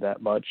hurts them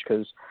that much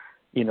because,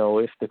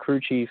 if the crew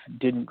chief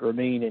didn't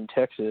remain in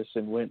Texas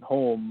and went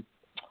home,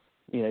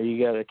 you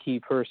got a key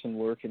person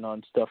working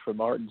on stuff for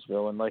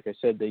Martinsville. And like I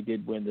said, they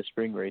did win the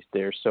spring race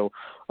there. So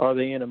are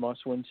they in a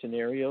must-win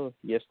scenario?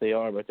 Yes, they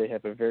are, but they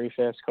have a very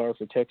fast car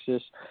for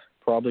Texas,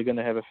 probably going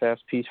to have a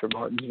fast piece for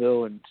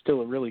Martinsville, and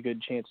still a really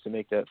good chance to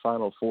make that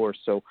Final Four.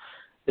 So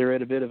they're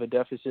at a bit of a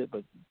deficit,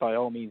 but by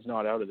all means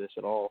not out of this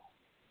at all.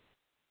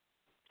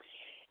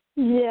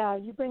 Yeah,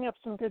 you bring up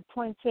some good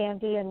points,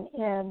 Andy,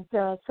 and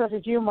so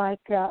did you, Mike.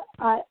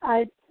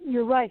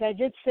 You're right. I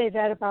did say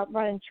that about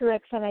Ryan Truex,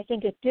 and I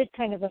think it did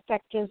kind of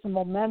affect his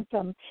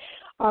momentum.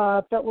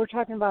 But we're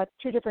talking about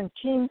two different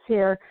teams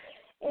here,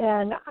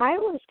 and I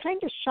was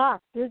kind of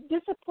shocked,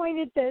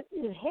 disappointed that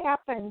it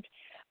happened,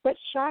 but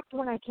shocked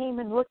when I came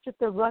and looked at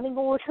the running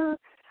order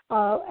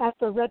at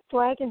the red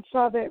flag and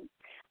saw that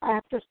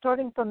after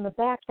starting from the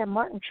back, that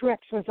Martin Truex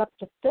was up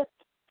to fifth.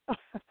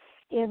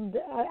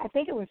 I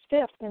think it was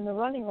fifth in the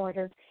running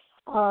order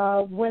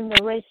when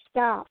the race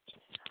stopped.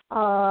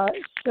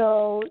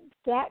 So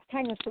that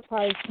kind of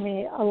surprised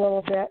me a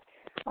little bit.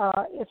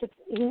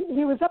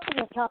 He was up in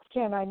the top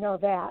 10, I know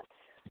that.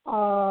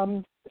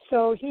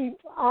 So he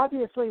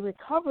obviously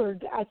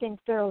recovered, I think,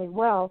 fairly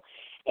well.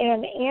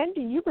 And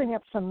Andy, you bring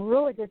up some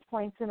really good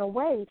points in a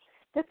way.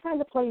 This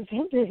kind of plays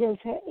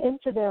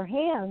into their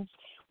hands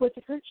with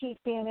the crew chief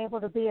being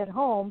able to be at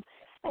home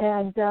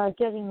and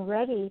getting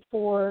ready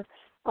for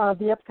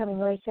the upcoming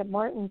race at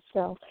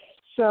Martinsville.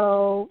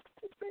 So,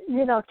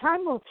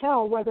 time will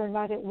tell whether or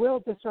not it will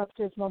disrupt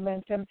his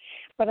momentum,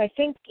 but I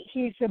think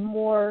he's a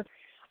more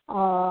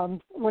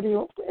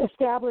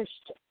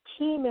established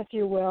team, if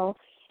you will,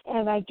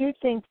 and I do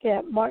think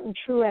that Martin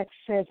Truex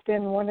has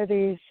been one of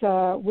these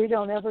we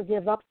don't ever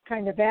give up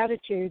kind of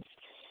attitudes,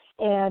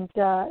 and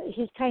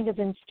he kind of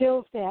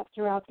instills that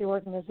throughout the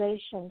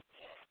organization.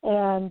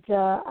 And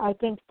I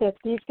think that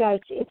these guys,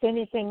 if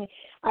anything,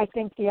 I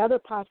think the other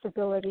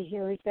possibility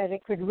here is that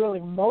it could really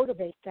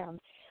motivate them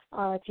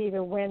to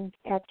either win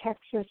at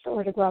Texas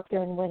or to go out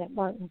there and win at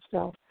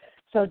Martinsville.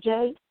 So,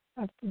 Jay,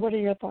 what are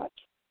your thoughts?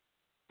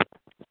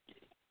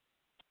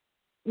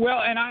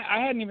 Well, and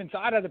I hadn't even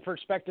thought of the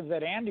perspective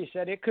that Andy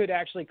said. It could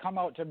actually come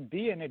out to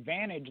be an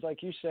advantage,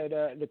 like you said,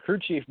 the crew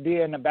chief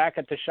being back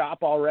at the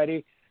shop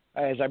already,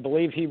 as I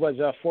believe he was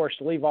forced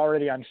to leave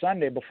already on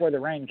Sunday before the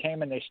rain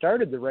came and they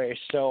started the race.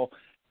 So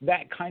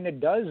that kind of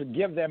does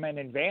give them an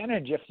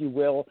advantage, if you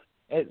will,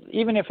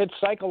 even if it's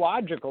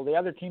psychological. The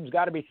other team's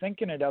got to be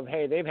thinking it of,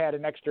 hey, they've had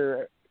an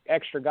extra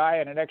guy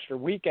and an extra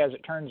week, as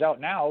it turns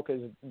out now,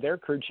 because their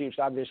crew chiefs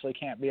obviously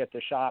can't be at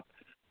the shop.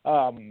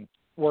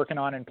 working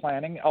on and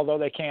planning, although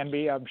they can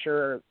be, I'm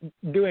sure,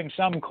 doing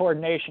some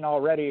coordination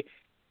already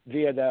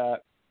via the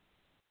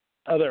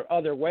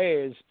other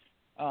ways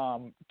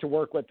to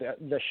work with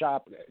the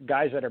shop,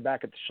 guys that are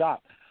back at the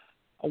shop.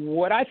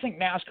 What I think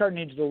NASCAR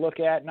needs to look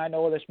at, and I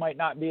know this might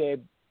not be a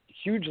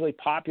hugely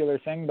popular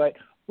thing, but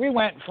we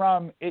went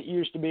from, it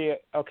used to be,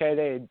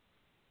 okay,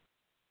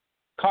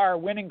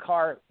 winning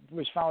car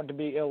was found to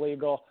be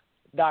illegal,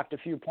 docked a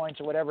few points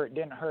or whatever, it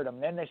didn't hurt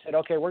them. Then they said,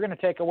 okay, we're going to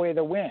take away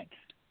the win.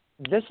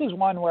 This is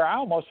one where I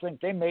almost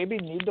think they maybe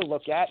need to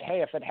look at,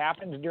 hey, if it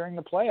happens during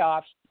the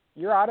playoffs,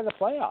 you're out of the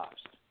playoffs.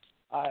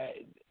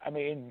 I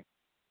mean,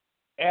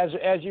 as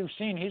you've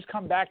seen, he's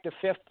come back to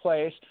 5th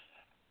place.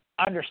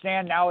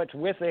 Understand now it's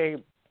with a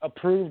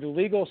approved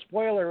legal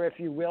spoiler, if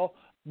you will,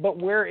 but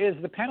where is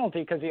the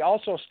penalty? Because he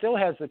also still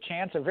has the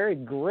chance, a very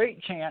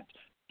great chance,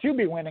 to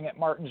be winning at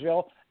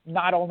Martinsville,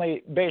 not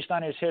only based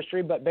on his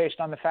history, but based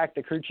on the fact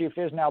the crew chief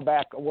is now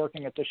back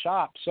working at the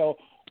shop. So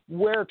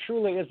where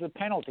truly is the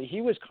penalty?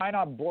 He was kind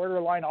of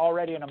borderline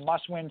already in a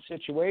must-win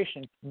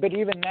situation, but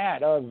even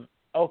that of,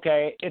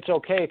 okay, it's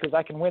okay because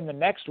I can win the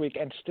next week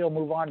and still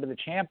move on to the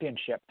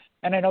championship.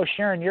 And I know,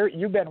 Sharon,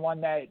 you've been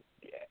one that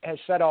has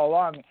said all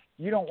along,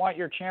 you don't want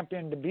your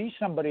champion to be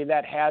somebody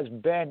that has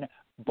been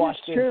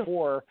busted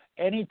for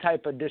any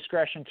type of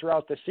discretion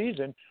throughout the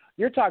season.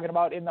 You're talking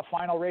about in the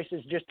final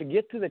races just to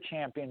get to the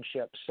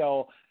championship.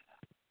 So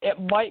it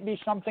might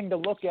be something to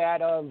look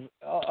at of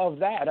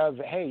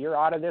hey, you're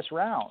out of this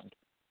round.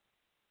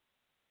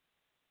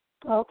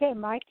 Okay,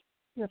 Mike,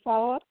 your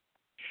follow-up?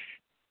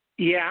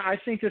 Yeah, I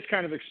think this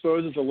kind of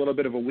exposes a little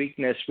bit of a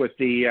weakness with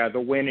the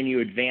win and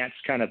you advance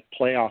kind of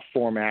playoff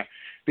format,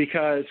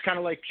 because kind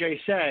of like Jay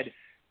said,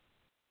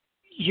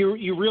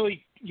 you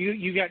really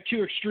got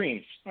two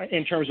extremes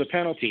in terms of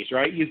penalties,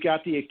 right? You've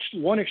got the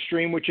one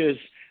extreme, which is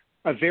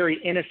a very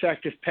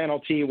ineffective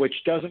penalty, which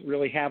doesn't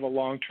really have a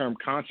long-term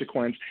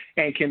consequence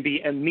and can be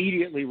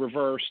immediately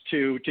reversed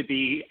to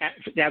be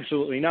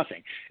absolutely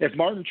nothing. If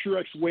Martin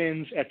Truex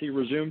wins at the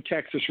resumed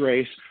Texas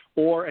race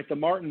or at the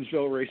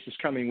Martinsville race this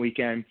coming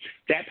weekend,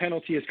 that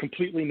penalty is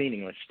completely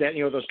meaningless. That,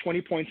 those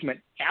 20 points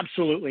meant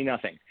absolutely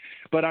nothing.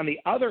 But on the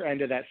other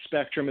end of that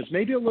spectrum is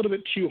maybe a little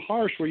bit too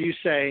harsh, where you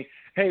say,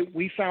 hey,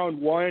 we found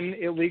one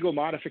illegal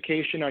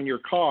modification on your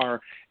car,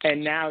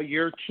 and now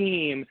your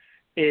team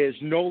is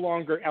no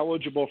longer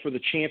eligible for the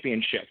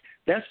championship.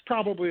 That's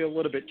probably a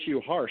little bit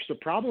too harsh. The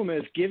problem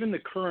is, given the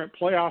current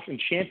playoff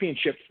and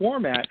championship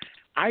format,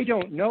 I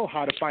don't know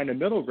how to find a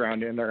middle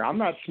ground in there. I'm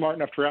not smart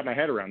enough to wrap my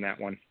head around that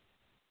one.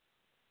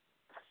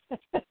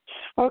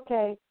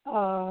 Okay,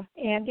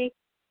 Andy?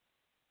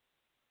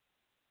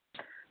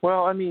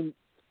 Well, I mean,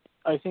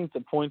 I think the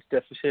points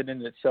deficit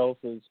in itself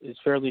is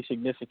fairly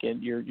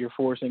significant. You're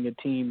forcing a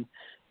team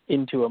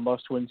into a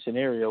must-win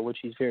scenario, which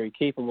he's very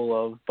capable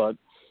of, but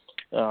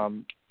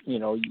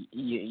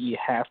you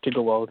have to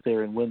go out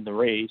there and win the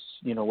race,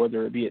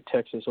 whether it be at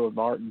Texas or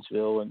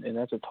Martinsville, and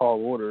that's a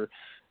tall order.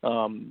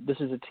 This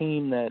is a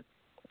team that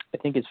I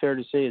think it's fair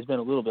to say has been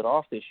a little bit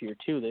off this year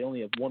too. They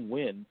only have one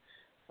win,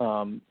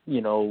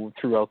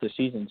 throughout the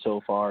season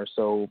so far.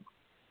 So,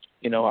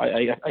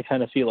 I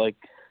kind of feel like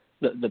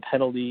the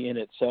penalty in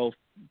itself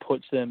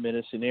puts them in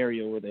a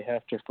scenario where they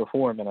have to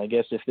perform. And I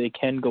guess if they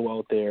can go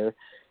out there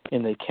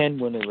and they can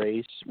win a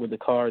race with a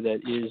car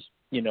that is,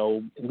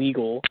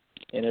 legal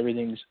and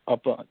everything's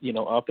up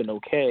and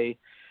okay,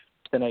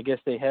 then I guess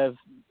they have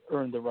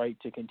earned the right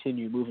to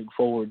continue moving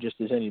forward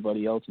just as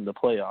anybody else in the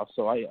playoffs.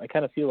 So I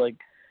kind of feel like,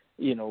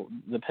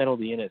 the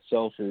penalty in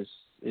itself is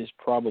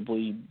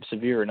probably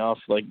severe enough.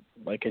 Like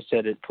I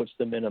said, it puts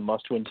them in a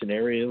must-win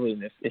scenario,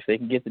 and if they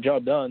can get the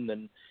job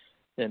done,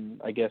 then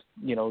I guess,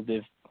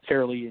 they've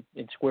fairly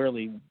and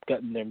squarely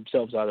gotten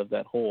themselves out of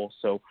that hole.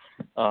 So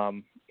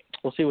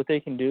we'll see what they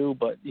can do,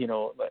 but,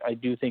 I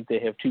do think they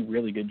have two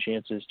really good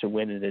chances to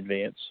win in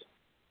advance.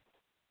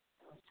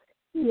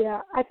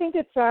 Yeah, I think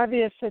it's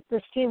obvious that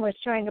this team was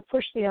trying to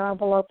push the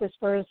envelope as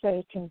far as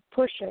they can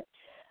push it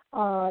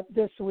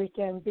this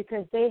weekend,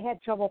 because they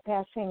had trouble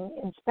passing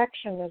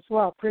inspection as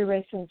well,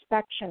 pre-race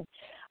inspection.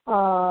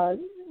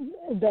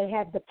 They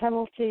had the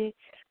penalty.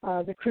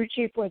 The crew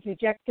chief was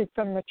ejected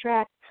from the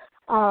track.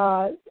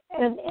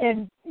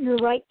 And you're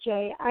right,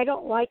 Jay. I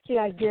don't like the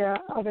idea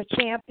of a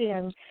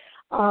champion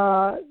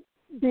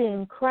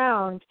being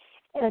crowned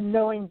and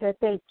knowing that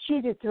they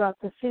cheated throughout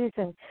the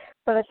season.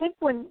 But I think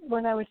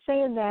when I was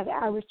saying that,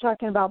 I was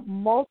talking about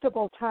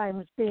multiple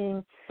times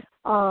being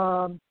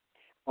penalized.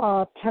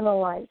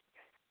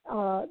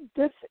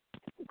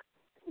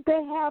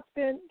 They have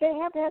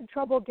had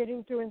trouble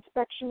getting through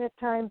inspection at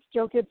times.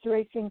 Joe Gibbs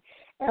Racing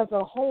as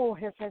a whole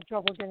has had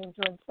trouble getting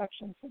through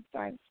inspection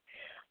sometimes.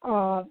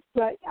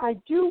 But I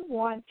do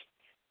want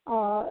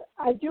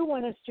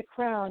us to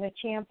crown a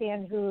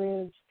champion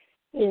who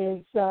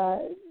is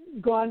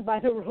gone by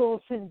the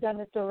rules and done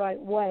it the right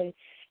way,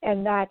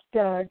 and not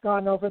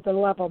gone over the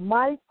level.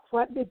 My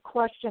big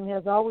question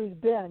has always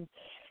been,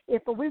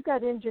 if we've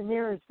got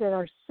engineers that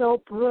are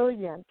so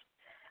brilliant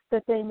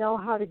that they know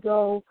how to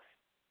go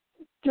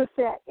just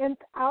that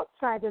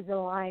outside of the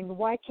line,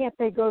 why can't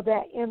they go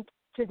that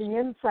to the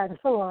inside of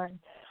the line.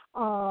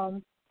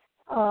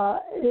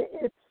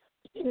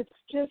 It's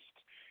just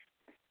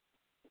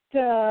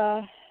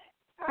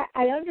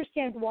I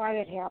understand why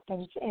it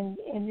happens,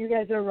 and you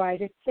guys are right.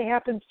 It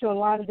happens to a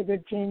lot of the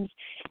good teams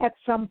at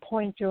some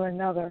point or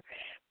another.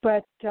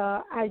 But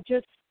I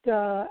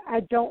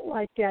don't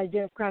like the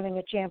idea of crowning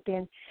a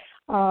champion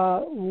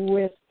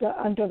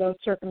under those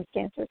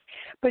circumstances.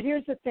 But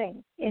here's the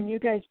thing, and you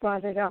guys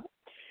brought it up.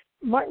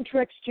 Martin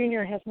Truex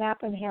Jr. has not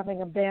been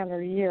having a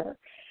banner year.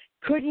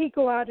 Could he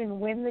go out and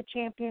win the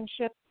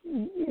championship?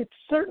 It's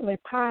certainly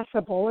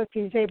possible if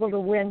he's able to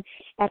win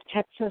at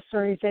Texas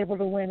or he's able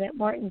to win at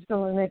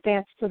Martinsville and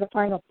advance to the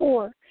Final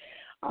Four.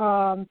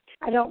 I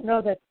don't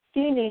know that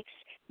Phoenix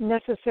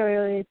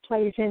necessarily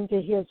plays into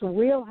his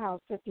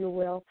wheelhouse, if you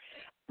will,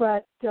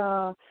 but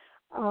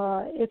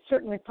it's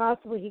certainly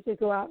possible he could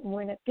go out and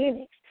win at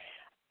Phoenix.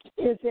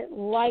 Is it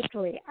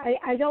likely?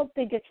 I don't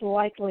think it's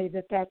likely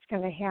that that's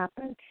going to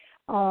happen,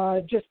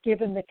 just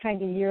given the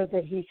kind of year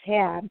that he's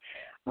had.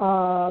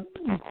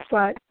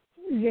 But,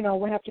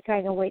 we'll have to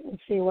kind of wait and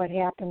see what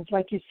happens.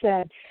 Like you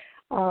said,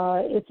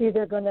 it's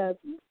either going to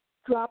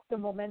drop the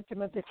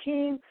momentum of the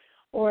team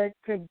or it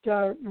could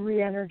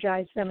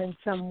re-energize them in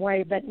some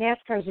way. But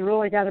NASCAR's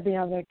really got to be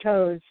on their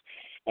toes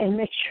and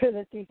make sure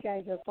that these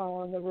guys are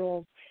following the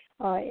rules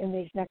in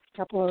these next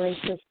couple of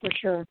races for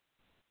sure.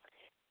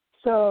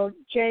 So,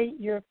 Jay,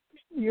 your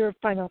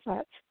final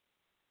thoughts.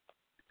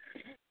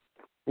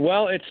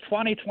 Well, it's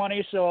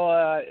 2020,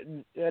 so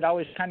it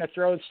always kind of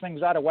throws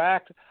things out of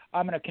whack.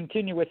 I'm going to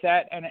continue with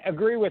that and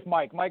agree with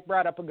Mike. Mike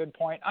brought up a good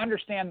point.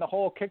 Understand the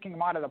whole kicking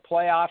him out of the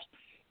playoffs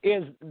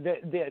is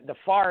the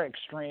far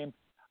extreme.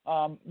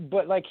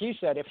 But like he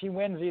said, if he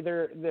wins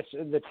either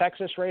the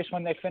Texas race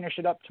when they finish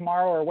it up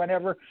tomorrow or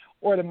whenever,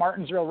 or the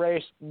Martinsville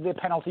race, the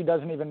penalty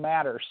doesn't even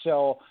matter.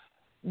 So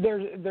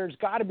there's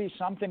got to be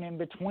something in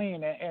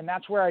between, and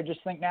that's where I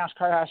just think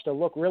NASCAR has to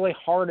look really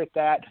hard at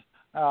that.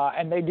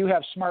 And they do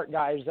have smart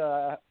guys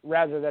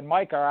rather than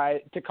Mike or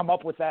I to come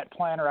up with that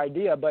plan or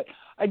idea. But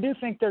I do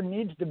think there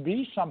needs to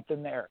be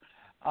something there.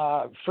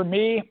 For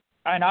me,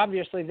 and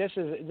obviously this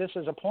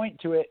is a point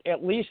to it,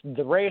 at least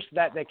the race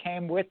that they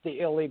came with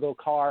the illegal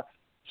car,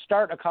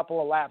 start a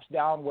couple of laps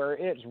down where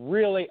it's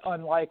really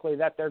unlikely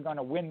that they're going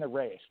to win the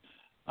race.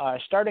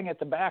 Starting at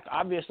the back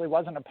obviously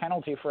wasn't a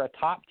penalty for a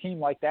top team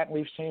like that.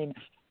 We've seen,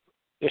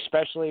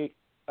 especially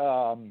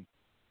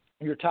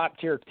your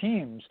top-tier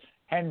teams,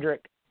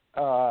 Hendrick,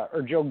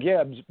 or Joe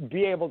Gibbs,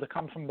 be able to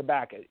come from the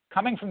back.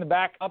 Coming from the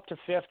back up to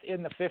fifth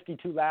in the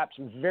 52 laps,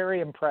 very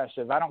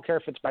impressive. I don't care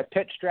if it's by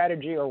pit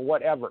strategy or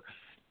whatever.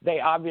 They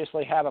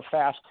obviously have a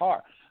fast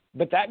car.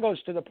 But that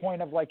goes to the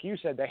point of, like you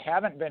said, they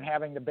haven't been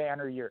having the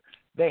banner year.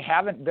 They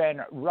haven't been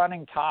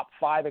running top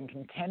five and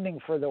contending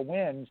for the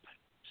wins.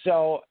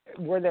 So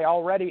were they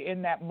already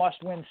in that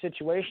must-win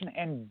situation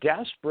and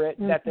desperate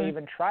that they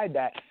even tried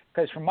that?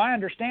 Because from my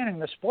understanding,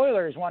 the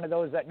spoiler is one of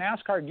those that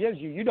NASCAR gives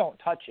you. You don't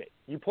touch it.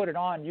 You put it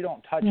on, you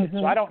don't touch it.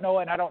 So I don't know,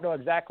 and I don't know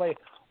exactly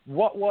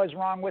what was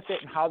wrong with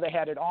it and how they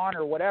had it on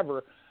or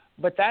whatever.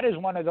 But that is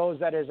one of those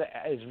that is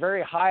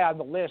very high on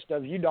the list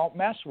of you don't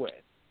mess with.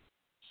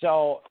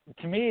 So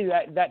to me,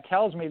 that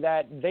tells me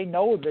that they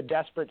know the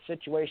desperate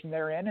situation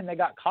they're in and they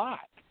got caught.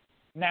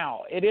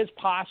 Now, it is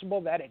possible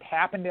that it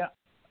happened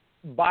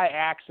by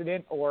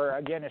accident or,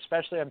 again,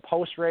 especially in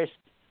post-race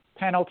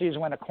penalties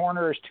when a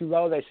corner is too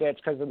low, they say it's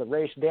because of the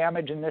race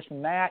damage and this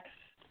and that.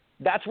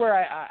 That's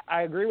where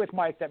I agree with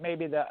Mike that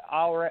maybe the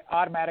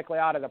automatically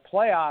out of the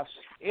playoffs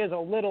is a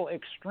little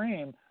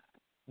extreme.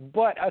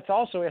 But it's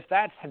also, if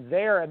that's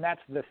there and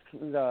that's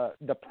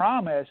the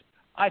promise,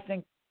 I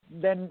think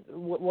then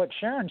what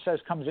Sharon says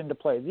comes into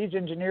play. These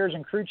engineers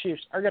and crew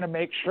chiefs are going to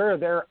make sure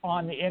they're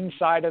on the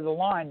inside of the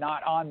line,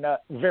 not on the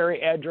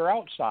very edge or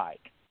outside.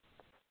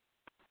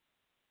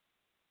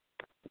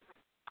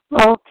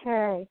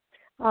 Okay.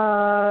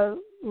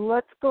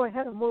 Let's go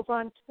ahead and move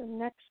on to the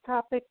next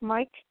topic.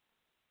 Mike?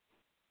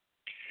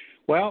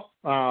 Well,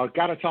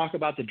 got to talk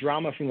about the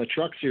drama from the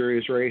Truck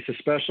Series race,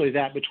 especially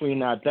that between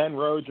Ben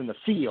Rhodes and the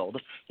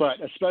field, but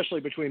especially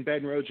between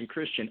Ben Rhodes and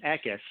Christian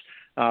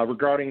Eckes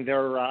regarding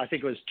their, I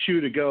think it was 2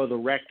 to go, the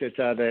wreck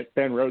that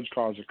Ben Rhodes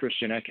caused with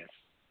Christian Eckes.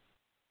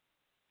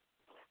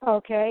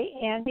 Okay,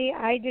 Andy,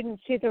 I didn't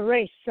see the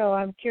race, so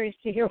I'm curious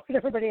to hear what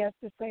everybody has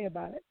to say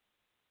about it.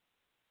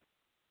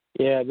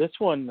 Yeah, this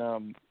one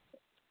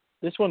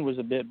was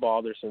a bit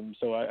bothersome.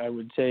 So I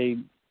would say,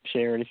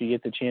 Sharon, if you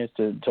get the chance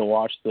to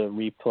watch the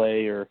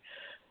replay or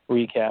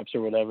recaps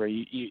or whatever,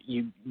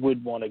 you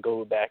would want to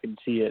go back and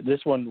see it. This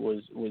one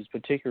was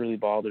particularly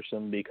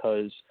bothersome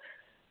because,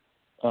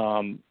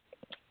 Ben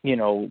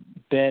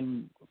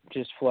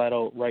just flat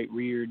out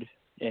right-reared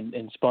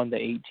and spun the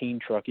 18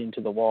 truck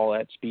into the wall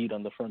at speed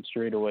on the front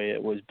straightaway.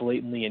 It was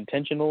blatantly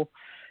intentional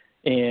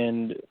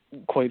and,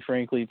 quite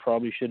frankly,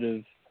 probably should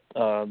have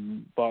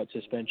bought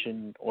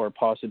suspension or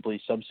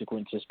possibly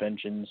subsequent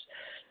suspensions.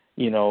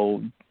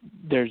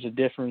 There's a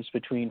difference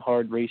between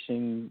hard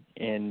racing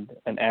and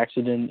an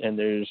accident, and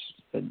there's,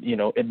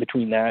 in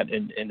between that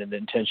and an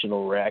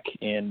intentional wreck.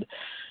 And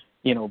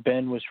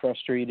Ben was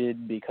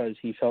frustrated because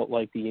he felt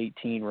like the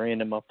 18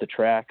 ran him up the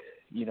track,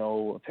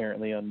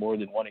 apparently on more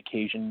than one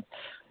occasion.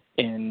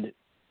 And,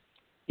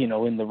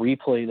 in the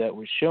replay that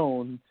was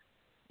shown,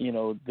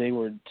 they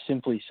were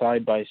simply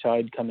side by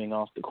side coming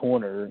off the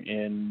corner,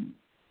 and,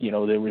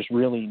 there was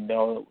really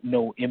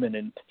no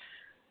imminent,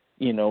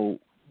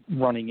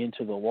 running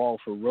into the wall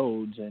for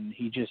Rhodes, and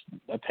he just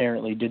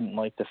apparently didn't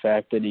like the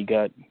fact that he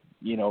got,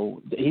 he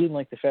didn't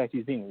like the fact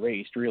he's being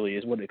raced, really,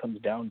 is what it comes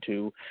down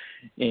to,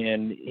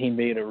 and he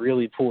made a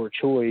really poor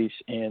choice,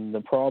 and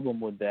the problem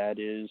with that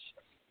is,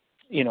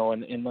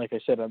 and like I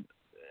said,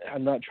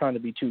 I'm not trying to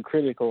be too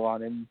critical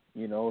on him,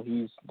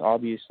 he's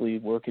obviously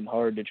working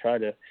hard to try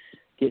to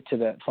get to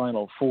that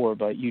Final Four,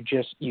 but you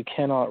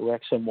cannot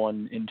wreck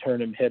someone and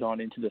turn him head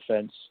on into the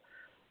fence,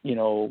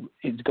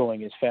 it's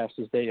going as fast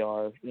as they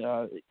are.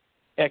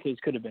 Ekes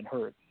could have been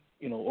hurt,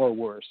 or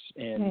worse.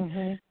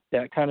 And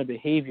that kind of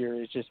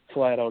behavior is just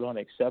flat out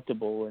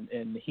unacceptable.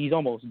 And he's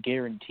almost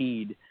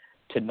guaranteed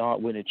to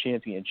not win a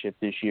championship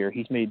this year.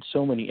 He's made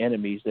so many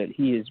enemies that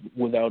he is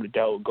without a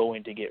doubt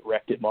going to get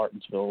wrecked at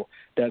Martinsville.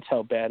 That's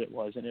how bad it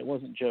was. And it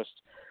wasn't just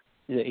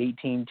the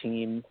 18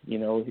 team.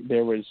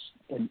 There was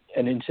an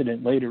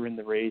incident later in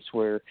the race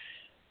where,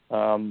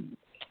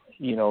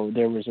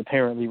 there was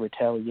apparently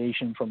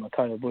retaliation from a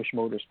Kyle Busch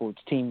Motorsports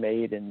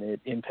teammate, and it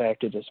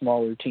impacted a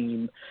smaller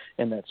team,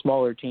 and that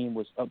smaller team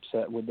was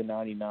upset with the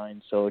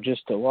 99. So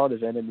just a lot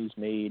of enemies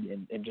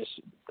made and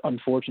just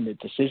unfortunate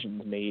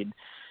decisions made.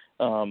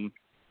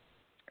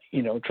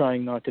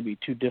 Trying not to be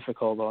too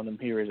difficult on him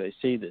here as I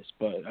say this,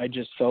 but I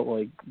just felt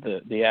like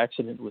the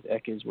accident with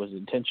Ekes was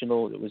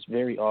intentional. It was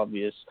very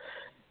obvious,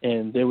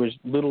 and there was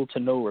little to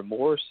no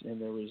remorse,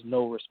 and there was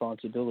no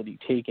responsibility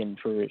taken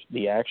for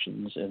the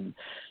actions, and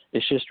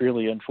it's just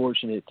really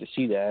unfortunate to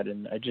see that,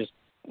 and I just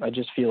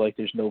feel like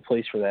there's no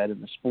place for that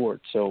in the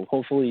sport. So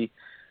hopefully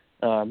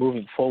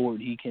moving forward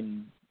he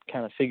can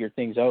kind of figure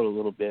things out a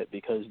little bit,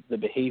 because the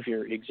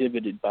behavior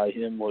exhibited by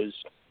him was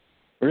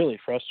really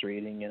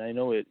frustrating, and I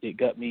know it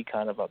got me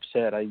kind of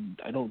upset. I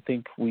don't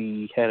think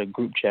we had a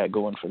group chat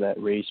going for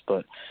that race,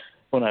 but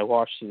when I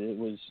watched it, it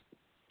was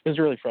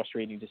really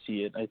frustrating to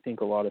see it. I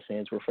think a lot of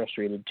fans were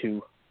frustrated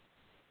too.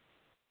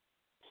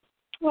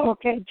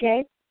 Okay,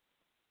 Jay?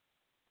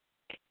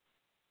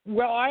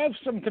 Well, I have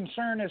some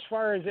concern as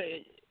far as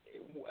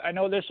I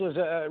know this was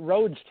a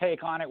Rhodes'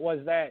 take on it, was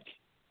that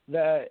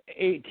the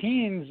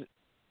 18's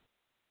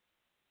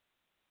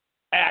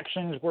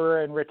actions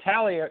were in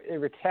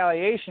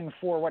retaliation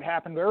for what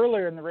happened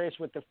earlier in the race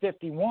with the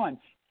 51,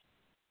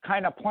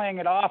 kind of playing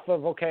it off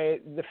of, okay,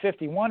 the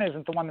 51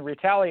 isn't the one that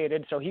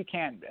retaliated, so he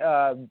can't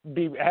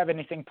have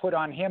anything put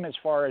on him as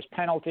far as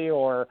penalty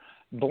or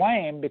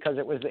blame because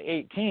it was the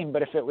 18,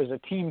 but if it was a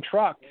team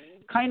truck,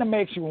 kind of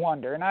makes you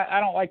wonder. And I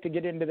don't like to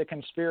get into the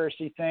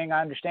conspiracy thing.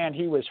 I understand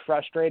he was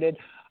frustrated.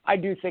 I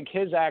do think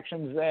his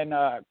actions then,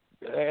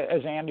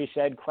 as Andy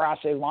said, cross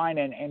a line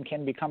and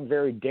can become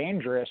very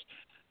dangerous.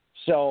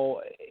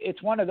 So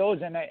it's one of those,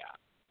 and I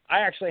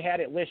actually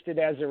had it listed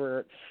as there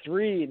were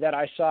 3 that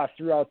I saw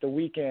throughout the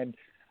weekend.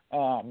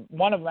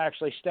 One of them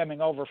actually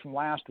stemming over from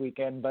last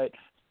weekend, but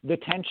the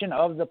tension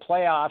of the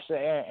playoffs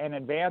and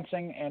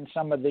advancing and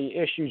some of the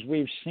issues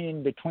we've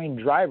seen between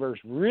drivers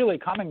really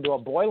coming to a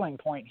boiling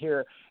point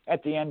here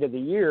at the end of the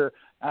year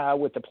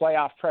with the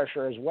playoff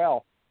pressure as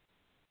well.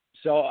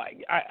 So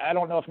I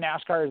don't know if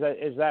NASCAR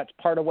is that's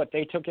part of what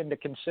they took into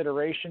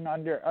consideration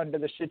under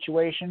the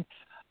situation.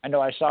 I know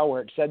I saw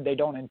where it said they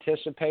don't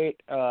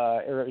anticipate,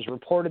 or it was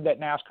reported that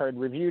NASCAR had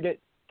reviewed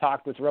it,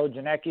 talked with Rhodes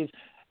and Ekes,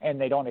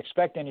 and they don't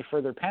expect any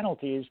further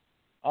penalties.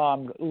 A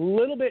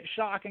little bit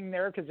shocking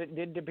there because it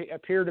did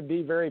appear to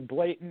be very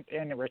blatant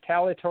and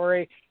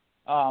retaliatory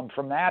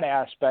from that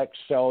aspect.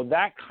 So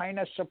that kind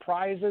of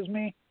surprises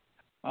me.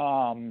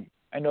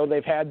 I know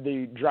they've had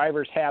the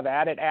drivers have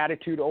at it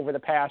attitude over the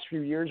past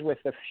few years with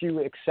a few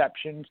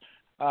exceptions,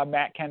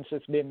 Matt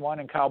Kenseth being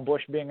one and Kyle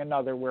Busch being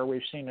another, where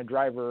we've seen a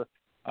driver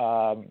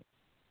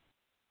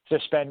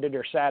suspended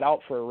or sat out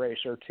for a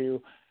race or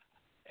two.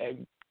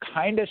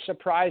 Kind of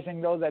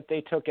surprising, though, that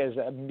they took as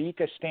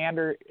meek a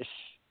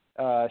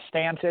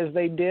stance as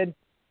they did.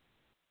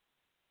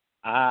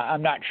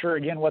 I'm not sure,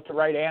 again, what the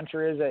right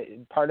answer is.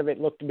 Part of it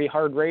looked to be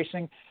hard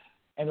racing.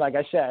 And like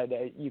I said,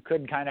 you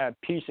could kind of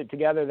piece it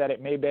together that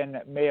it may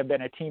have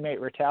been a teammate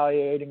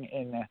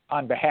retaliating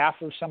on behalf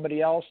of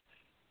somebody else.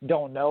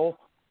 Don't know.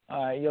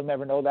 You'll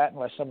never know that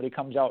unless somebody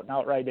comes out and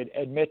outright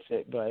admits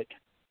it. But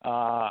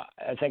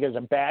I think it's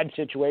a bad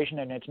situation,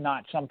 and it's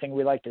not something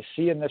we like to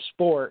see in the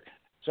sport.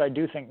 So I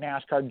do think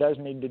NASCAR does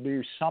need to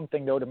do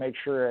something, though, to make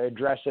sure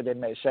address it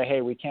and say,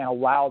 hey, we can't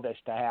allow this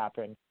to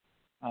happen.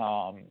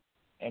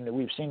 And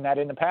we've seen that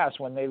in the past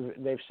when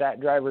they've sat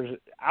drivers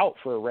out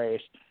for a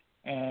race.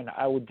 And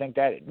I would think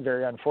that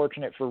very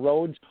unfortunate for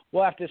Rhodes.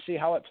 We'll have to see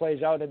how it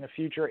plays out in the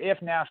future if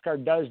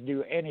NASCAR does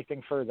do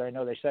anything further. I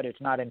know they said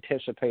it's not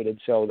anticipated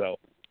so, though.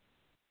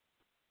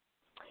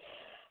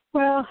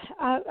 Well,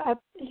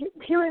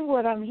 hearing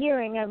what I'm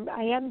hearing,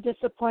 I am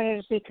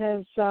disappointed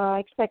because I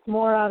expect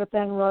more out of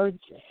Ben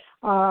Rhodes.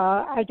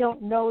 I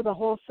don't know the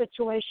whole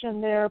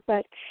situation there,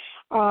 but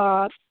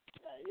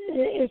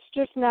it's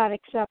just not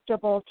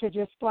acceptable to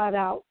just flat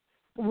out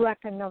wreck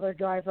another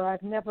driver.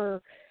 I've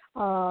never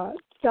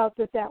felt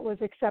that was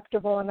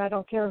acceptable, and I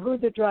don't care who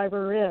the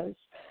driver is.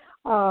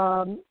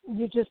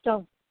 You just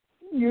don't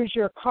use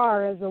your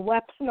car as a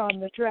weapon on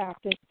the track.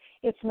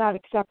 It's not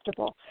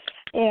acceptable.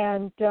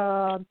 And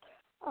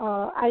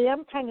I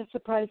am kind of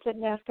surprised that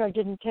NASCAR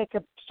didn't take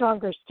a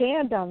stronger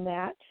stand on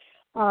that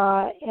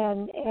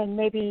and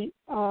maybe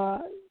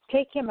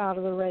take him out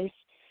of the race.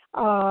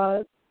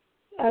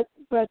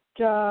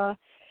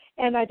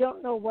 And I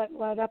don't know what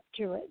led up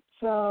to it.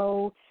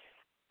 So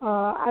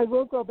I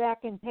will go back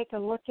and take a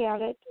look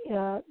at it,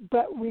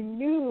 but we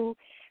knew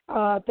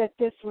that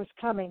this was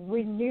coming.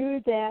 We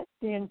knew that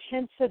the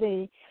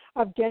intensity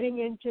of getting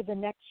into the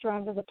next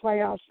round of the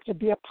playoffs, to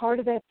be a part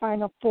of that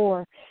Final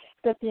Four,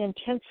 that the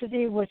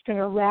intensity was going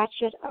to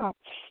ratchet up.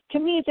 To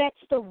me, that's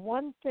the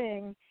one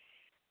thing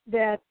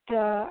that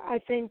I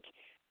think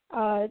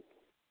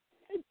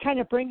kind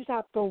of brings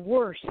out the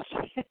worst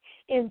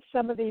in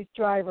some of these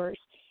drivers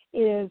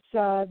is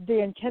the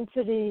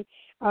intensity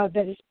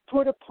that is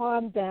put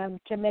upon them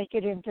to make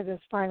it into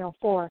this Final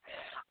Four.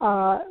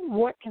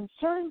 What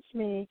concerns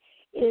me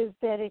is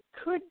that it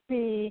could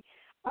be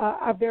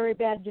a very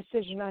bad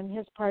decision on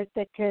his part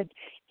that could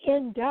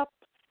end up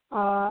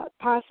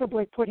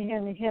possibly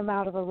putting him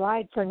out of a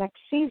ride for next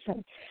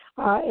season,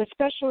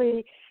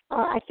 especially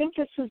I think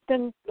this has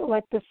been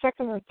like the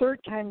second or third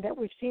time that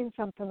we've seen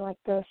something like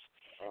this.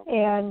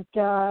 And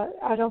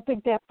I don't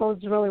think that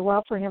bodes really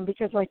well for him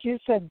because, like you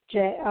said,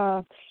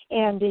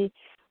 Andy,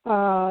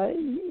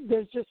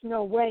 there's just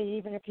no way,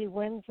 even if he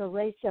wins a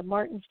race at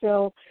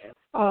Martinsville,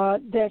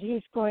 that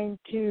he's going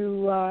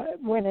to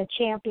win a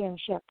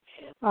championship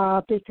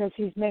because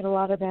he's made a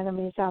lot of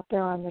enemies out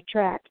there on the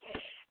track.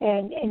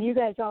 And you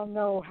guys all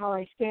know how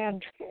I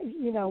stand.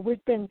 You know,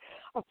 we've been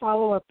a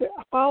follower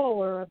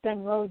of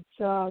Ben Rhodes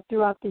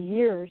throughout the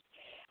years.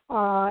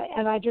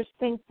 And I just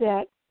think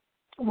that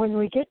when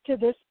we get to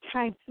this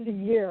time of the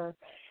year,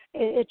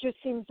 it just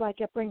seems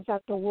like it brings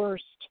out the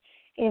worst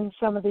in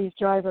some of these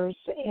drivers.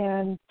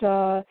 And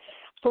for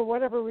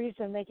whatever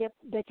reason,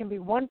 they can be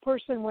one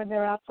person when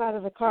they're outside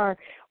of the car.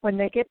 When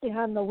they get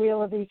behind the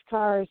wheel of these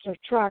cars or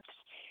trucks,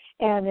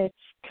 and it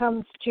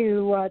comes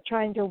to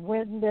trying to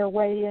win their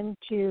way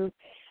into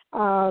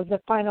the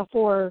Final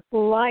Four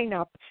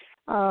lineup,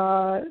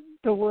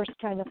 the worst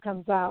kind of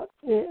comes out.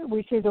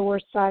 We see the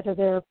worst side of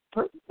their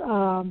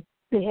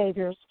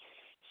behaviors.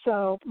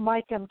 So,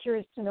 Mike, I'm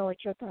curious to know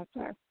what your thoughts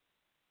are.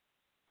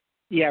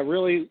 Yeah,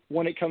 really,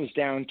 when it comes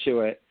down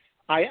to it,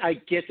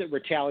 I get that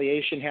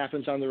retaliation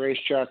happens on the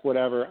racetrack,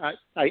 whatever.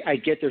 I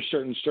get there's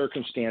certain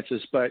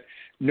circumstances, but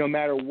no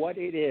matter what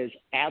it is,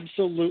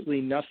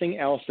 absolutely nothing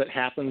else that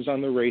happens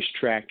on the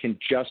racetrack can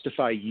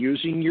justify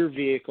using your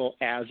vehicle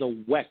as a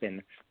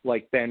weapon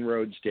like Ben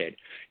Rhodes did.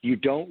 You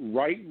don't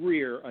right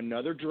rear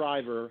another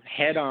driver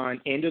head on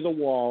into the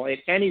wall at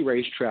any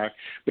racetrack,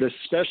 but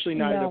especially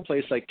not in a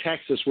place like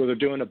Texas where they're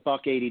doing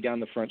 $180 down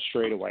the front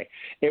straightaway.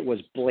 It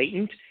was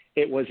blatant.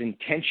 It was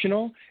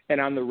intentional,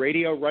 and on the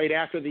radio right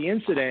after the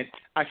incident,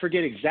 I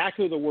forget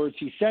exactly the words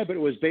he said, but it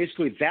was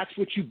basically, that's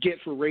what you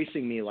get for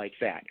racing me like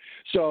that.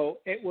 So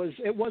it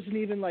wasn't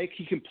even like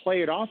he can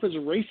play it off as a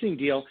racing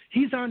deal.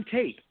 He's on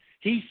tape.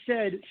 He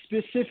said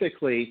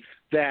specifically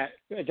that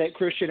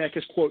Christian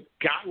Eckes, quote,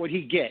 got what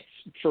he gets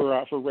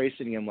for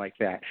racing him like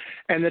that.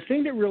 And the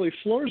thing that really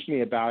floors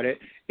me about it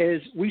is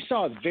we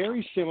saw a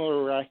very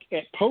similar wreck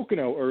at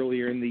Pocono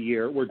earlier in the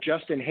year where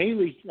Justin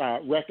Haley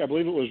wrecked, I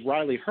believe it was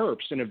Riley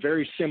Herbst, in a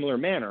very similar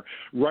manner,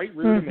 right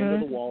reared him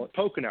into the wall at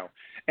Pocono.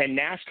 And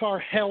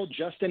NASCAR held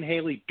Justin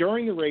Haley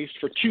during the race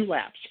for 2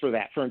 laps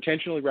for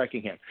intentionally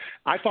wrecking him.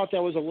 I thought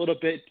that was a little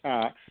bit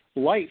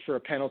light for a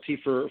penalty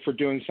for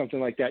doing something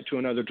like that to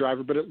another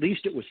driver, but at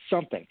least it was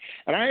something.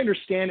 And I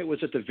understand it was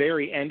at the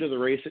very end of the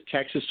race at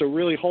Texas, so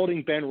really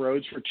holding Ben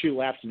Rhodes for 2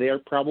 laps there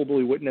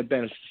probably wouldn't have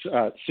been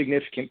a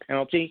significant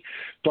penalty,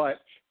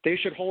 but they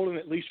should hold him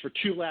at least for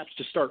 2 laps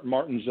to start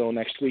Martinsville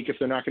next week if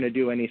they're not going to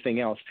do anything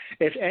else.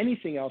 If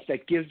anything else,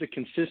 that gives the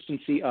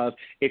consistency of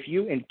if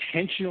you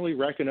intentionally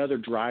wreck another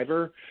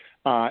driver,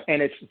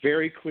 and it's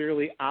very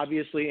clearly,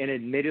 obviously, and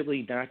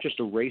admittedly not just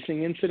a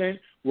racing incident,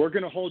 we're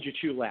going to hold you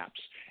 2 laps.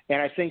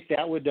 And I think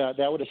that would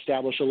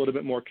establish a little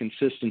bit more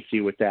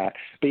consistency with that.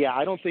 But, yeah,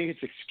 I don't think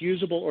it's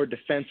excusable or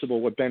defensible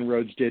what Ben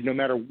Rhodes did, no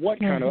matter what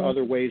kind of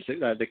other ways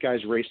that the guys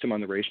raced him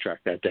on the racetrack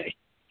that day.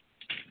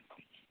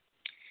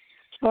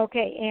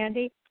 Okay,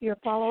 Andy, your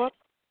follow-up?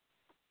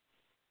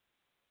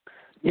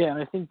 Yeah,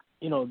 and I think,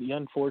 the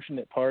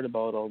unfortunate part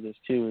about all this,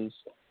 too, is,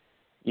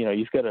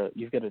 you've got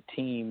a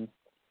team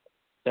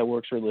that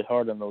works really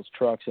hard on those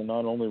trucks, and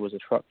not only was a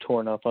truck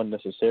torn up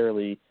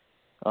unnecessarily,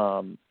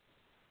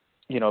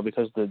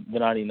 because the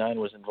 99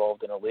 was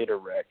involved in a later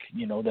wreck,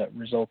 that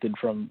resulted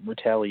from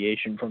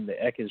retaliation from the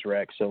Eckes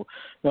wreck. So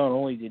not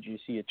only did you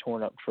see a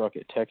torn up truck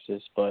at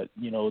Texas, but,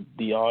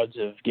 the odds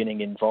of getting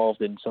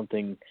involved in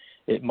something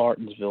at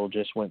Martinsville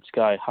just went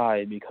sky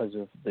high because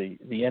of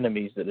the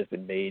enemies that have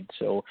been made.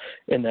 So,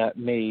 and that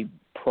may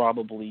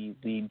probably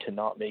lead to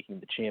not making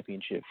the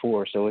championship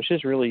 4. So it's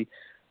just really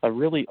a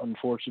really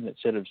unfortunate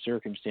set of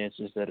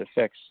circumstances that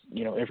affects,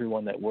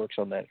 everyone that works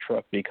on that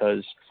truck,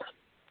 because,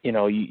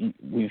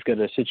 we've got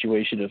a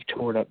situation of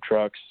torn up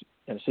trucks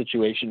and a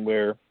situation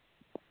where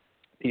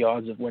the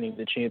odds of winning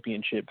the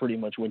championship pretty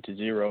much went to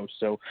 0.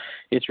 So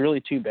it's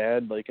really too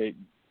bad. Like, I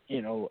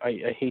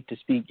hate to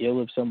speak ill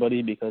of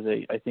somebody, because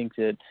I think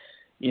that,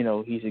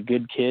 he's a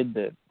good kid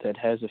that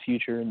has a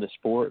future in the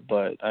sport.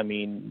 But, I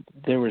mean,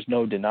 there was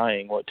no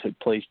denying what took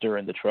place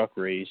during the truck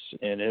race.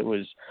 And it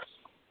was,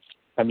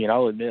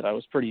 I'll admit I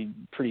was pretty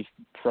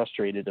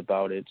frustrated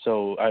about it.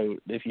 So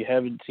if you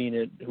haven't seen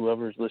it,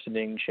 whoever's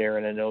listening,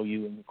 Sharon, I know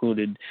you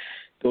included,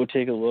 go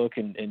take a look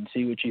and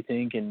see what you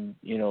think. And,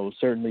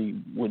 certainly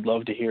would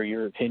love to hear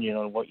your opinion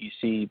on what you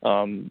see.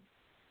 I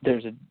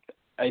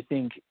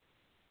think,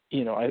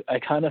 I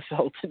kind of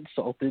felt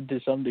insulted to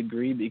some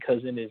degree,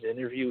 because in his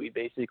interview, he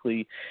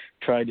basically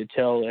tried to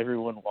tell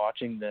everyone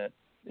watching that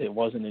it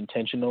wasn't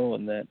intentional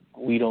and that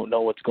we don't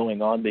know what's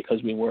going on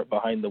because we weren't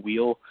behind the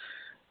wheel,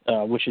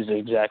 which is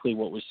exactly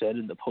what was said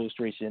in the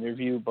post-race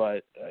interview.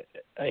 But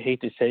I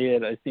hate to say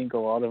it, I think a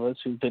lot of us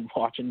who've been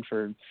watching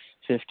for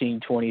 15,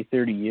 20,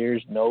 30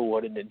 years know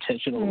what an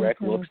intentional wreck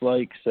looks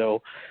like.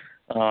 So,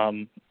 got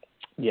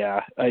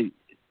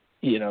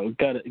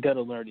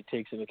to learn to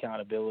take some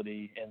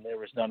accountability, and there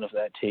was none of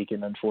that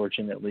taken,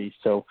 unfortunately.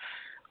 So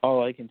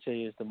all I can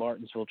say is the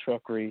Martinsville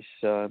truck race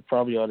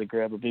probably ought to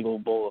grab a big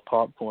old bowl of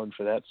popcorn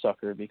for that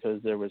sucker,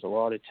 because there was a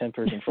lot of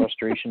tempers and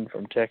frustration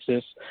from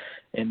Texas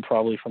and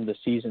probably from the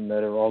season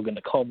that are all going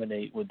to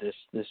culminate with this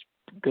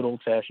good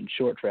old-fashioned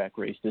short track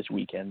race this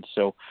weekend.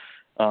 So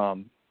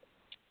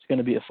it's going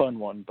to be a fun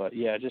one. But,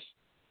 yeah, just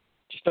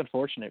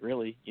unfortunate,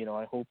 really.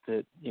 I hope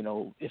that,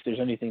 if there's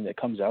anything that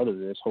comes out of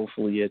this,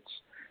 hopefully it's,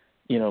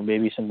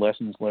 maybe some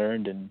lessons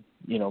learned and,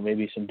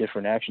 maybe some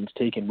different actions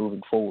taken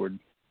moving forward.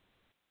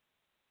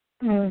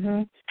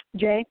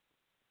 Jay?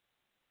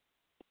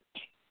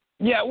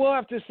 Yeah, we'll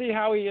have to see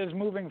how he is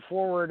moving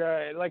forward.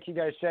 Like you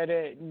guys said,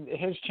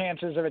 his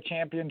chances of a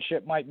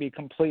championship might be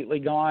completely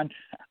gone.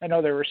 I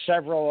know there were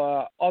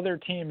several other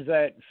teams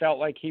that felt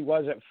like he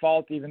was at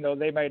fault, even though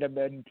they might have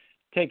been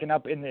taken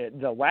up in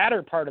the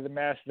latter part of the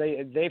mess.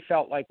 They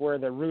felt like where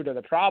the root of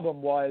the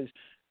problem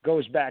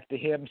goes back to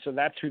him, so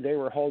that's who they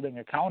were holding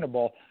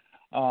accountable.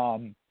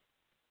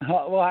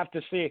 We'll have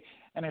to see.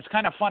 And it's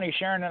kind of funny,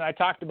 Sharon and I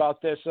talked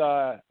about this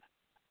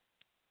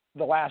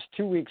the last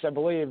 2 weeks, I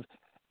believe.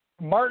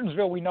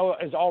 Martinsville, we know,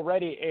 is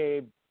already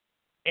a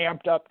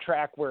amped up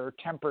track where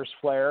tempers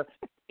flare.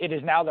 It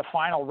is now the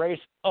final race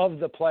of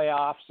the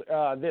playoffs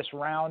this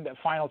round, a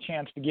final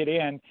chance to get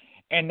in.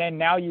 And then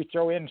now you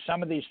throw in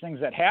some of these things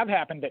that have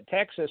happened at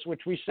Texas,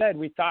 which we said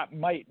we thought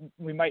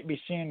we might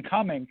be seeing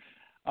coming,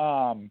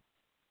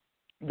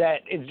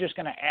 that is just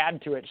going to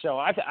add to it. So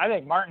I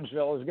think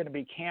Martinsville is going to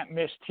be can't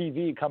miss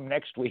TV come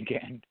next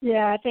weekend.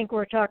 Yeah, I think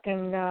we're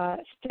talking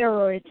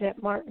steroids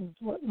at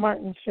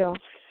Martinsville.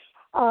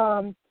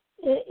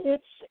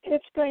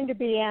 It's going to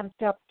be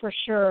amped up for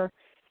sure.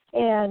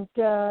 And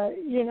I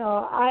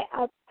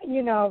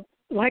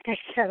like I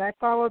said, I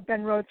followed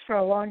Ben Rhodes for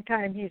a long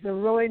time. He's a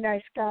really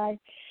nice guy,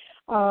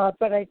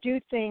 but I do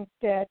think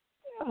that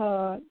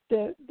the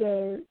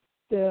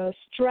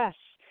stress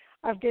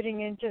of getting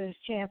into this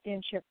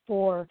championship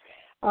 4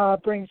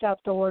 brings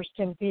out the worst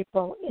in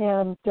people,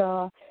 and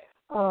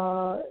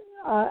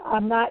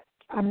I'm not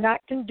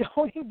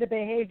condoning the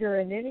behavior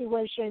in any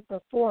way, shape,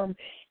 or form.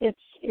 It's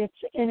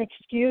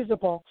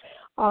inexcusable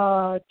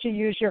to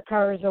use your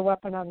car as a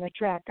weapon on the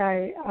track.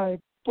 I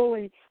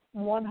fully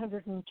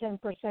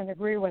 110%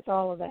 agree with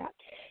all of that.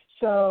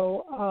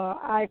 So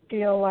I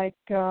feel like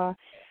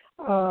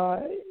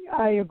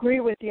I agree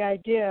with the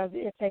idea of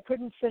if they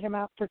couldn't sit him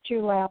out for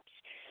 2 laps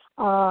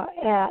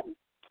at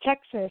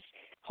Texas,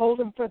 hold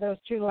him for those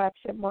 2 laps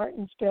at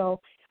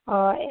Martinsville,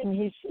 and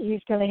he's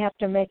going to have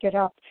to make it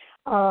up.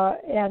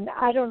 And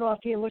I don't know if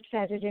he looks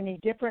at it any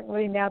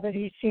differently now that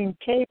he's seen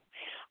tape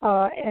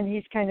and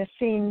he's kind of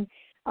seen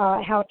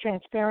how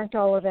transparent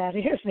all of that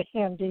is,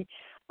 Andy.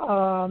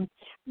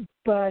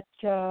 But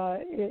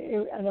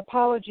an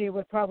apology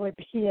would probably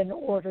be in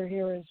order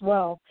here as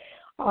well.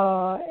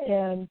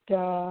 And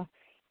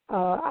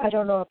I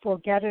don't know if we'll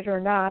get it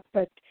or not,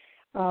 but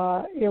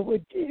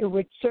it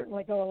would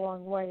certainly go a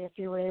long way if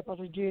you were able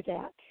to do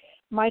that.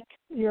 Mike,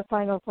 your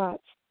final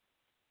thoughts?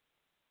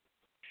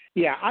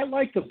 Yeah, I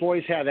like the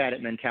boys have at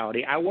it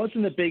mentality. I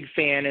wasn't a big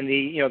fan in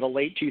the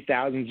late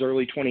 2000s,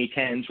 early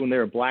 2010s when they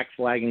were black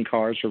flagging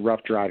cars for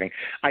rough driving.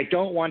 I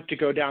don't want to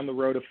go down the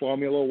road of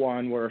Formula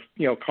One where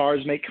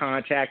cars make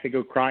contact, they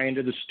go crying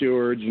to the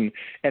stewards,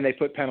 and they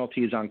put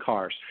penalties on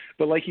cars.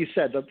 But like you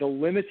said, the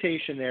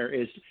limitation there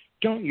is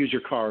don't use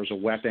your car as a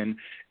weapon.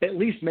 At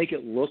least make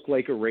it look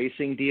like a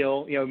racing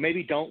deal.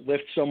 Maybe don't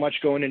lift so much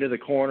going into the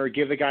corner.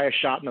 Give the guy a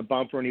shot in the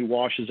bumper and he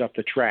washes up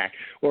the track.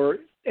 Or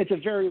at the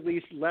very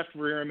least, left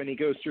rear him and he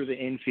goes through the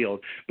infield.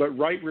 But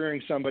right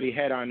rearing somebody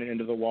head on and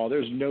into the wall,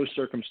 there's no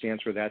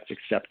circumstance where that's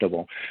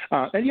acceptable.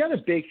 And the other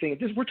big thing,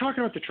 we're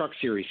talking about the truck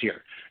series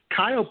here.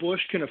 Kyle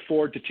Busch can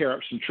afford to tear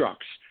up some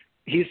trucks.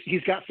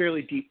 He's got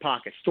fairly deep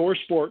pockets. Thor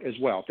Sport as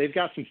well. They've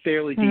got some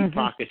fairly deep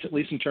pockets, at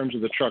least in terms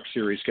of the truck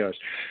series goes.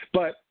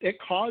 But it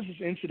causes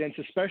incidents,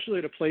 especially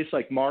at a place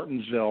like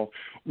Martinsville,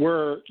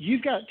 where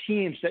you've got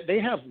teams that they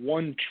have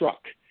one truck,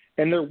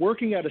 and they're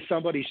working out of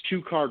somebody's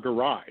two-car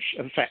garage,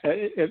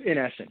 in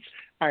essence.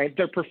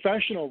 They're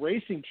professional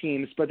racing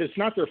teams, but it's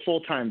not their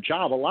full-time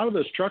job. A lot of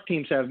those truck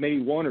teams have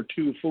maybe one or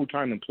two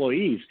full-time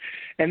employees,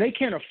 and they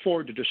can't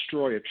afford to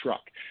destroy a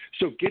truck.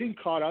 So getting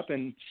caught up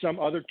in some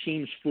other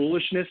team's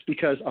foolishness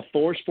because a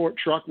Thor Sport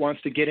truck wants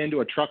to get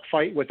into a truck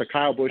fight with a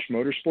Kyle Busch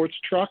Motorsports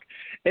truck,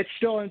 it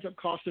still ends up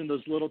costing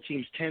those little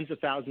teams tens of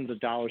thousands of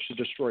dollars to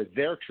destroy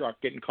their truck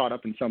getting caught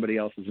up in somebody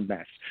else's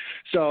mess.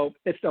 So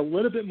it's a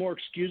little bit more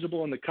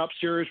excusable in the Cup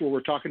Series where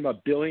we're talking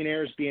about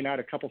billionaires being out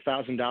a couple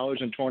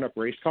 $1,000s and torn up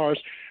race cars.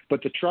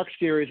 But the truck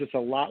series, it's a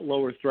lot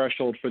lower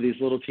threshold for these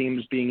little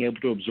teams being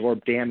able to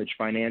absorb damage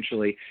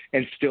financially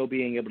and still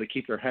being able to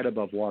keep their head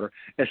above water,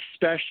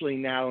 especially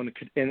now in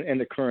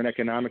the current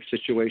economic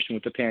situation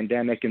with the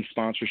pandemic and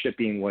sponsorship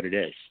being what it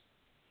is.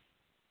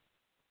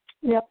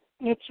 Yep,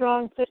 it's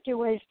wrong 50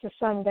 ways to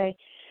Sunday.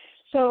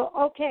 So,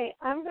 okay,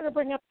 I'm going to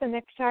bring up the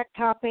next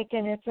topic,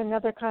 and it's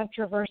another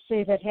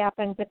controversy that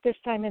happened, but this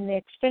time in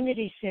the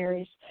Xfinity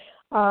series.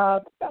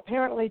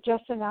 Apparently,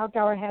 Justin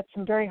Allgaier had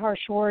some very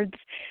harsh words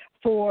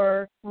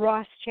for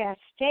Ross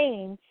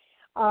Chastain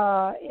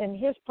in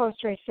his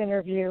post-race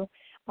interview,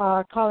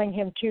 calling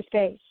him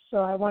two-faced. So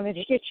I wanted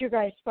to get you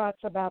guys' thoughts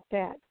about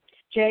that.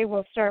 Jay,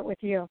 we'll start with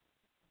you.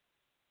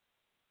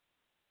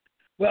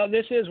 Well,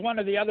 this is one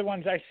of the other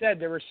ones I said.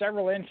 There were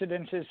several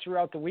incidences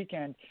throughout the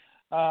weekend,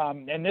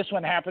 and this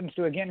one happens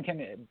to, again,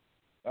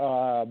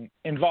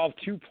 involve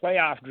two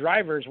playoff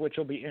drivers, which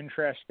will be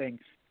interesting.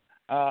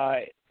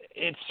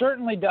 It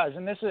certainly does,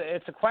 and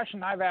it's a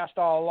question I've asked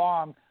all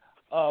along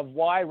of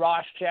why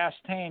Ross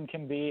Chastain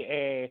can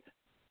be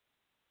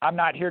I'm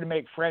not here to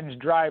make friends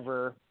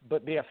driver,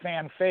 but be a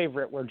fan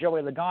favorite, where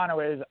Joey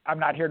Logano is, I'm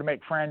not here to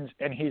make friends,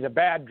 and he's a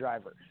bad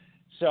driver.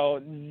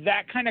 So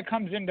that kind of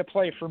comes into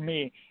play for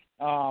me.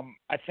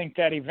 I think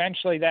that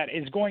eventually that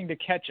is going to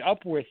catch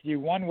up with you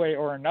one way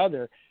or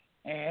another.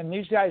 And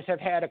these guys have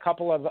had a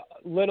couple of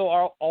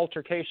little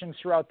altercations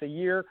throughout the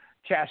year,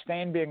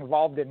 Chastain being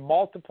involved in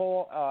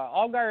multiple,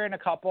 Allgaier in a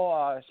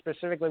couple,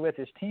 specifically with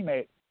his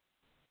teammate.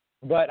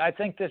 But I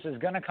think this is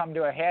going to come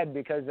to a head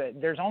because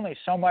there's only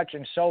so much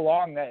and so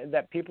long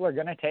that people are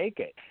going to take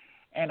it.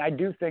 And I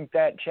do think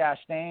that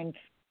Chastain,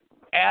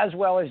 as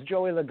well as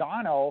Joey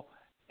Logano,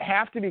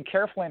 have to be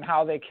careful in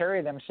how they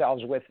carry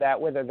themselves with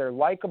that, whether they're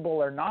likable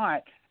or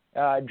not.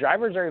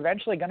 Drivers are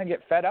eventually going to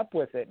get fed up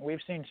with it.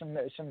 We've seen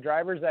some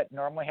drivers that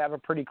normally have a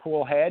pretty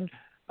cool head.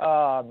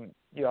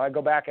 I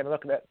go back and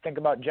think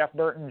about Jeff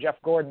Burton, Jeff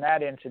Gordon,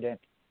 that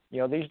incident.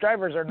 These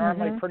drivers are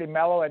normally pretty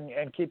mellow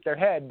and keep their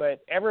head,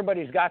 but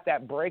everybody's got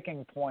that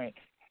breaking point.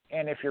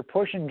 And if you're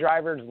pushing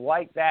drivers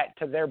like that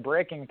to their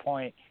breaking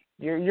point,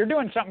 you're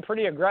doing something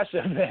pretty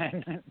aggressive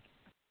then.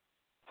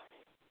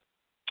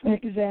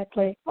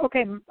 Exactly.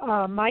 Okay,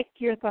 Mike,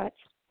 your thoughts?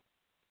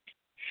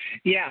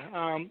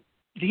 Yeah,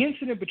 the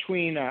incident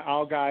between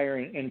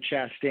Allgaier and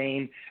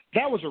Chastain,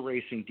 that was a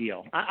racing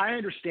deal. I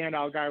understand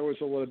Allgaier was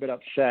a little bit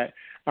upset.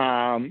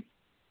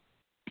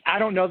 I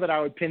don't know that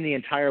I would pin the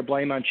entire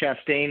blame on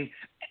Chastain.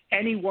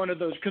 Any one of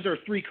those, because there are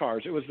three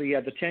cars. It was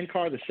the 10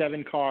 car, the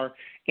 7 car,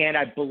 and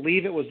I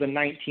believe it was the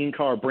 19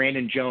 car,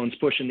 Brandon Jones,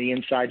 pushing the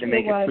inside to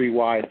make it 3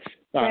 wide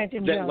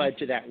that led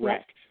to that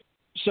wreck.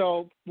 Yeah.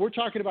 So we're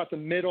talking about the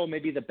middle,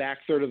 maybe the back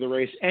third of the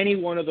race. Any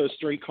one of those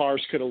 3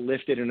 cars could have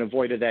lifted and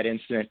avoided that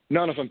incident.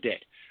 None of them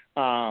did.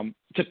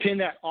 To pin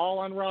that all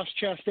on Ross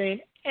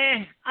Chastain,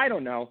 I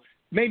don't know.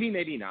 Maybe,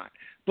 maybe not.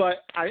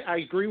 But I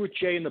agree with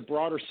Jay in the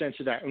broader sense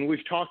of that. And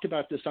we've talked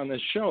about this on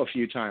this show a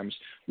few times,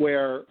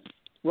 where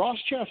Ross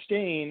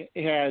Chastain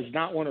has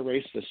not won a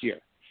race this year.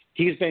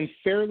 He's been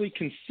fairly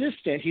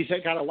consistent. He's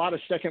got a lot of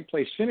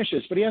second-place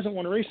finishes, but he hasn't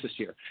won a race this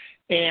year.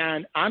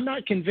 And I'm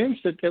not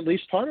convinced that at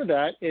least part of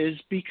that is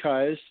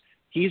because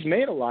he's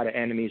made a lot of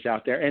enemies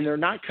out there, and they're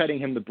not cutting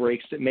him the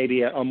breaks that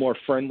maybe a more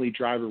friendly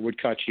driver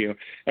would cut you.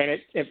 And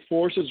it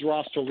forces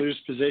Ross to lose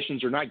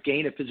positions or not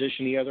gain a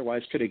position he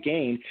otherwise could have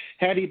gained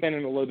had he been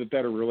in a little bit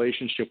better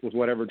relationship with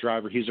whatever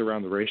driver he's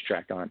around the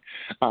racetrack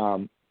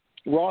on.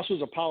 Ross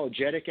was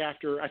apologetic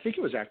after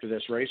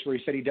this race, where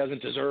he said he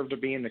doesn't deserve to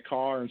be in the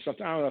car and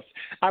something. I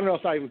don't know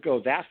if I would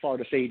go that far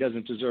to say he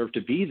doesn't deserve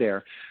to be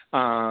there.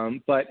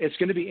 But it's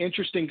going to be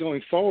interesting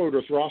going forward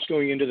with Ross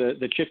going into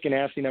the Chip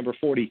Ganassi number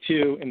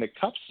 42 in the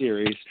Cup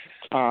Series.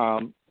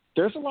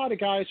 There's a lot of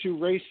guys who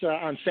race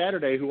on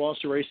Saturday who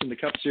also race in the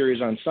Cup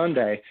Series on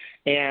Sunday,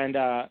 and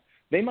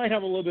they might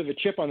have a little bit of a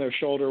chip on their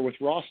shoulder with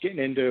Ross getting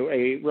into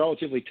a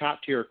relatively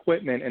top-tier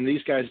equipment and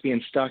these guys being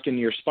stuck in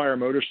your Spire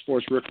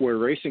Motorsports, Rick Ware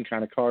Racing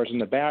kind of cars in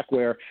the back,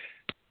 where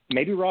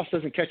maybe Ross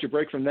doesn't catch a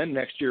break from them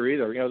next year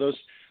either. Those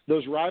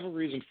those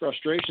rivalries and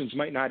frustrations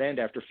might not end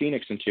after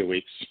Phoenix in 2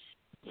 weeks.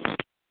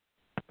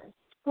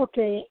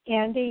 Okay,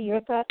 Andy,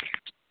 your thoughts?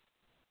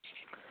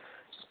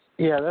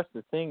 Yeah, that's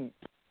the thing,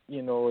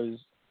 is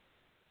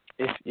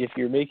if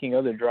you're making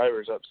other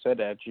drivers upset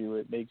at you,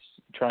 it makes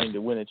trying to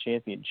win a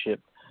championship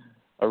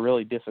a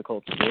really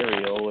difficult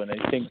scenario. And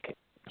I think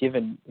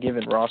given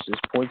Ross's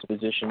points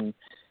position,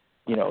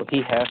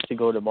 he has to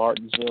go to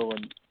Martinsville,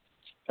 and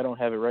I don't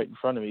have it right in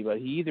front of me, but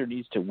he either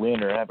needs to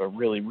win or have a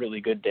really, really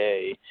good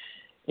day.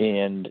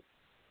 And,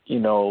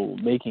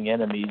 making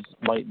enemies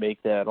might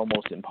make that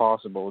almost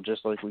impossible,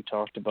 just like we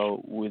talked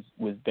about with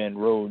Ben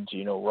Rhodes.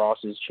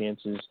 Ross's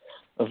chances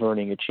of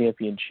earning a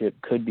championship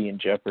could be in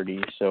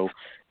jeopardy. So,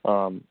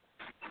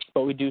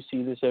 but we do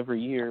see this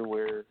every year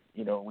where,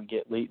 we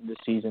get late in the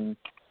season,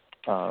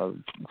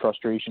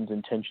 frustrations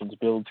and tensions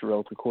build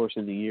throughout the course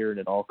of the year, and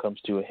it all comes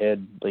to a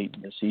head late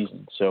in the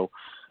season. So,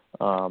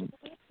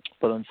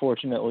 but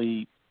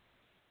unfortunately,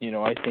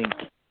 I think,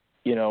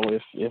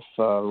 if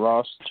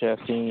Ross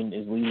Chastain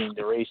is leading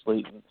the race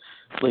late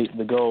in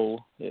the go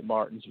at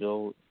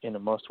Martinsville in a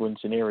must-win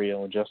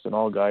scenario, and Justin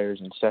Allgaier's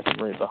in second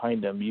right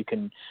behind him, you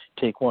can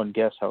take one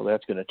guess how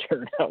that's going to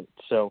turn out.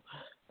 So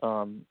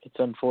it's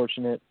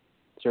unfortunate,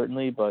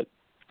 certainly, but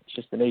it's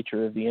just the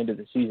nature of the end of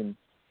the season.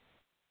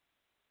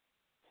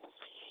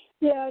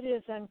 Yeah, it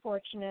is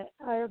unfortunate.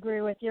 I agree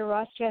with you.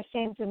 Ross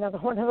Chastain's another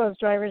one of those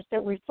drivers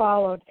that we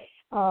followed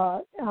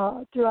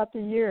throughout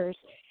the years.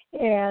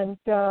 And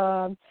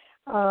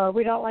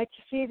we don't like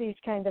to see these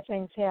kind of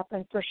things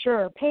happen, for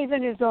sure.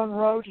 Paving his own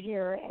road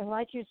here. And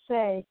like you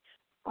say,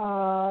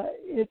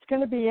 it's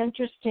going to be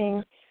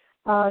interesting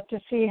to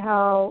see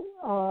how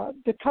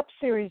the Cup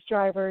Series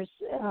drivers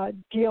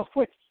deal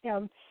with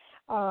him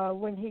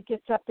when he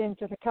gets up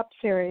into the Cup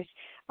Series,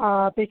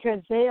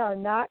 because they are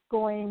not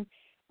going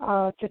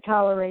to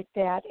tolerate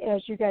that.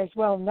 As you guys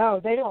well know,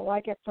 they don't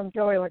like it from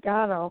Joey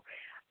Logano.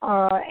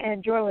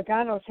 And Joey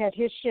Logano's had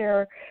his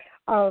share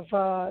of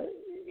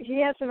he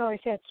hasn't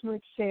always had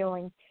smooth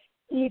sailing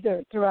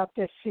either throughout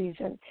this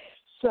season.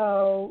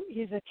 So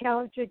he's a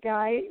talented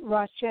guy.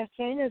 Ross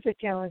Chastain is a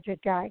talented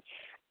guy.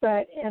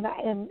 But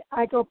and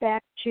I go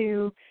back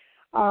to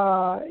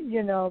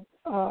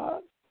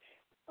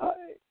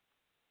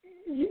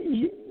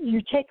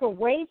you take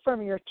away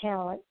from your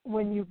talent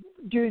when you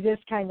do this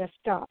kind of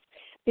stuff,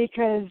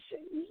 because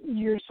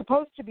you're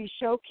supposed to be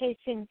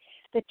showcasing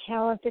the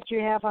talent that you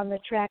have on the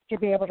track to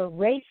be able to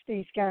race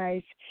these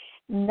guys,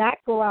 not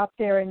go out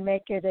there and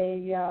make it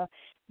a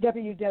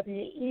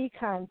WWE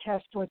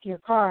contest with your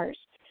cars.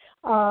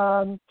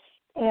 And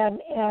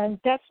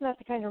that's not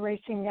the kind of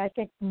racing I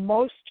think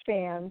most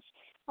fans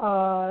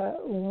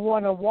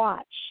want to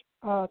watch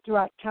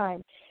throughout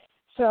time.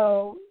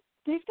 So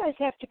these guys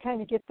have to kind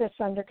of get this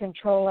under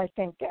control, I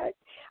think.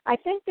 I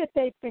think that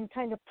they've been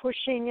kind of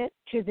pushing it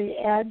to the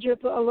edge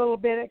of a little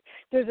bit.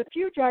 There's a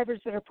few drivers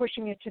that are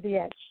pushing it to the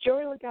edge.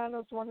 Joey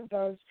Logano's one of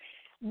those.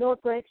 Noah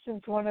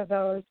Gragson's one of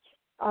those.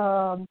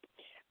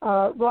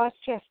 Ross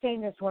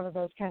Chastain is one of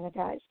those kind of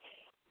guys.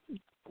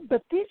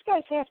 But these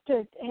guys have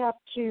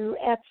to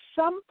at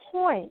some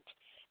point,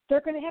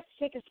 they're going to have to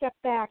take a step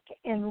back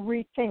and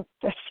rethink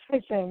this,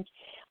 I think,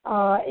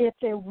 if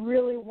they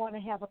really want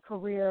to have a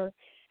career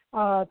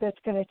that's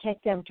going to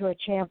take them to a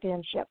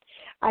championship.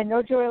 I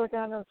know Joey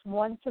Logano's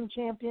won some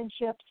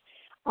championships,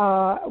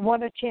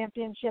 won a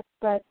championship,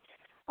 but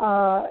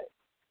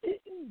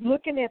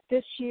looking at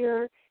this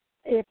year,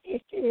 if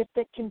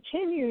it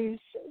continues,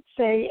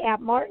 say, at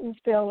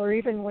Martinsville or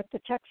even with the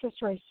Texas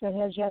race that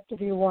has yet to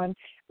be run,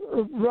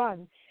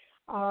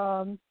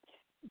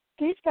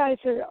 these guys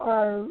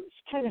are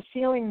kind of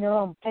sealing their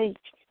own fate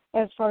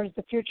as far as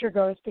the future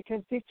goes,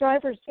 because these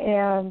drivers,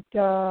 and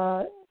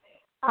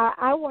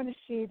I want to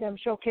see them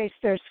showcase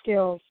their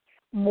skills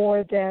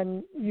more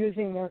than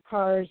using their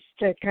cars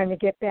to kind of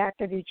get back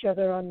at each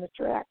other on the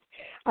track.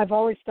 I've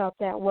always thought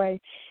that way.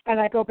 And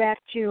I go back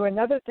to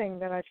another thing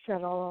that I've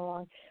said all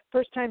along.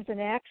 First time's an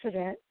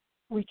accident,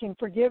 we can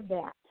forgive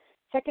that.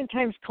 Second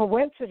time's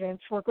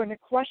coincidence, we're going to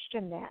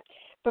question that.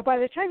 But by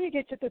the time you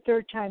get to the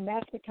third time,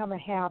 that's become a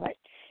habit.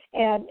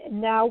 And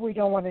now we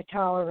don't want to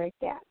tolerate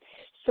that.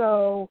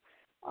 So,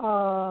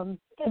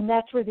 and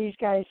that's where these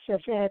guys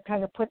have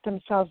kind of put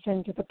themselves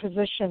into the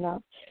position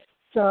of.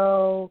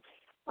 So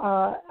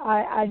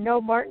I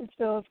know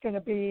Martinsville is going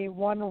to be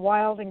one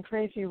wild and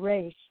crazy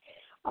race.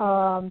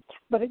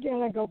 But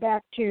again, I go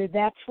back to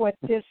that's what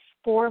this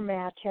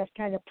format has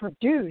kind of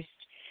produced.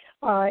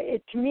 To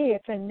me,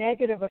 it's a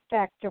negative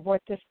effect of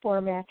what this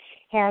format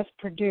has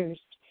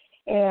produced.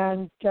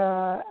 And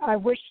I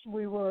wish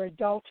we were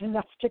adult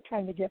enough to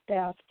kind of get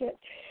past it.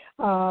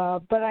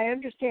 But I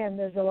understand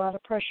there's a lot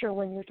of pressure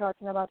when you're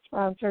talking about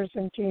sponsors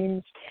and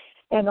teams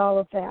and all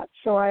of that.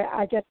 So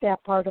I get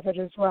that part of it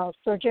as well.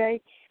 So,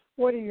 Jay,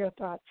 what are your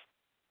thoughts?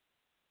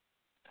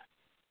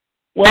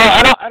 Well,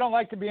 I don't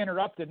like to be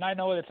interrupted, and I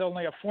know it's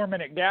only a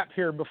 4-minute gap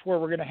here before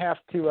we're going to have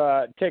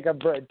to take a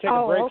break.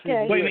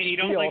 Okay. Wait a minute, you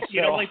don't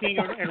like being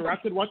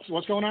interrupted?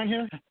 What's going on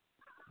here?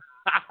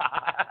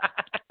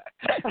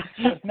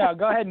 No,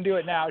 go ahead and do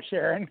it now,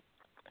 Sharon.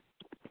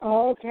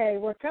 Okay,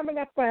 we're coming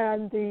up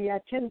on the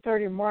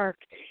 10:30 mark,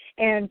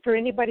 and for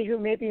anybody who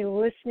may be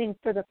listening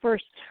for the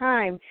first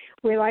time,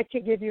 we like to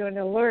give you an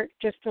alert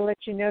just to let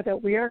you know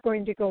that we are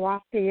going to go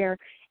off the air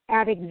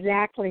at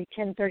exactly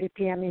 10:30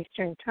 p.m.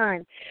 Eastern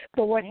Time.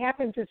 But what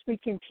happens is we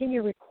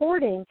continue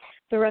recording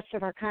the rest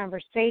of our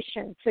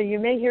conversation, so you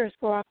may hear us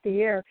go off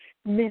the air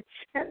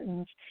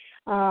mid-sentence,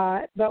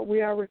 but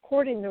we are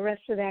recording the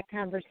rest of that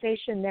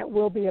conversation that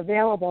will be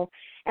available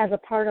as a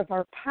part of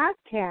our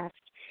podcast.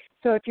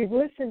 So if you've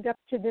listened up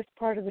to this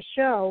part of the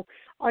show,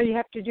 all you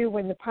have to do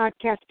when the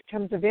podcast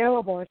becomes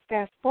available is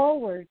fast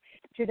forward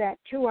to that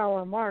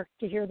 2-hour mark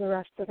to hear the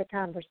rest of the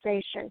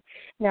conversation.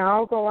 Now,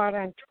 I'll go out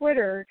on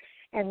Twitter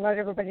and let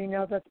everybody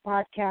know that the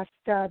podcast,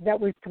 that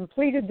we've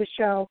completed the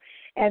show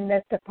and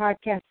that the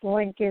podcast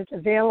link is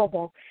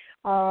available.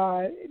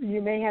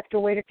 You may have to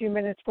wait a few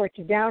minutes for it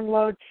to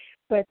download,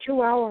 but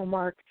 2-hour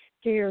mark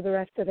to hear the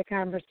rest of the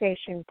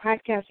conversation.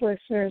 Podcast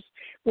listeners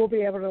will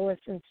be able to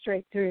listen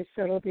straight through,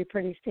 so it'll be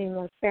pretty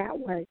seamless that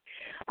way.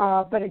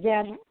 But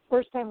again,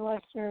 first-time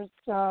listeners,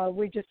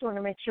 we just want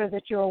to make sure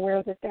that you're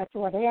aware that that's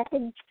what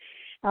happens,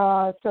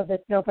 so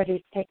that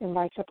nobody's taken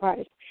by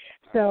surprise.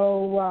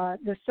 So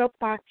the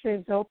soapbox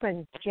is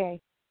open, Jay.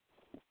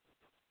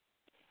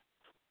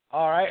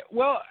 All right.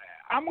 Well,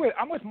 I'm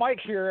with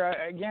Mike here.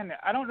 Again,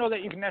 I don't know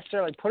that you can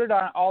necessarily put it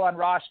all on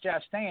Ross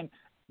Chastain,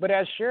 but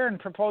as Sharon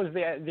proposed,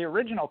 the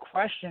original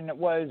question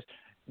was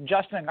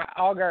Justin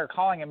Allgaier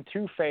calling him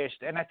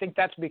two-faced, and I think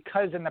that's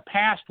because in the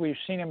past we've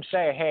seen him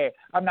say, hey,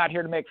 I'm not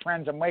here to make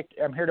friends, I'm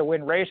here to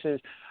win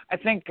races. I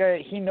think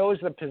he knows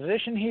the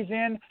position he's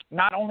in,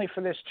 not only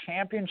for this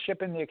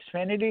championship in the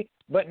Xfinity,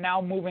 but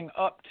now moving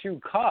up to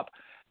Cup.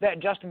 That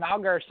Justin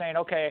Allgaier is saying,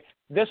 okay,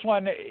 this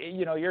one,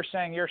 you're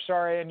saying you're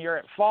sorry and you're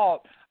at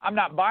fault. I'm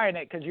not buying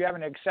it because you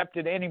haven't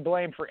accepted any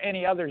blame for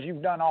any others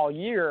you've done all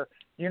year.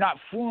 You're not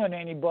fooling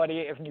anybody.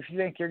 If you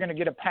think you're going to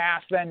get a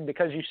pass then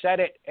because you said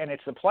it and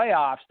it's the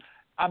playoffs,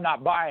 I'm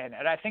not buying it.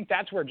 And I think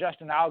that's where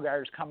Justin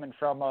Allgaier is coming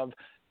from of,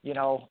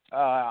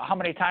 how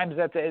many times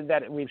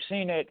that we've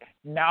seen it.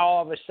 Now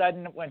all of a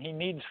sudden when he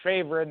needs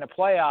favor in the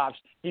playoffs,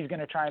 he's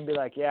going to try and be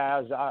like,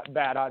 yeah, that was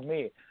bad on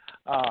me.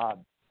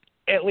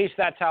 At least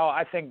that's how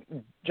I think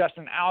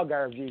Justin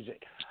Allgaier views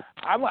it.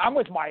 I'm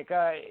with Mike.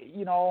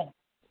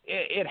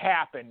 It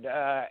happened.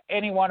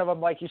 Any one of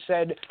them, like you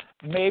said,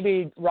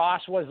 maybe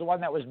Ross was the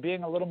one that was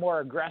being a little more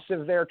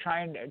aggressive there,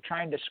 trying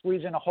to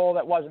squeeze in a hole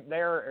that wasn't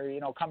there,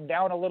 or come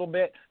down a little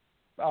bit.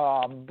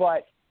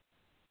 But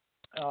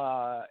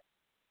I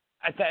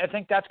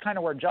think that's kind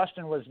of where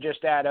Justin was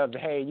just at. Of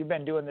hey, you've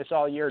been doing this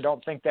all year.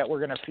 Don't think that we're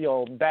going to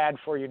feel bad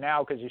for you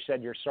now because you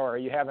said you're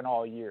sorry. You haven't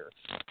all year.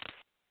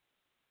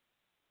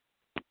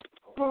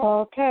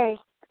 Okay.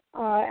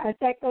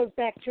 That goes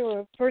back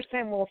to first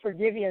time we'll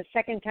forgive you,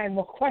 second time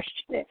we'll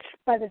question it.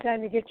 By the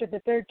time you get to the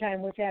third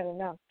time, we've had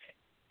enough.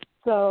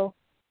 So,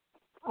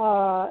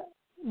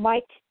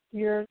 Mike,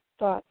 your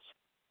thoughts?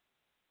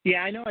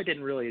 Yeah, I know I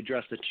didn't really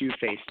address the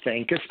two-faced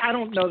thing because I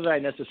don't know that I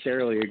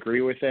necessarily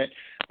agree with it.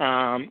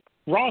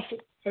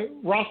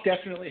 Ross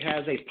definitely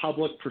has a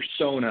public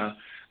persona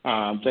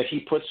that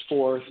he puts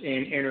forth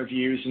in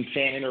interviews and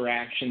fan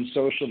interaction,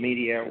 social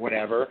media,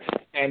 whatever.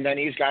 And then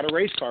he's got a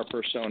race car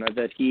persona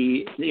that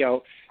you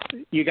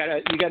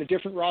got a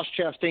different Ross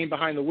Chastain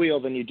behind the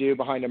wheel than you do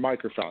behind a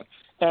microphone.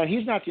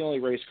 He's not the only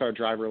race car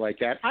driver like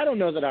that. I don't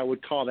know that I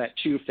would call that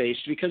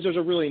two-faced because there's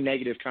a really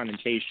negative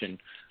connotation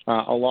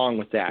along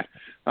with that.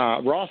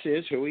 Ross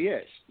is who he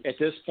is. At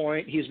this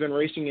point, he's been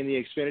racing in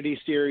the Xfinity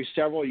Series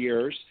several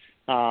years.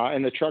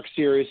 In the Truck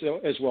Series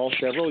as well,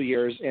 several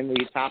years in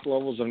the top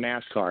levels of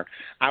NASCAR.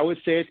 I would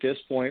say at this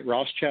point,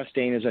 Ross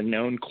Chastain is a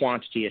known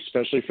quantity,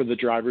 especially for the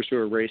drivers who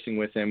are racing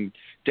with him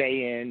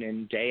day in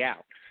and day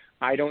out.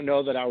 I don't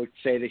know that I would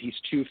say that he's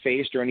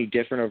two-faced or any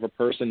different of a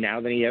person now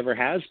than he ever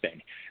has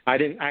been. I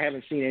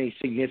haven't seen any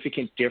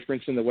significant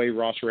difference in the way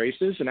Ross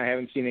races, and I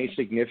haven't seen any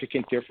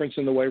significant difference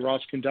in the way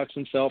Ross conducts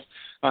himself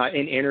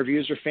in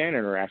interviews or fan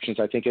interactions.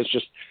 I think it's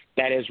just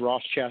that is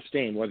Ross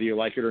Chastain, whether you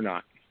like it or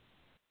not.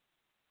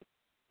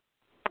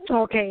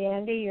 Okay,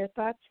 Andy, your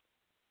thoughts?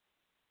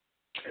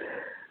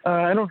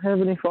 I don't have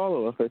any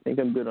follow-up. I think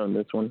I'm good on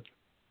this one.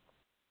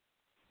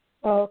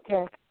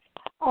 Okay.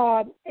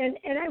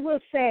 And I will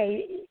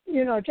say,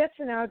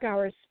 Justin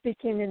Allgaier is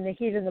speaking in the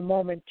heat of the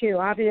moment, too.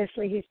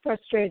 Obviously, he's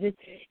frustrated.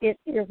 It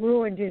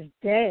ruined his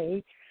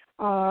day,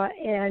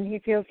 and he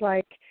feels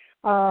like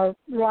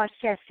Ross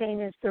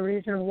Chastain is the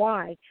reason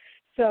why.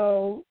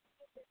 So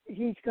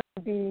he's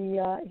going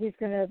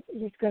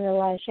to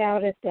lash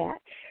out at that.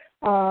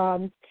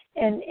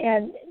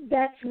 And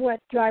that's what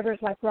drivers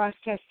like Ross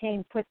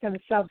Chastain put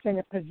themselves in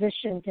a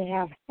position to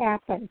have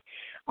happen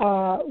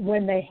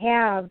when they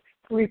have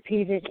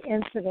repeated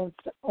incidents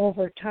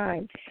over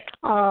time.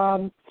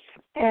 And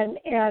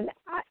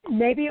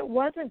maybe it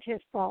wasn't his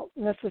fault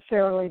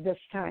necessarily this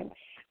time,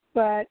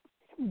 but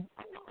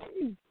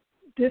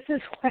this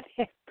is what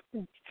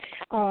happens.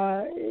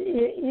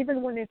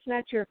 Even when it's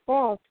not your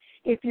fault,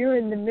 if you're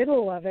in the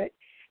middle of it,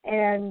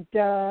 and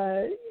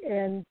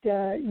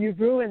you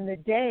ruin the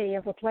day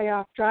of a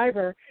playoff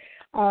driver,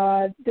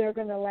 they're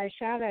going to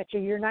lash out at you.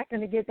 You're not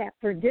going to get that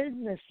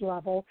forgiveness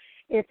level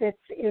if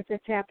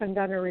it's happened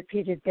on a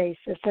repeated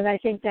basis. And I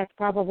think that's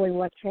probably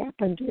what's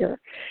happened here.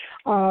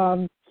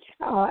 And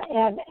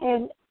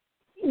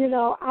you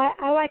know,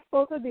 I like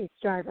both of these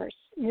drivers.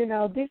 You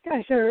know, these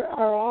guys are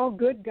all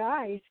good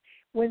guys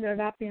when they're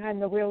not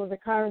behind the wheel of the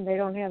car and they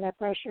don't have that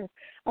pressure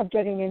of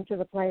getting into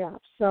the playoffs.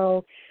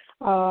 So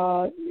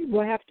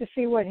we'll have to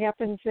see what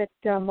happens at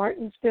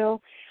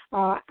Martinsville.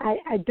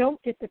 I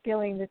don't get the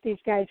feeling that these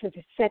guys have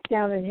sat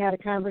down and had a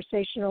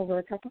conversation over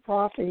a cup of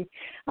coffee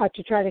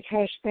to try to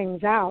hash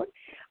things out.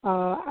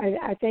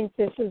 I think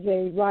this is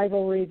a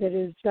rivalry that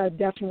is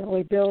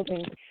definitely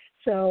building.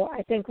 So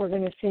I think we're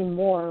going to see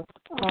more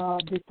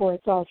before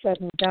it's all said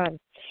and done.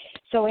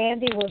 So,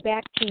 Andy, we're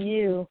back to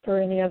you for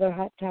any other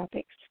hot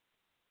topics.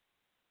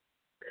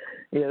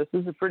 Yeah, this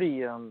is a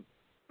pretty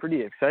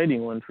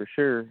exciting one for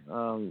sure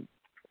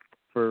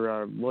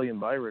for William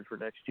Byron for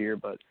next year.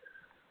 But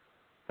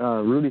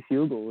Rudy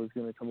Fugle is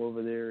going to come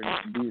over there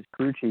and be his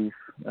crew chief,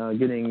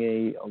 getting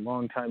a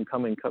long time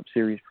coming Cup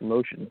Series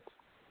promotion.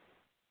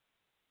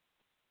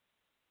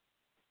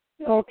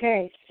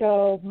 Okay,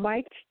 so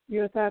Mike,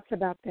 your thoughts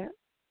about that?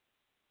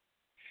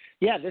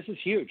 Yeah, this is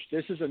huge.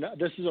 This is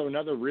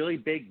another really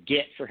big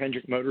get for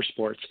Hendrick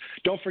Motorsports.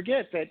 Don't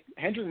forget that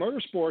Hendrick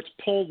Motorsports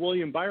pulled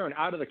William Byron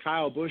out of the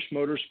Kyle Busch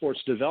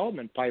Motorsports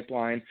development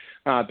pipeline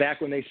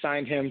back when they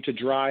signed him to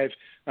drive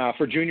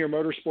for Junior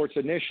Motorsports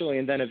initially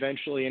and then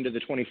eventually into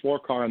the 24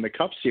 car in the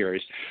Cup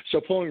Series.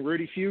 So pulling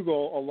Rudy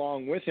Fugle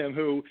along with him,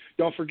 who,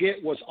 don't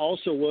forget, was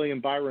also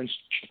William Byron's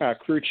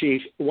crew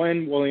chief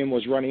when William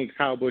was running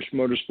Kyle Busch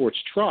Motorsports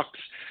trucks.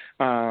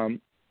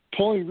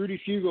 Pulling Rudy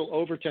Fugle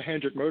over to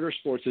Hendrick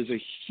Motorsports is a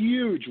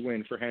huge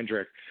win for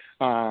Hendrick.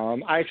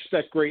 I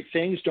expect great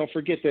things. Don't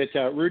forget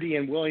that Rudy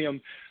and William,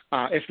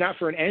 if not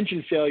for an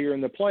engine failure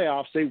in the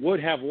playoffs, they would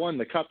have won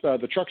the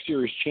the Truck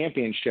Series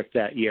championship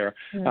that year.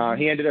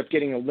 Mm-hmm. He ended up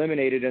getting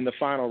eliminated in the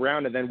final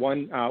round and then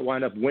wound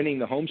up winning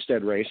the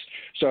Homestead race.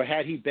 So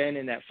had he been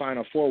in that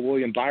Final Four,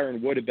 William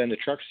Byron would have been the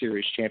Truck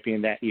Series champion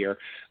that year.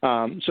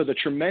 So the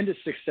tremendous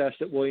success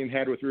that William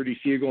had with Rudy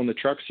Fugle in the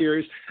Truck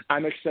Series,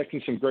 I'm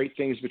expecting some great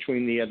things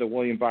between the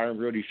William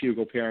Byron-Rudy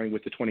Fugle pairing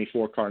with the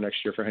 24 car next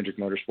year for Hendrick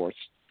Motorsports.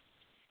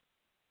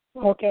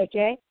 Okay,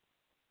 Jay?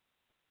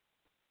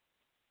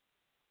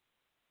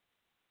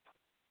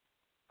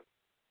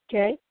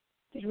 Okay.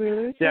 Did we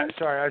lose him? Yeah,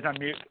 sorry, I was on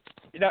mute.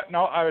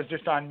 No, I was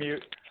just on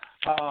mute.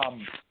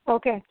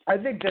 Okay. I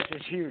think this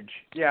is huge.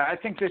 Yeah, I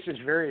think this is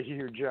very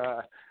huge,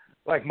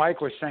 like Mike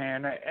was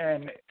saying,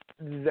 and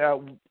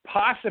the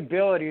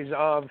possibilities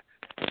of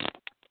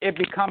it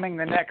becoming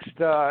the next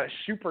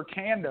super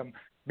tandem,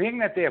 being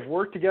that they have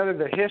worked together,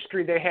 the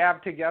history they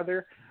have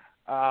together,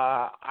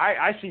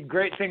 I see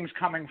great things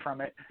coming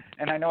from it.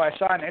 And I know I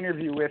saw an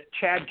interview with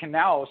Chad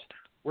Canals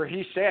where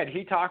he said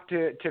he talked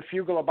to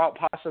Fugle about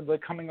possibly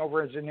coming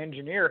over as an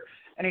engineer,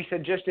 and he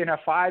said just in a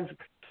 5 to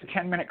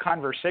 10 minute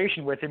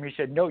conversation with him, he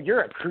said, "No,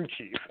 you're a crew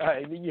chief.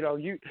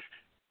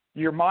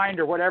 Your mind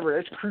or whatever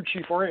is crew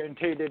chief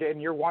orientated,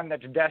 and you're one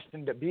that's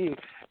destined to be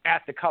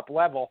at the Cup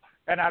level."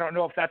 And I don't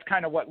know if that's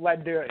kind of what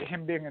led to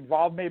him being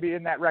involved maybe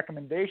in that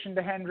recommendation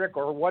to Hendrick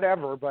or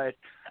whatever, but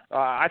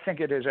I think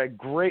it is a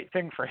great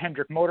thing for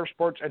Hendrick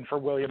Motorsports and for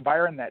William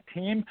Byron, that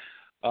team.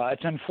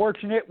 It's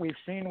unfortunate. We've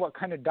seen what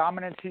kind of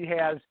dominance he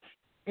has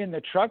in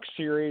the Truck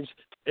Series,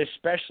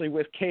 especially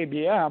with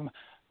KBM.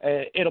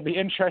 It'll be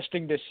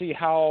interesting to see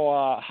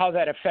how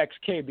that affects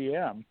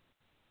KBM.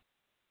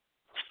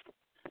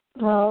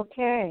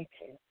 Okay.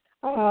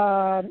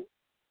 I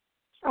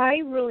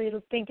really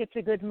think it's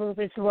a good move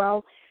as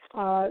well.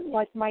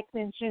 Like Mike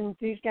mentioned,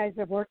 these guys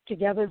have worked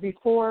together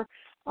before,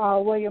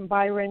 William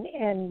Byron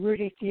and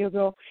Rudy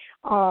Fugle.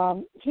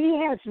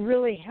 He has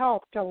really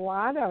helped a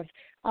lot of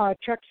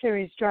Truck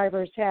Series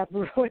drivers have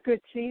really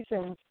good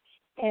seasons,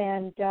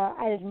 and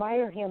I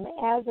admire him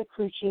as a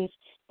crew chief.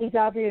 He's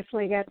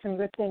obviously got some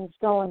good things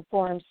going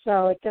for him,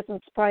 so it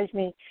doesn't surprise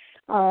me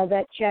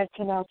that Chad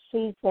Canal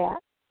sees that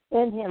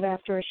in him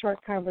after a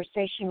short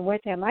conversation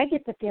with him. I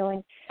get the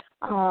feeling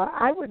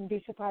I wouldn't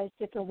be surprised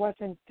if it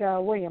wasn't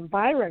William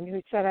Byron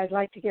who said, "I'd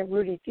like to get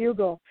Rudy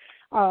Fugle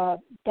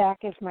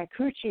back as my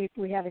crew chief.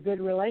 We had a good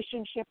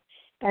relationship,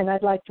 and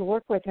I'd like to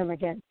work with him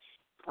again."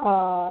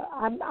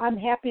 I'm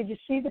happy to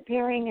see the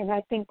pairing, and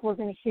I think we're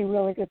going to see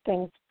really good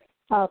things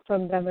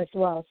from them as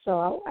well. So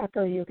I'll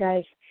echo you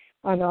guys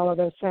on all of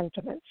those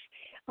sentiments.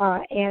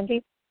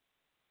 Andy?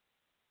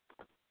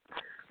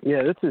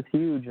 Yeah, this is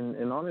huge,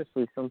 and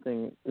honestly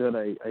something that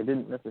I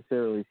didn't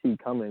necessarily see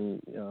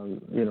coming.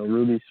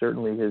 Rudy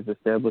certainly has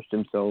established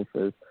himself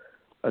as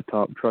a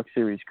top Truck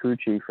Series crew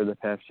chief for the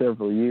past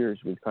several years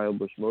with Kyle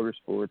Busch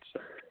Motorsports,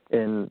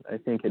 and I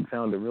think had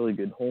found a really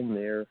good home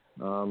there.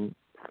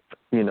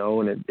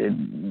 And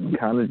it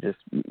kind of just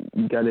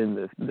got in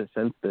the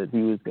sense that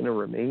he was going to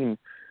remain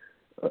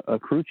a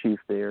crew chief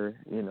there.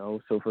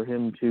 So for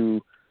him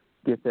to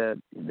get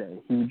that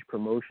huge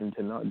promotion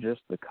to not just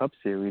the Cup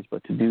Series,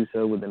 but to do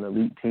so with an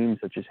elite team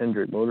such as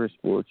Hendrick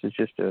Motorsports is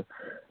just a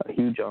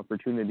huge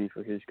opportunity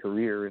for his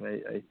career. And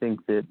I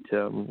think that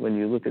when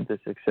you look at the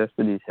success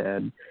that he's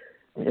had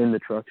in the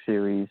Truck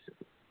Series,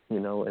 you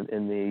know,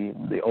 in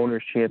the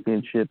Owners'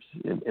 Championships,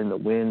 in the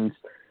wins,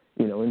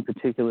 you know, in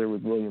particular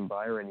with William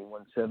Byron, he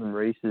won 7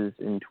 races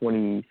in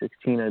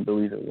 2016, I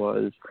believe it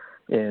was,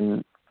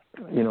 and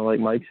you know, like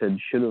Mike said,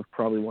 should have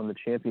probably won the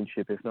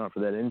championship if not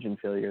for that engine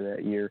failure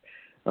that year.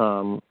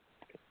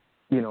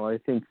 You know, I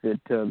think that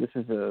this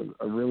is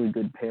a really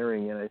good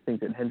pairing, and I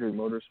think that Hendrick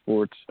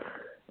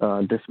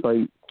Motorsports,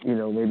 despite, you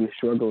know, maybe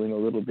struggling a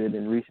little bit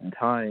in recent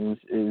times,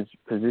 is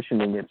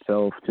positioning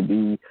itself to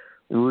be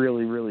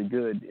really, really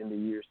good in the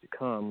years to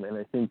come. And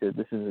I think that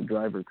this is a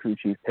driver-crew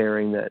chief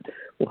pairing that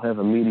will have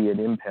immediate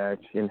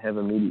impact and have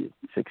immediate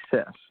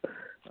success.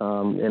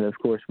 And, of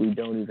course, we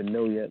don't even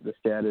know yet the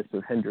status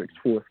of Hendrick's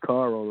 4th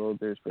car, although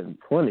there's been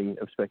plenty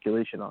of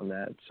speculation on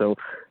that. So,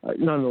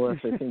 nonetheless,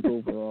 I think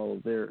overall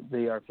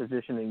they are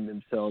positioning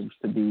themselves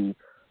to be,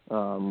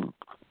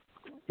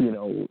 you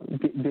know,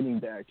 getting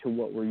back to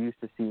what we're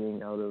used to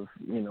seeing out of,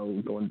 you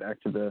know, going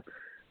back to the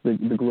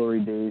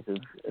glory days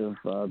of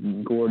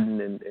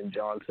Gordon and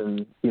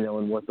Johnson, you know,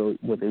 and what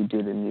they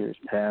did in years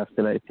past.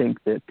 And I think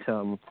that,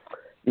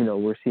 you know,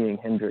 we're seeing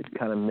Hendrick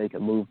kind of make a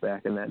move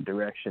back in that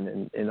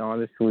direction. And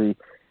honestly,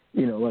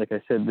 you know, like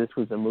I said, this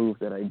was a move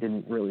that I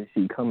didn't really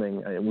see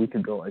coming. A week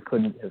ago, I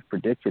couldn't have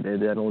predicted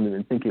it. I don't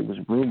even think it was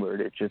rumored.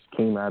 It just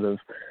came out of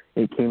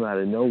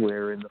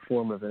nowhere in the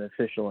form of an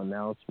official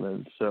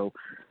announcement. So,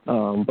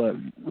 but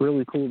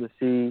really cool to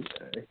see.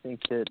 I think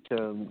that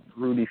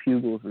Rudy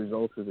Fugel's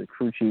results as a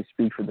crew chief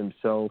speak for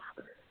themselves.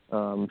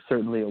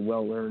 Certainly a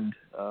well-earned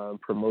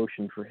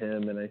promotion for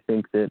him, and I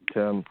think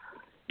that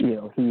you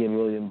know, he and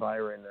William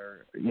Byron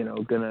are, you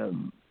know, gonna,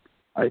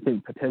 I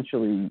think,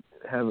 potentially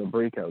have a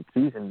breakout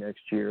season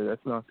next year.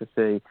 That's not to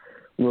say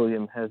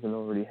William hasn't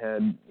already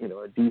had, you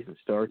know, a decent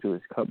start to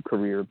his Cup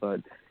career, but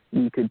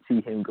you could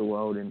see him go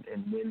out and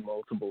win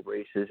multiple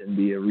races and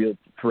be a real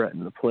threat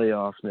in the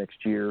playoffs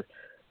next year,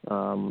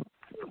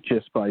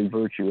 just by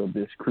virtue of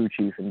this crew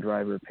chief and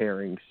driver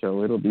pairing.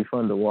 So it'll be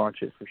fun to watch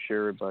it for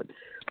sure, but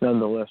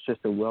nonetheless, just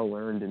a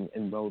well-earned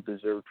and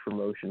well-deserved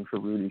promotion for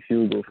Rudy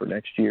Fugel for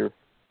next year.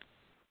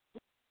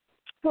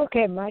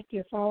 Okay, Mike,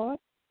 you follow up?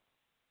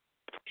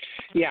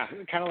 Yeah,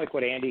 kind of like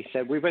what Andy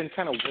said. We've been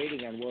kind of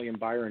waiting on William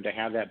Byron to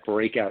have that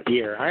breakout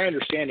year. I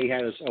understand he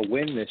has a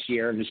win this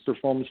year, and his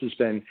performance has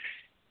been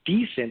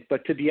decent.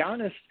 But to be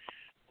honest,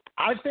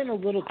 I've been a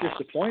little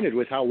disappointed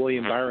with how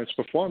William Byron's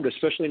performed,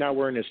 especially now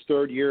we're in his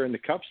 3rd year in the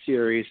Cup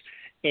Series.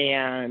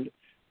 And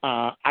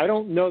I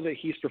don't know that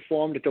he's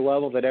performed at the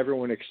level that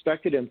everyone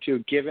expected him to,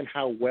 given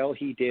how well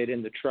he did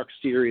in the Truck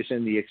Series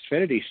and the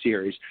Xfinity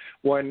Series.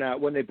 When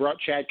they brought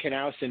Chad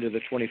Knaus into the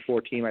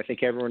 24 team, I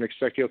think everyone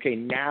expected, okay,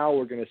 now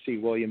we're going to see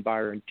William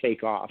Byron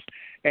take off.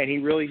 And he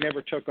really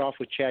never took off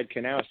with Chad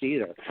Knaus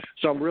either.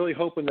 So I'm really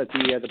hoping that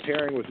the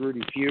pairing with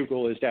Rudy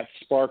Fugel is that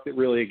spark that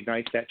really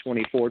ignites that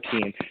 24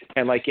 team.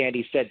 And like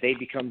Andy said, they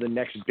become the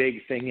next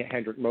big thing at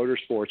Hendrick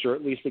Motorsports, or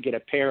at least they get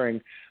a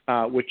pairing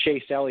with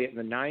Chase Elliott in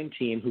the 9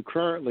 team, who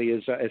currently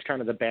is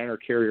kind of the banner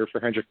carrier for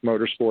Hendrick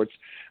Motorsports.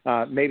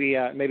 Maybe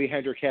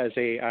Hendrick has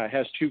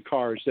 2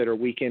 cars that are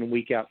week in,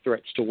 week out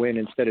threats to win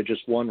instead of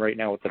just one right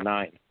now with the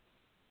 9.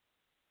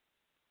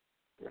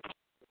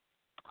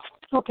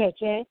 Okay,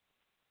 Jay.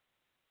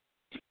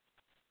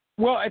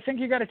 Well, I think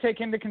you got to take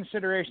into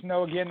consideration,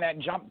 though, again, that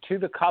jump to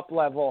the Cup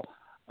level.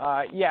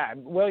 Yeah,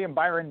 William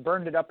Byron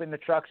burned it up in the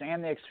trucks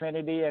and the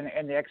Xfinity,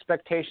 and the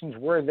expectations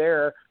were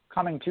there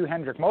coming to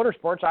Hendrick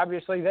Motorsports.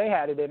 Obviously, they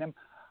had it in him.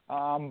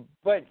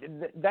 But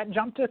that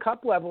jump to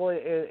Cup level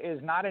is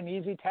not an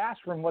easy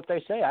task from what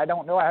they say. I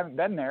don't know. I haven't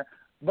been there.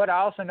 But I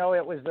also know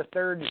it was the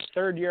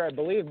third year, I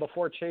believe,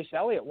 before Chase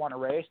Elliott won a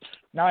race.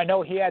 Now, I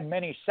know he had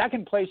many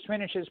second-place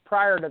finishes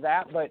prior to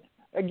that, but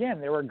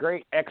again, there were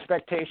great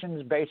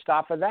expectations based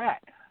off of that.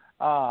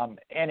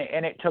 And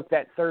it took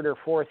that 3rd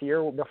or 4th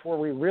year before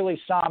we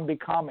really saw him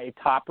become a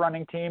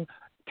top-running team,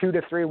 2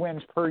 to 3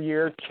 wins per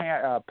year,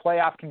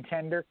 playoff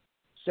contender.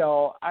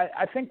 So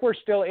I think we're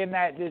still in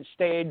that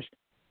stage.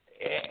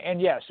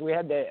 And, yes, we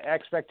had the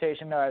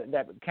expectation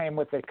that came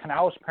with the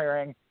Knaus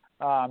pairing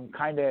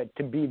kind of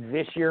to be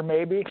this year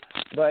maybe.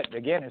 But,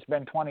 again, it's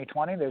been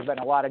 2020. There's been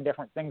a lot of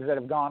different things that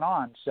have gone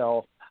on.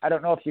 So I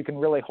don't know if you can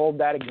really hold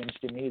that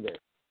against him either.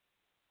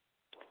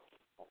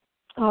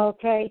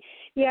 Okay.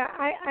 Yeah,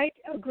 I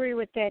agree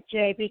with that,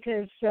 Jay,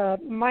 because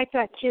my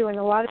thought, too, and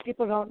a lot of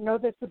people don't know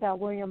this about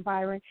William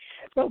Byron,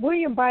 but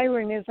William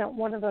Byron isn't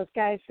one of those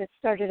guys that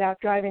started out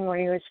driving when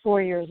he was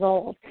 4 years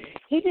old.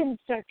 He didn't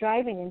start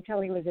driving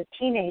until he was a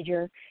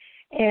teenager,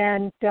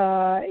 and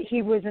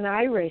he was an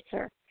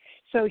iRacer.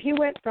 So he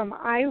went from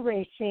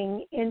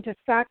iRacing into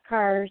stock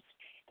cars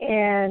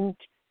and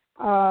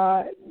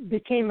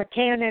became a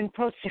Canon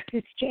Pro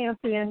Series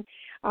champion,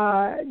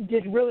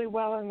 did really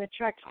well in the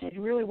trucks, did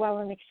really well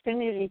in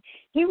Xfinity.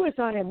 He was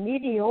on a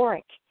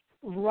meteoric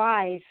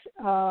rise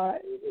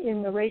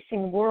in the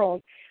racing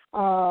world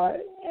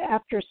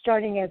after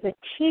starting as a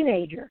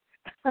teenager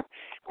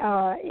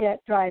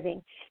at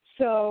driving.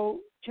 So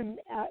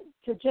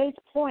to Jay's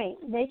point,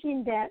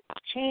 making that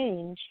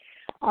change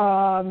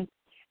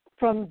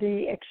from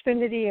the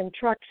Xfinity and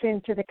trucks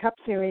into the Cup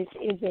Series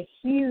is a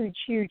huge,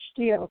 huge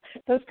deal.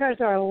 Those cars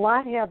are a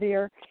lot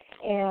heavier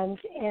and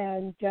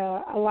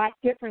a lot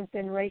different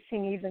than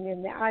racing, even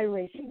in the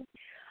iRacing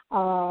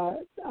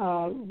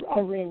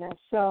arena.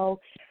 So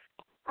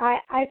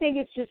I think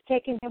it's just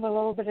taking him a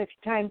little bit of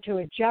time to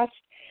adjust.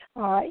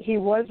 He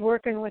was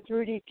working with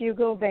Rudy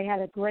Fugle. They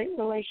had a great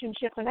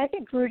relationship, and I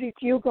think Rudy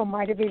Fugle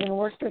might have even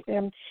worked with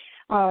him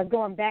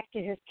going back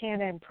to his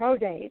Can-Am Pro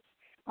days,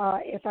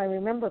 if I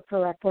remember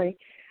correctly.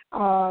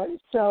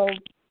 So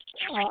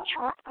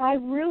I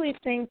really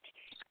think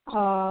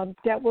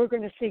that we're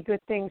going to see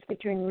good things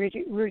between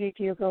Rudy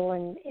Fugle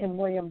and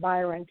William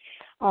Byron.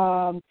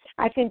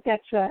 I think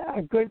that's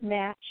a good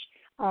match.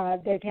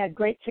 They've had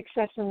great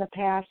success in the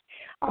past.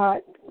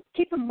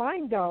 Keep in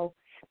mind, though,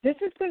 this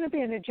is going to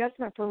be an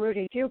adjustment for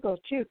Rudy Fugle,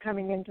 too,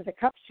 coming into the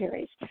Cup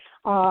Series.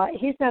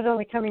 He's not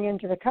only coming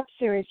into the Cup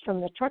Series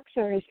from the Truck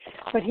Series,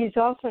 but he's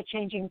also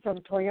changing from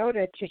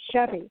Toyota to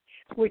Chevy,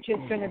 which is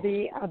going to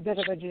be a bit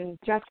of an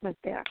adjustment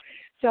there.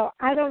 So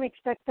I don't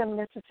expect them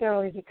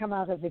necessarily to come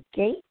out of the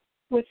gate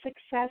with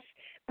success,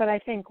 but I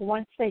think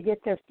once they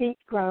get their feet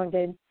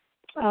grounded,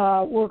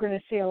 we're going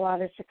to see a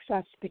lot of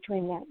success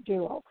between that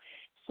duo.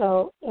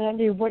 So,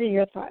 Andy, what are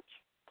your thoughts?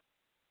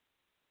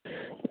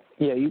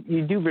 Yeah,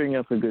 you do bring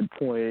up a good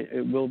point.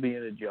 It will be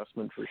an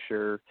adjustment for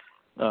sure.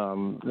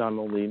 Not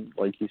only,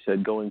 like you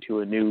said, going to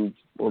a new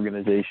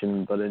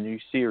organization, but a new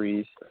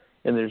series,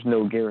 and there's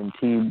no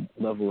guaranteed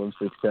level of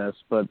success.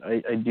 But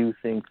I do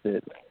think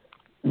that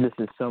this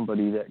is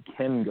somebody that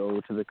can go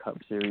to the Cup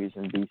Series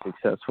and be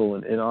successful.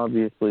 And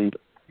obviously,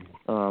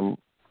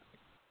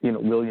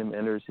 William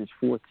enters his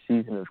fourth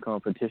season of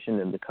competition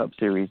in the Cup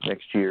Series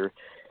next year.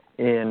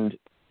 And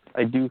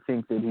I do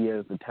think that he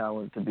has the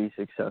talent to be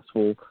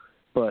successful,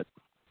 but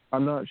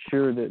I'm not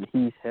sure that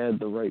he's had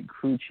the right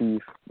crew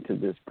chief to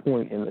this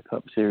point in the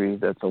Cup Series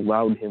that's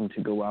allowed him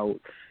to go out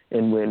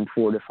and win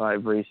 4 to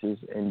 5 races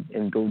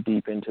and go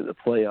deep into the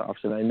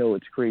playoffs. And I know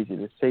it's crazy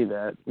to say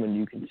that when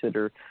you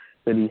consider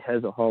that he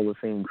has a Hall of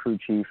Fame crew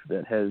chief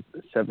that has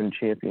 7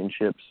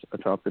 championships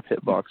atop the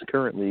pit box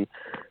currently.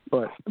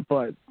 But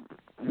that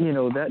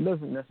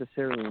doesn't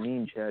necessarily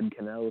mean Chad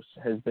Knaus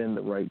has been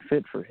the right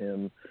fit for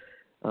him.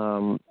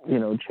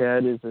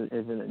 Chad is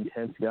an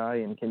intense guy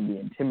and can be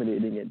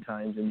intimidating at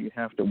times, and you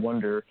have to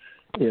wonder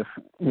if,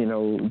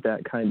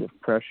 that kind of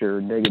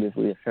pressure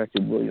negatively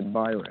affected William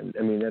Byron.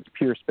 I mean, that's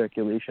pure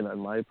speculation on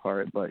my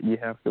part, but you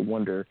have to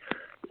wonder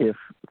if,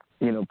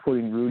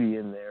 putting Rudy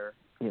in there,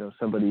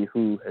 somebody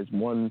who has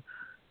won,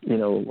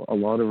 a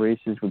lot of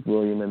races with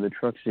William in the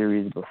Truck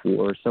Series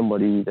before,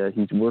 somebody that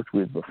he's worked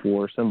with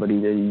before, somebody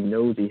that he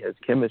knows he has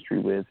chemistry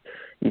with,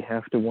 you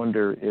have to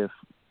wonder if,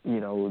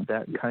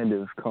 that kind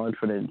of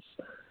confidence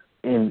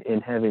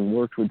in having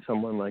worked with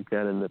someone like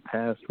that in the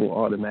past will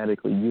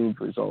automatically yield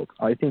results.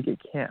 I think it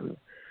can.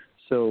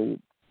 So,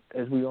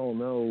 as we all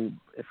know,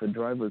 if a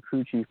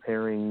driver-crew chief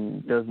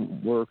pairing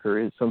doesn't work or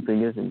if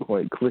something isn't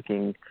quite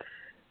clicking,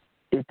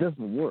 it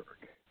doesn't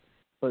work.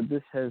 But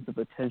this has the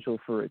potential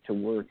for it to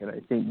work, and I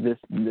think this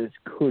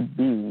could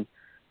be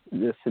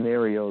the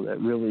scenario that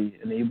really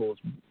enables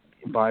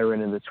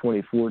Byron and the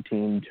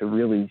 2014 to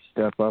really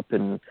step up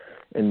and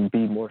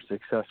be more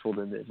successful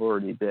than they've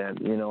already been.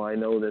 I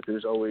know that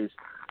there's always,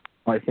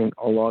 I think,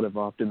 a lot of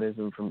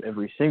optimism from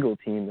every single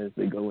team as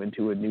they go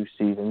into a new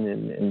season,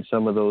 and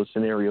some of those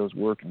scenarios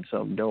work and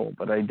some don't.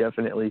 But I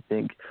definitely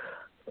think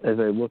as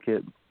I look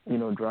at,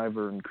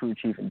 driver and crew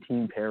chief and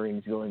team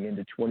pairings going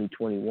into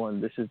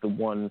 2021, this is the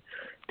one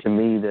to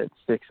me that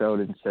sticks out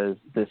and says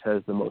this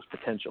has the most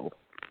potential.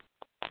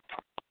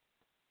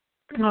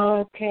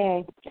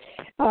 Okay.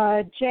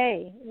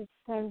 Jay, it's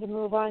time to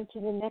move on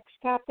to the next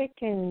topic,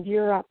 and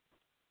you're up.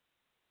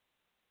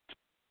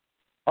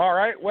 All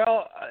right.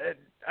 Well,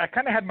 I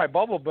kind of had my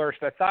bubble burst.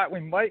 I thought we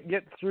might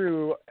get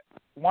through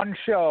one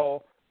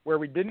show where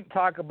we didn't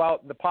talk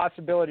about the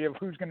possibility of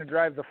who's going to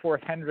drive the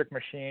fourth Hendrick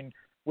machine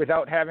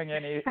without having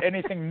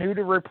anything new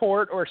to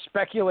report or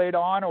speculate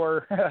on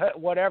or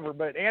whatever.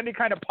 But Andy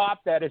kind of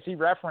popped that as he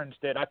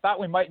referenced it. I thought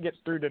we might get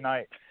through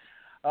tonight.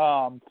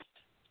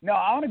 No,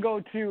 I want to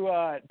go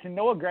to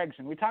Noah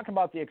Gragson. We talked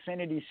about the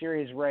Xfinity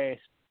Series race.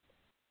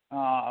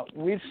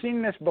 We've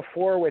seen this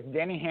before with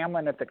Denny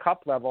Hamlin at the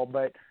Cup level,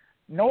 but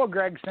Noah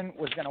Gragson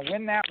was going to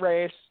win that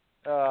race.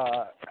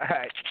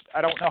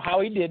 I don't know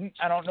how he didn't.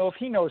 I don't know if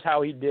he knows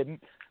how he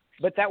didn't,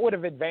 but that would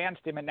have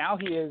advanced him, and now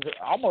he is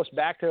almost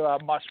back to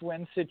a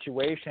must-win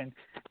situation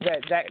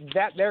that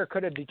there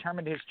could have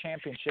determined his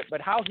championship. But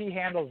how he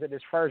handles it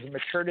as far as the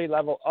maturity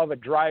level of a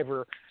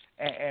driver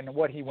and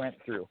what he went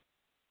through.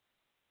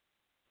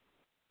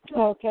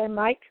 Okay,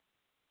 Mike?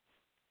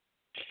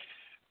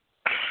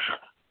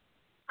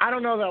 I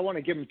don't know that I want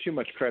to give him too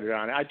much credit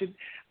on it. I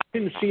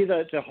didn't see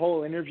the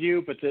whole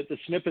interview, but the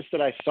snippets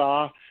that I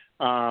saw,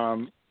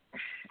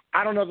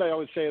 I don't know that I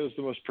would say it was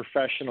the most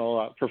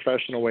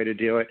professional way to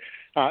do it.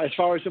 As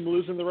far as him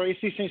losing the race,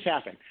 these things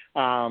happen.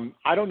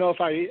 I don't know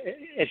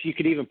if you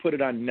could even put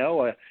it on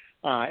Noah.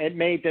 It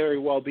may very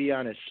well be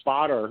on his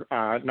spotter,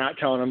 not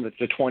telling him that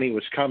the 20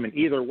 was coming.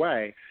 Either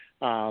way,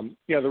 the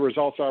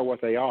results are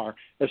what they are.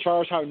 As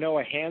far as how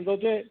Noah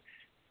handled it,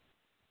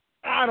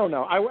 I don't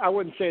know. I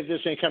wouldn't say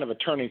this ain't kind of a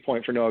turning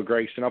point for Noah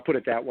Gragson. I'll put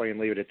it that way and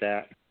leave it at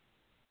that.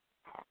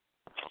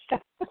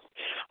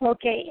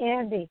 Okay,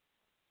 Andy.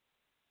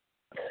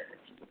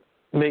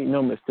 Make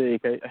no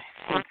mistake, I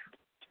think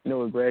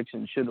Noah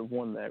Gragson should have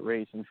won that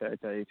race. In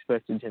fact, I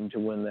expected him to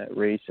win that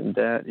race, and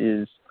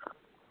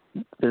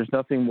there's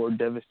nothing more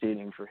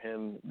devastating for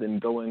him than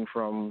going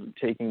from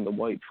taking the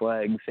white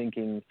flag,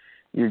 thinking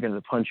you're going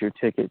to punch your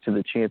ticket to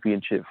the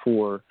championship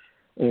 4,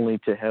 only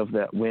to have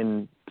that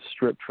win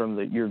stripped from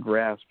your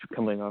grasp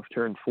coming off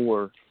turn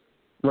 4.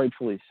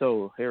 Rightfully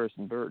so.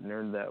 Harrison Burton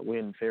earned that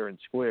win fair and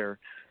square.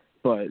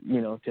 But,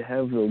 to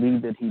have the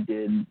lead that he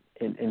did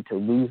and to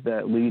lose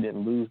that lead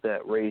and lose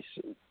that race,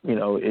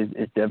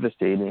 is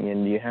devastating.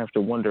 And you have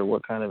to wonder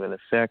what kind of an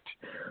effect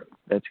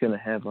that's going to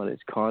have on his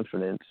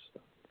confidence,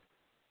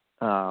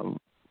 going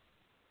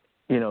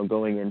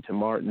into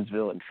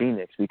Martinsville and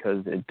Phoenix,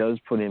 because it does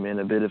put him in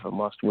a bit of a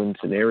must-win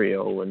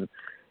scenario. And,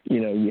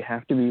 you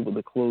have to be able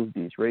to close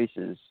these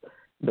races.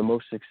 The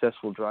most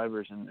successful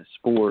drivers in the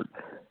sport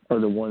are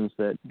the ones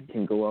that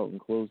can go out and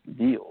close the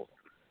deal.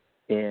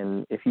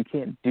 And if you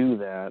can't do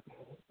that,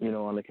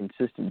 on a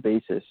consistent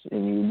basis,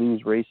 and you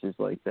lose races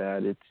like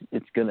that,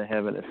 it's going to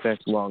have an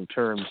effect long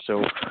term.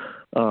 So,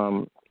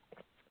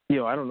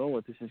 I don't know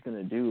what this is going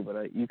to do,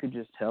 but you could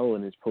just tell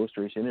in his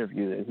post-race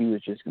interview that he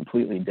was just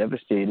completely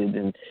devastated,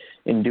 and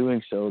in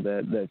doing so,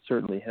 that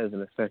certainly has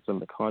an effect on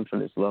the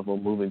confidence level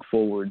moving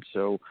forward.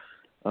 So,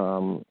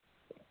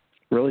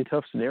 really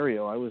tough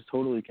scenario. I was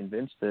totally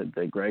convinced that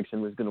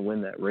Gragson was going to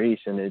win that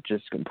race, and it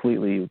just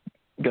completely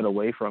got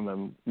away from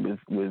him with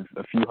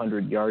a few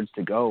hundred yards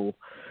to go,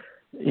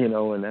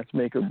 and that's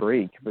make or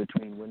break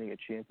between winning a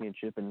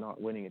championship and not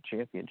winning a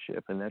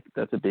championship. And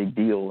that's a big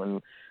deal.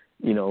 And,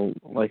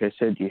 like I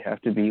said, you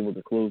have to be able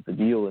to close the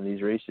deal in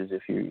these races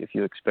if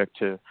you expect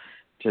to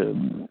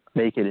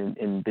make it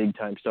in big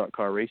time stock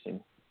car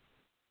racing.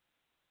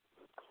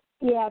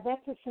 Yeah,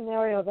 that's a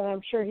scenario that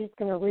I'm sure he's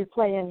going to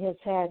replay in his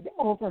head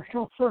over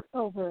and over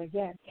and over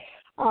again.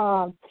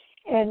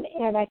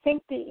 And I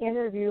think the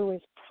interview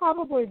is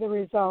probably the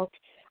result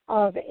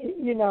of,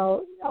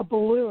 a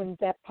balloon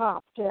that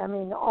popped. I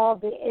mean, all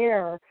the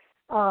air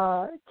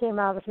came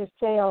out of his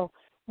sail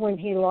when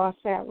he lost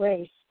that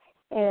race.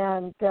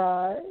 And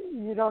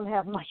you don't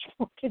have much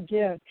more to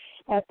give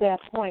at that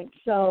point.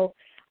 So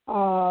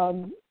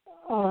I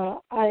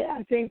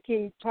think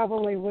he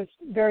probably was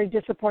very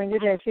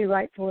disappointed, as he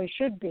rightfully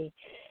should be.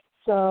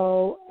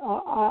 So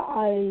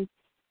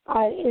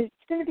it's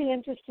going to be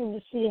interesting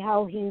to see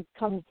how he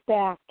comes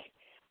back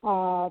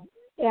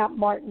at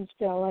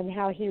Martinsville and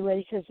how he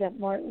races at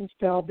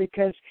Martinsville,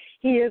 because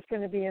he is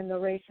going to be in the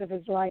race of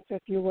his life,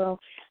 if you will,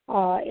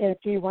 if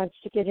he wants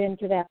to get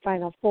into that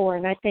Final Four.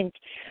 And I think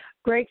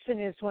Gragson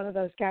is one of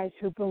those guys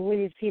who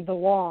believes he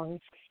belongs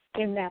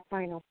in that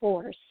Final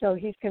Four. So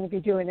he's going to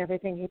be doing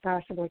everything he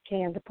possibly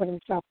can to put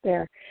himself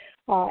there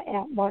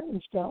at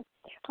Martinsville.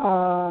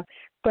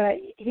 But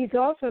he's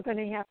also going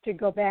to have to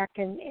go back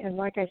and,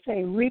 like I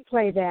say,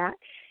 replay that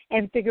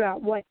and figure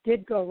out what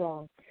did go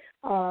wrong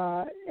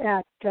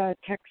at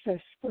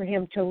Texas for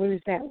him to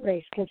lose that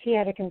race, because he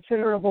had a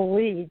considerable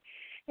lead.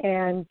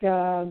 And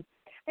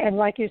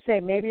like you say,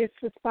 maybe it's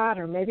the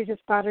spotter. Maybe the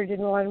spotter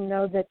didn't let him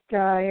know that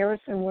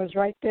Harrison was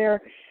right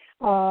there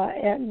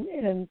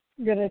and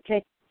going to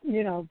get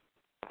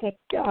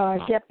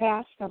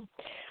past him.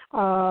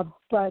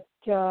 But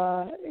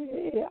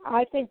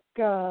I think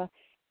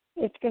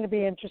it's going to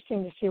be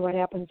interesting to see what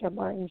happens at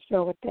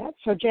Martinsville with that.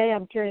 So, Jay,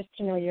 I'm curious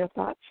to know your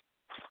thoughts.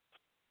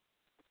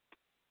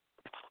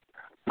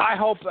 I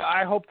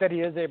hope that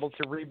he is able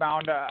to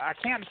rebound. I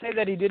can't say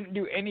that he didn't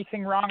do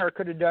anything wrong or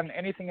could have done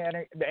anything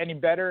any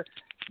better.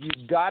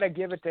 You've got to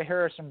give it to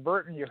Harrison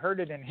Burton. You heard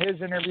it in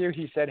his interview.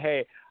 He said,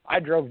 hey, I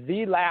drove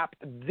the lap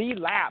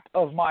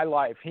of my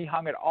life. He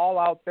hung it all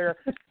out there,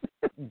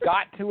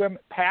 got to him,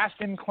 passed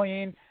him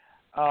clean.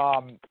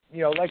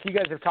 Like you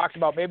guys have talked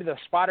about, maybe the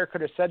spotter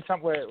could have said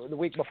something the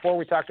week before.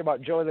 We talked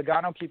about Joey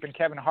Logano keeping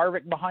Kevin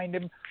Harvick behind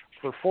him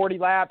for 40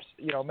 laps.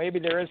 Maybe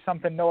there is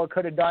something Noah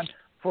could have done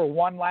for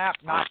one lap,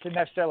 not to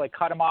necessarily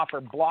cut him off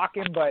or block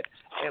him, but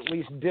at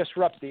least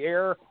disrupt the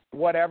air,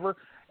 whatever.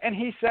 And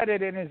he said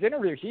it in his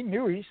interview.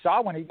 He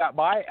saw when he got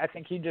by. I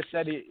think he just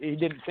said he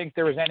didn't think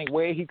there was any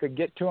way he could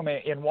get to him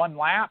in one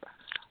lap.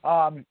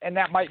 And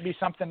that might be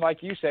something,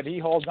 like you said, he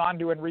holds on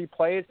to and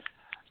replays.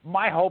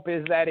 My hope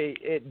is that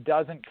it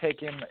doesn't take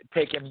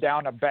him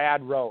down a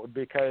bad road,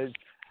 because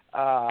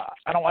I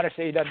don't want to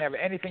say he doesn't have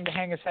anything to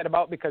hang his head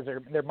about, because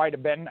there might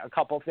have been a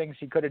couple of things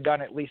he could have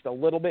done at least a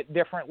little bit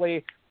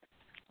differently.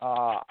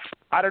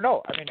 I don't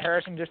know. I mean,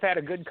 Harrison just had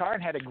a good car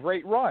and had a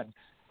great run.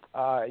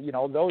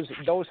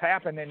 Those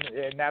happen, and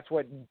that's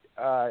what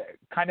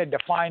kind of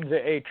defines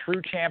a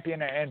true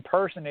champion in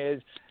person,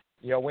 is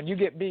You know, when you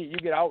get beat, you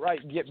get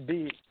outright get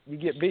beat. You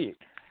get beat.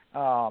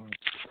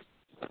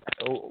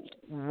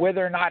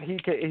 Whether or not he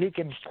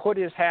can put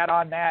his hat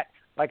on that,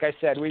 like I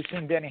said, we've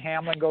seen Denny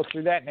Hamlin go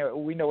through that,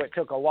 and we know it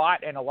took a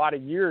lot and a lot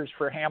of years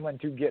for Hamlin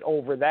to get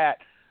over that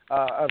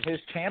of his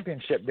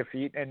championship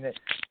defeat. And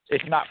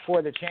it's not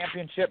for the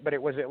championship, but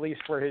it was at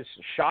least for his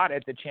shot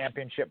at the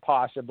championship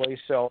possibly.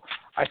 So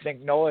I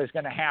think Noah is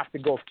going to have to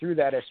go through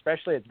that,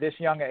 especially at this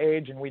young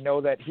age, and we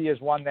know that he is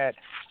one that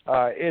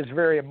is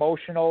very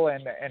emotional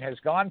and has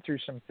gone through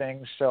some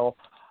things. So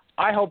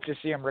I hope to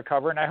see him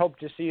recover, and I hope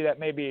to see that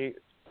maybe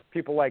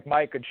people like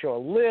Mike could show a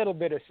little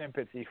bit of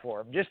sympathy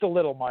for him. Just a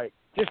little, Mike.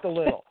 Just a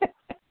little.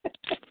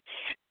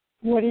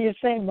 What do you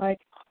say,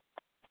 Mike?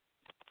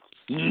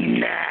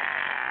 Nah.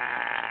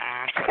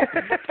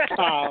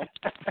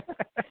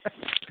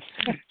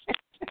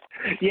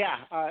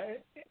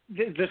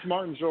 This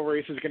Martinsville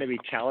race is going to be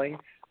telling.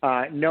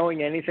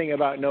 Knowing anything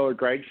about Noah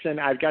Gragson,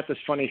 I've got this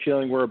funny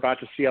feeling we're about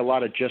to see a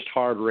lot of just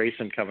hard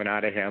racing coming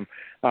out of him.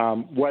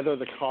 Whether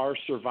the car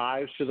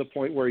survives to the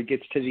point where he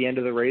gets to the end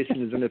of the race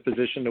and is in a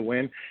position to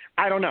win,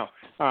 I don't know.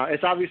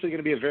 It's obviously going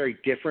to be a very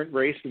different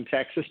race than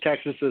Texas.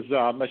 Texas is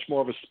much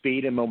more of a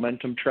speed and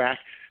momentum track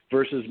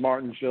versus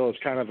Martinsville is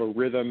kind of a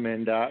rhythm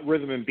and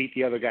beat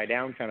the other guy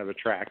down kind of a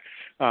track.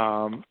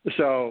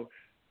 So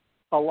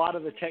a lot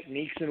of the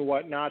techniques and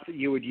whatnot that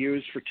you would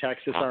use for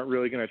Texas aren't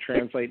really going to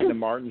translate into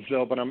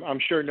Martinsville, but I'm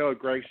sure Noah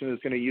Gragson is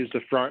going to use the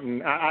front.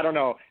 And I don't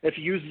know. If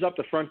he uses up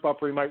the front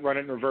bumper, he might run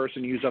it in reverse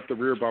and use up the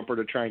rear bumper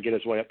to try and get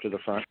his way up to the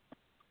front.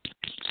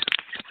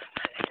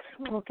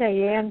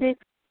 Okay, Andy?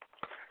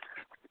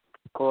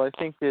 Well, I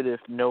think that if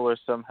Noah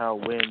somehow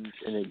wins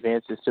and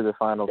advances to the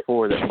Final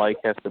Four, that Mike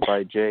has to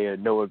buy Jay a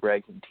Noah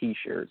Gragson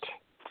T-shirt.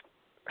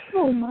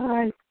 Oh,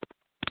 my.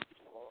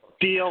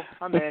 Deal.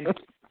 I'm in.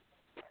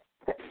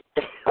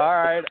 All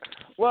right.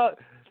 Well,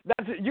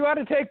 you ought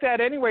to take that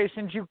anyway,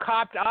 since you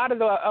copped out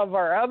of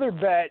our other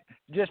bet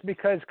just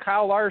because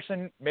Kyle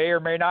Larson may or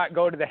may not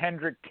go to the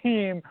Hendrick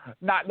team,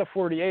 not the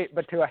 48,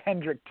 but to a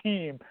Hendrick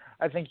team.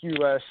 I think you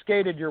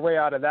skated your way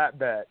out of that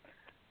bet.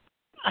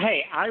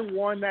 Hey, I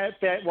won that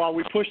bet while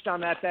we pushed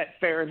on that bet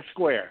fair and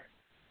square.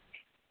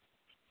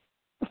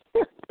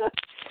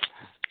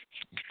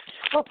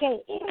 Okay,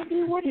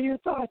 Andy, what are your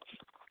thoughts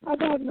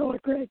about Noah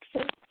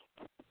Gragson?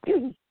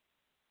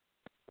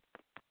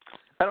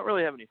 I don't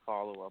really have any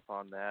follow-up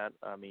on that.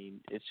 I mean,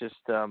 it's just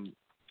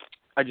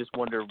I just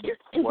wonder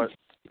what,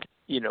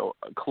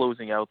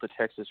 closing out the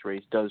Texas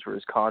race does for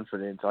his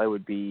confidence. I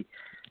would be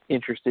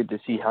interested to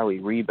see how he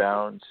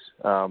rebounds.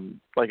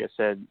 Like I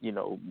said,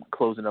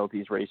 closing out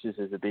these races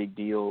is a big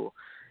deal.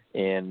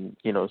 And,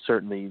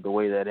 certainly the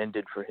way that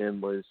ended for him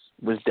was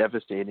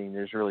devastating.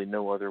 There's really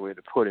no other way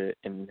to put it.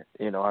 And,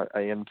 I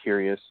am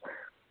curious,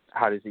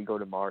 how does he go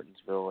to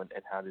Martinsville and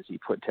how does he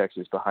put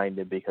Texas behind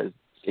him? Because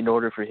in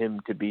order for him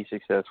to be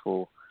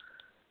successful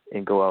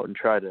and go out and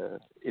try to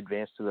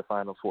advance to the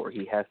Final Four,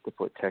 he has to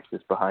put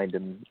Texas behind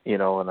him,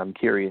 and I'm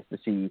curious to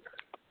see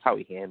how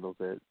he handles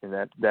it. And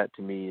that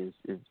to me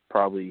is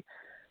probably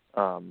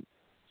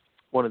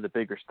one of the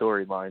bigger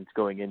storylines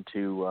going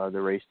into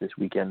the race this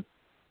weekend.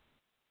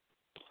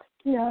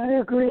 Yeah, I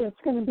agree.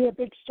 It's going to be a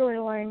big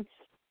storyline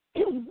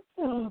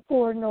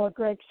for Noah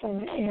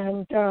Gragson,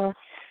 and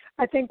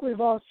I think we've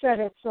all said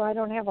it, so I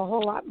don't have a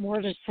whole lot more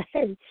to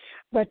say.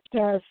 But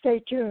stay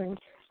tuned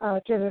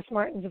to this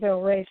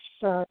Martinsville race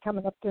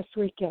coming up this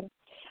weekend.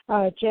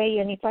 Jay,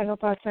 any final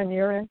thoughts on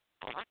your end?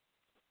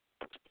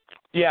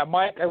 Yeah,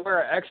 Mike, I wear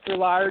an extra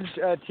large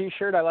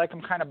T-shirt. I like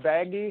them kind of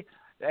baggy,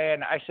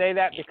 and I say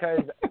that because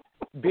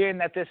being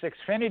that this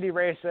Xfinity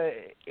race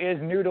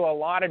is new to a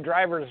lot of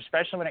drivers,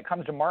 especially when it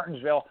comes to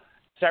Martinsville,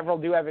 several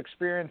do have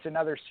experience in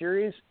other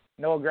series.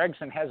 Noah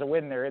Gragson has a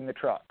win there in the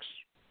trucks.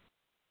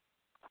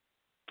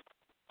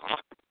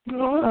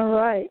 All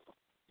right.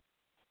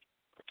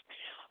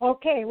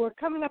 Okay, we're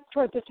coming up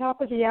toward the top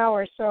of the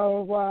hour,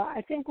 so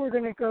I think we're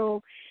going to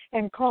go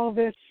and call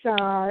this.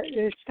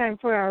 It's time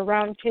for our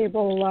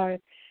roundtable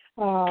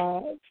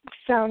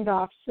sound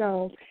off.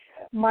 So,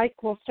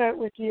 Mike, we'll start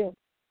with you.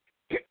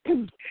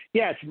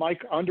 Yeah, it's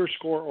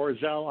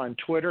Mike_Orzel on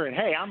Twitter. And,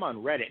 hey, I'm on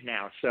Reddit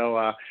now.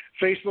 So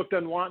Facebook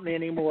doesn't want me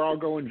anymore. I'll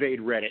go invade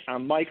Reddit.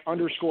 I'm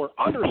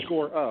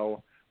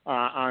Mike__O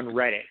on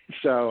Reddit.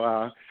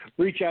 So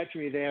reach out to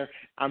me there.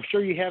 I'm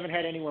sure you haven't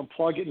had anyone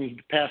plug it in the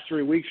past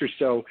 3 weeks or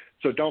so.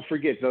 So don't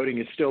forget, voting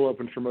is still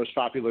open for most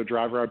popular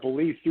driver, I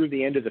believe, through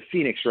the end of the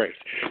Phoenix race.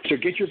 So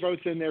get your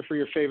votes in there for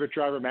your favorite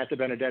driver, Matt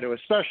DiBenedetto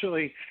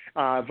especially.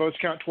 Votes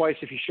count twice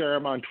if you share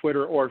them on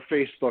Twitter or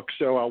Facebook.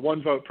 So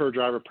one vote per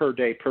driver per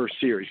day per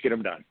series. Get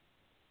them done.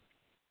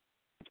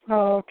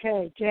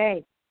 Okay,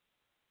 Jay.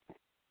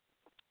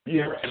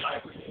 Yeah,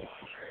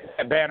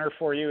 a banner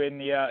for you in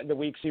the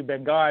weeks you've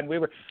been gone. We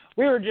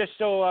were just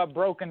so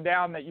broken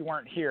down that you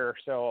weren't here.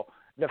 So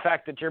the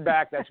fact that you're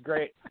back, that's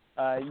great.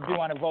 You do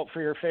want to vote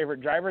for your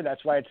favorite driver.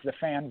 That's why it's the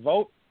fan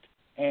vote.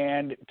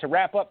 And to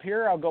wrap up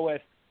here, I'll go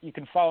with, you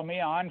can follow me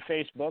on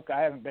Facebook.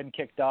 I haven't been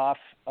kicked off.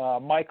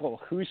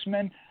 Michael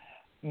Hoosman,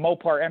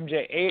 Mopar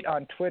MJ8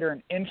 on Twitter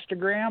and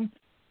Instagram.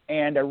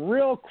 And a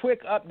real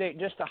quick update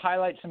just to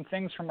highlight some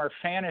things from our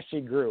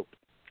fantasy group.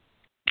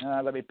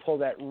 Let me pull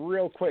that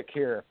real quick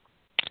here.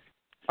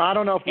 I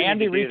don't know if we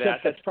Andy need to do that.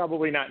 That's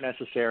probably not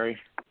necessary.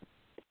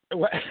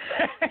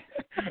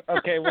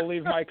 Okay, we'll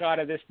leave Mike out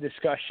of this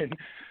discussion.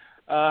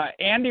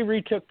 Andy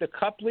retook the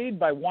Cup lead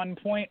by 1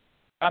 point.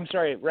 I'm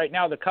sorry, right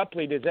now the Cup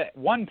lead is at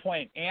 1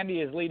 point.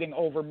 Andy is leading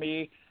over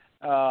me.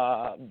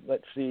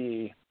 Let's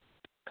see.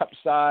 Cup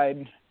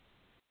side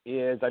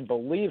is, I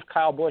believe,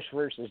 Kyle Busch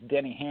versus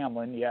Denny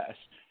Hamlin, yes.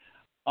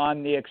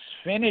 On the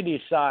Xfinity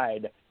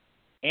side,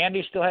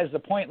 Andy still has the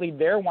point lead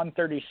there,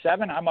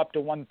 137. I'm up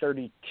to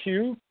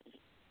 132.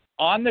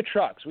 On the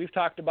trucks, we've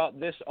talked about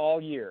this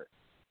all year.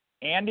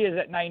 Andy is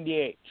at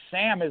 98.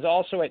 Sam is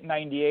also at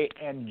 98,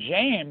 and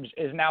James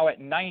is now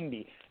at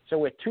 90. So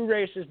with 2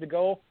 races to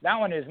go, that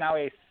one is now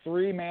a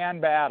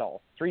 3-man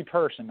battle,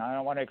 3-person. I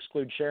don't want to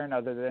exclude Sharon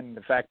other than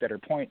the fact that her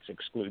points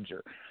excludes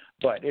her.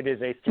 But it is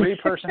a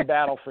 3-person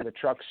battle for the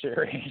Truck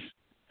Series.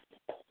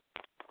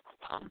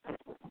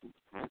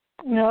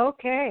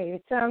 Okay,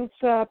 it sounds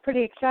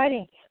pretty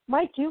exciting.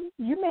 Mike, you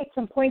made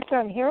some points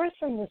on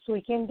Harrison this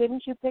weekend.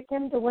 Didn't you pick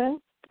him to win?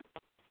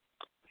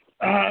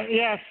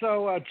 Yeah,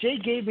 so Jay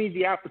gave me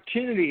the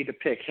opportunity to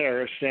pick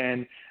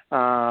Harrison,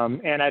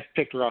 and I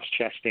picked Ross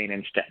Chastain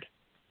instead.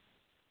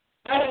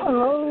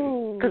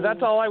 Oh. Because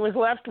that's all I was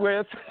left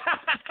with.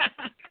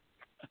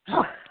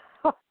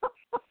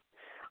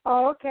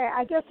 Oh, okay.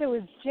 I guess it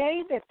was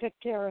Jay that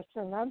picked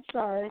Harrison. I'm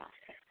sorry.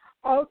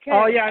 Okay.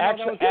 Oh, yeah.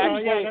 Actually,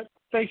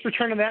 thanks for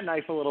turning that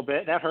knife a little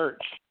bit. That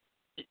hurts.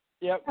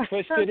 Yep,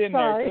 twisted in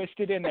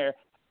there.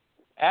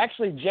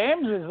 Actually,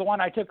 James is the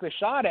one I took the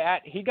shot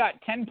at. He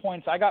got 10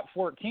 points. I got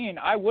 14.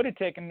 I would have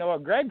taken Noah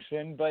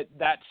Gragson, but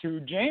that's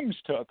who James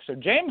took. So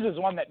James is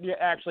the one that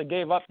actually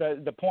gave up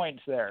the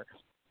points there.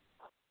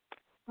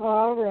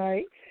 All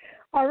right,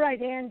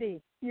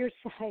 Andy, your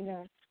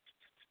sign-up.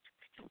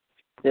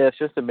 Yeah, it's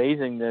just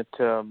amazing that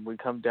we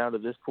come down to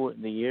this point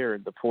in the year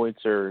and the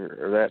points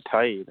are that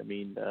tight. I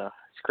mean,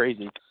 it's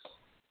crazy.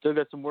 Still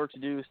got some work to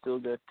do. Still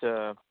got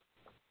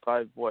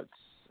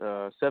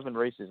 7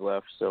 races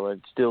left. So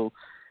it's still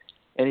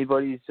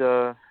anybody's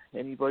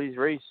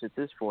race at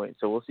this point.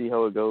 So we'll see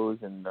how it goes.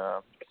 And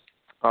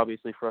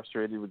obviously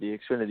frustrated with the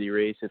Xfinity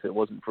race. If it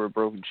wasn't for a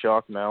broken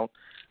shock mount,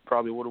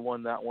 probably would have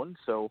won that one.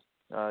 So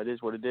it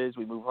is what it is.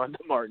 We move on to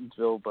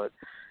Martinsville, but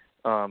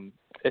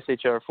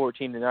SHR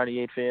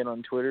 14-98 fan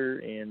on Twitter,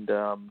 and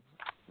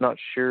not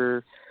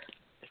sure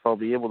if I'll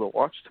be able to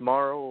watch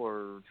tomorrow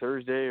or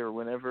Thursday or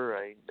whenever.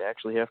 I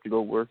actually have to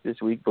go work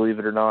this week, believe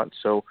it or not.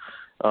 So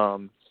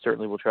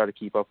certainly will try to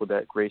keep up with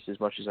that race as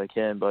much as I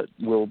can, but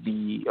we'll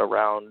be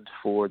around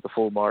for the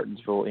full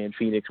Martinsville and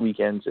Phoenix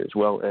weekends, as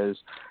well as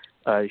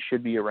I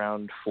should be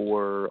around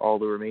for all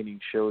the remaining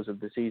shows of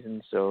the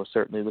season. So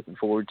certainly looking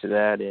forward to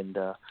that, and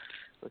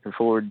looking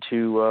forward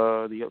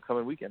to the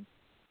upcoming weekend.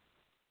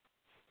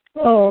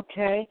 Oh,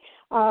 okay.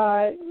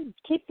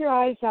 Keep your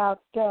eyes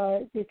out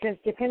because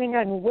depending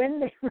on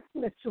when they run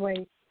this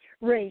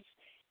race,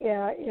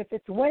 if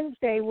it's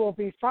Wednesday, we'll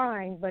be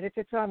fine. But if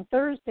it's on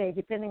Thursday,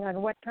 depending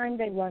on what time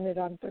they run it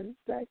on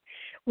Thursday,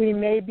 we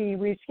may be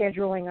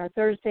rescheduling our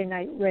Thursday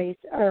night race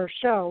or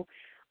show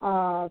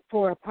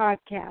for a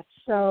podcast.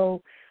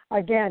 So,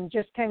 again,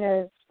 just kind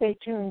of stay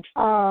tuned.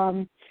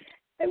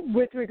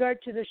 With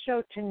regard to the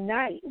show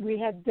tonight, we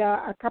had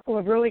a couple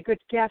of really good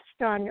guests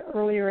on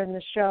earlier in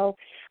the show.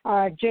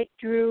 Jake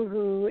Drew,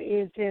 who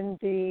is in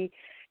the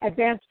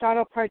Advanced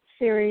Auto Parts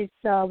Series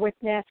with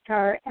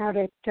NASCAR out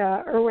at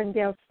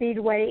Irwindale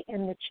Speedway,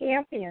 and the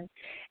champion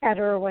at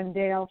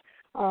Irwindale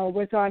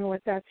was on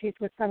with us. He's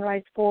with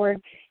Sunrise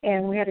Ford,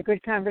 and we had a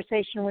good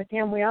conversation with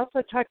him. We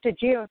also talked to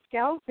Gio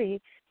Scelzi,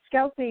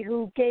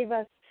 who gave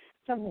us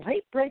some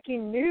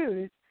late-breaking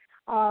news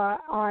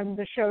on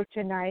the show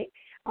tonight.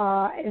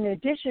 In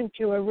addition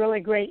to a really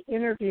great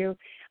interview,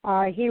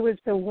 he was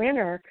the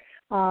winner.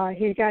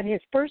 He got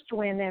his first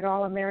win at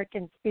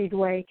All-American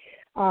Speedway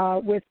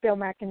with Bill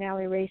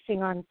McAnally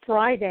Racing on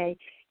Friday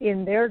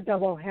in their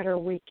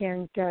doubleheader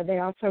weekend. They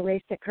also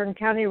raced at Kern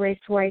County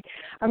Raceway.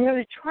 I'm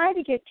going to try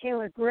to get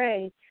Taylor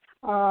Gray,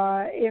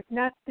 if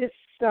not this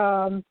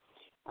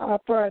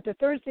for the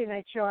Thursday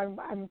night show.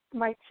 I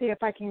might see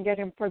if I can get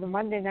him for the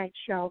Monday night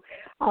show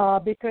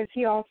because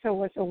he also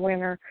was a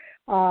winner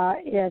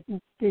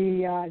in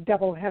the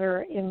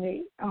doubleheader in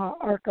the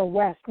ARCA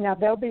West. Now,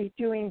 they'll be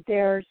doing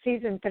their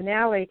season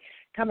finale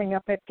coming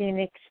up at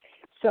Phoenix,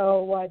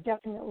 so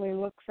definitely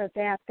look for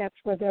that. That's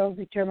where they'll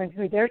determine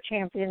who their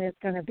champion is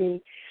going to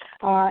be,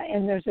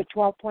 and there's a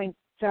 12-point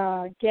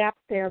gap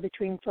there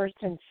between first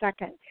and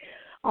second.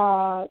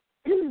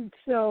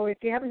 So if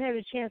you haven't had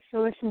a chance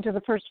to listen to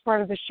the first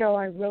part of the show,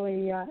 I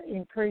really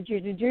encourage you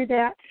to do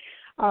that.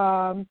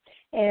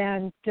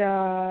 And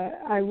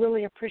I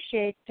really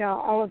appreciate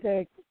all of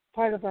the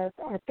part of our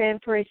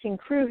Fan4Racing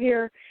crew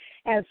here,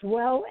 as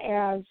well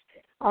as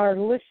our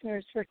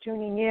listeners for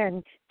tuning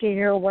in to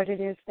hear what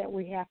it is that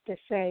we have to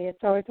say.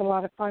 It's always a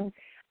lot of fun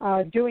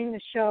doing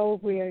the show.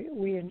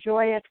 We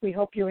enjoy it. We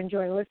hope you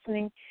enjoy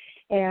listening.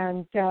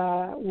 and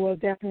we'll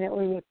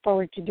definitely look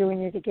forward to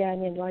doing it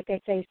again. And like I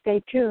say,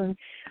 stay tuned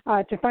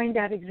to find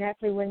out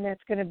exactly when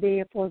that's going to be,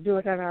 if we'll do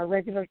it on our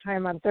regular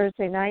time on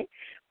Thursday night,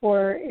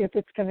 or if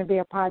it's going to be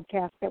a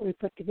podcast that we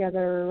put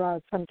together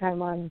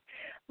sometime on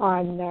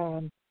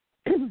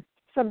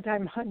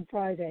sometime on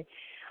Friday.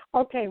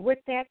 Okay, with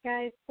that,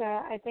 guys,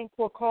 I think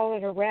we'll call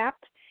it a wrap.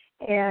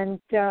 And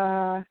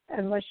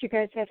unless you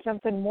guys have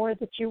something more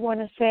that you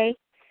want to say,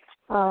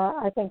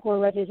 I think we're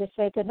ready to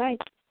say good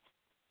night.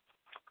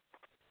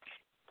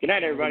 Good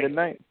night, everybody. Good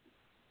night.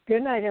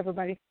 Good night,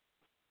 everybody.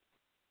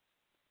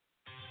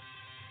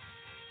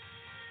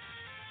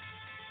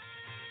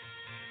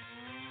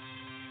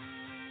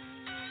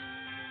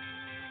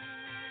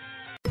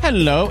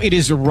 Hello, it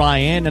is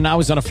Ryan, and I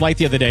was on a flight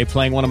the other day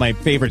playing one of my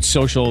favorite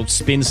social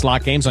spin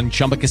slot games on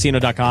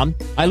ChumbaCasino.com.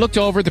 I looked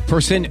over at the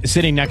person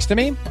sitting next to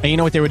me, and you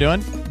know what they were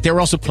doing? They were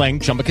also playing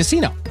Chumba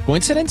Casino.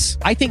 Coincidence?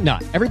 I think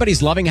not.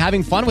 Everybody's loving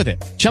having fun with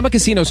it. Chumba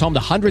Casino is home to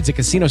hundreds of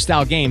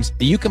casino-style games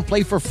that you can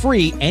play for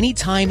free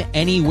anytime,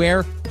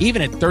 anywhere,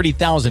 even at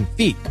 30,000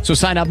 feet. So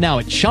sign up now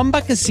at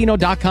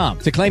ChumbaCasino.com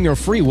to claim your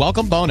free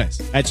welcome bonus.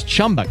 That's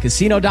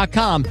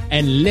ChumbaCasino.com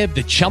and live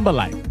the Chumba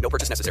life. No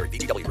purchase necessary.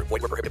 VGW. Void where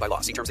prohibited by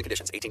law. See terms and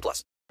conditions. 18+.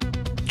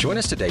 Join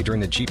us today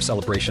during the Jeep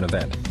Celebration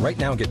event. Right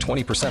now, get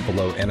 20%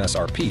 below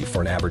MSRP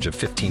for an average of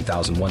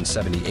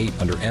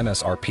 $15,178 under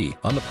MSRP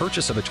on the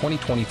purchase of a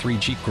 2023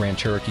 Jeep Grand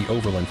Cherokee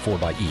Overland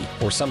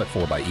 4xE or Summit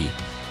 4xE.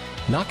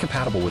 Not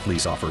compatible with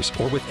lease offers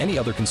or with any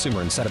other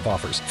consumer incentive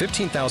offers.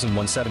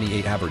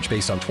 $15,178 average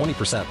based on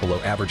 20% below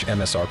average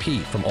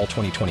MSRP from all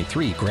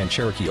 2023 Grand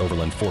Cherokee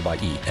Overland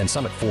 4xE and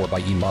Summit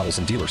 4xE models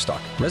in dealer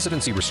stock.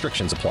 Residency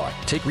restrictions apply.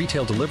 Take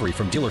retail delivery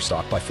from dealer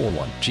stock by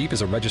 4/1. Jeep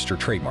is a registered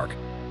trademark.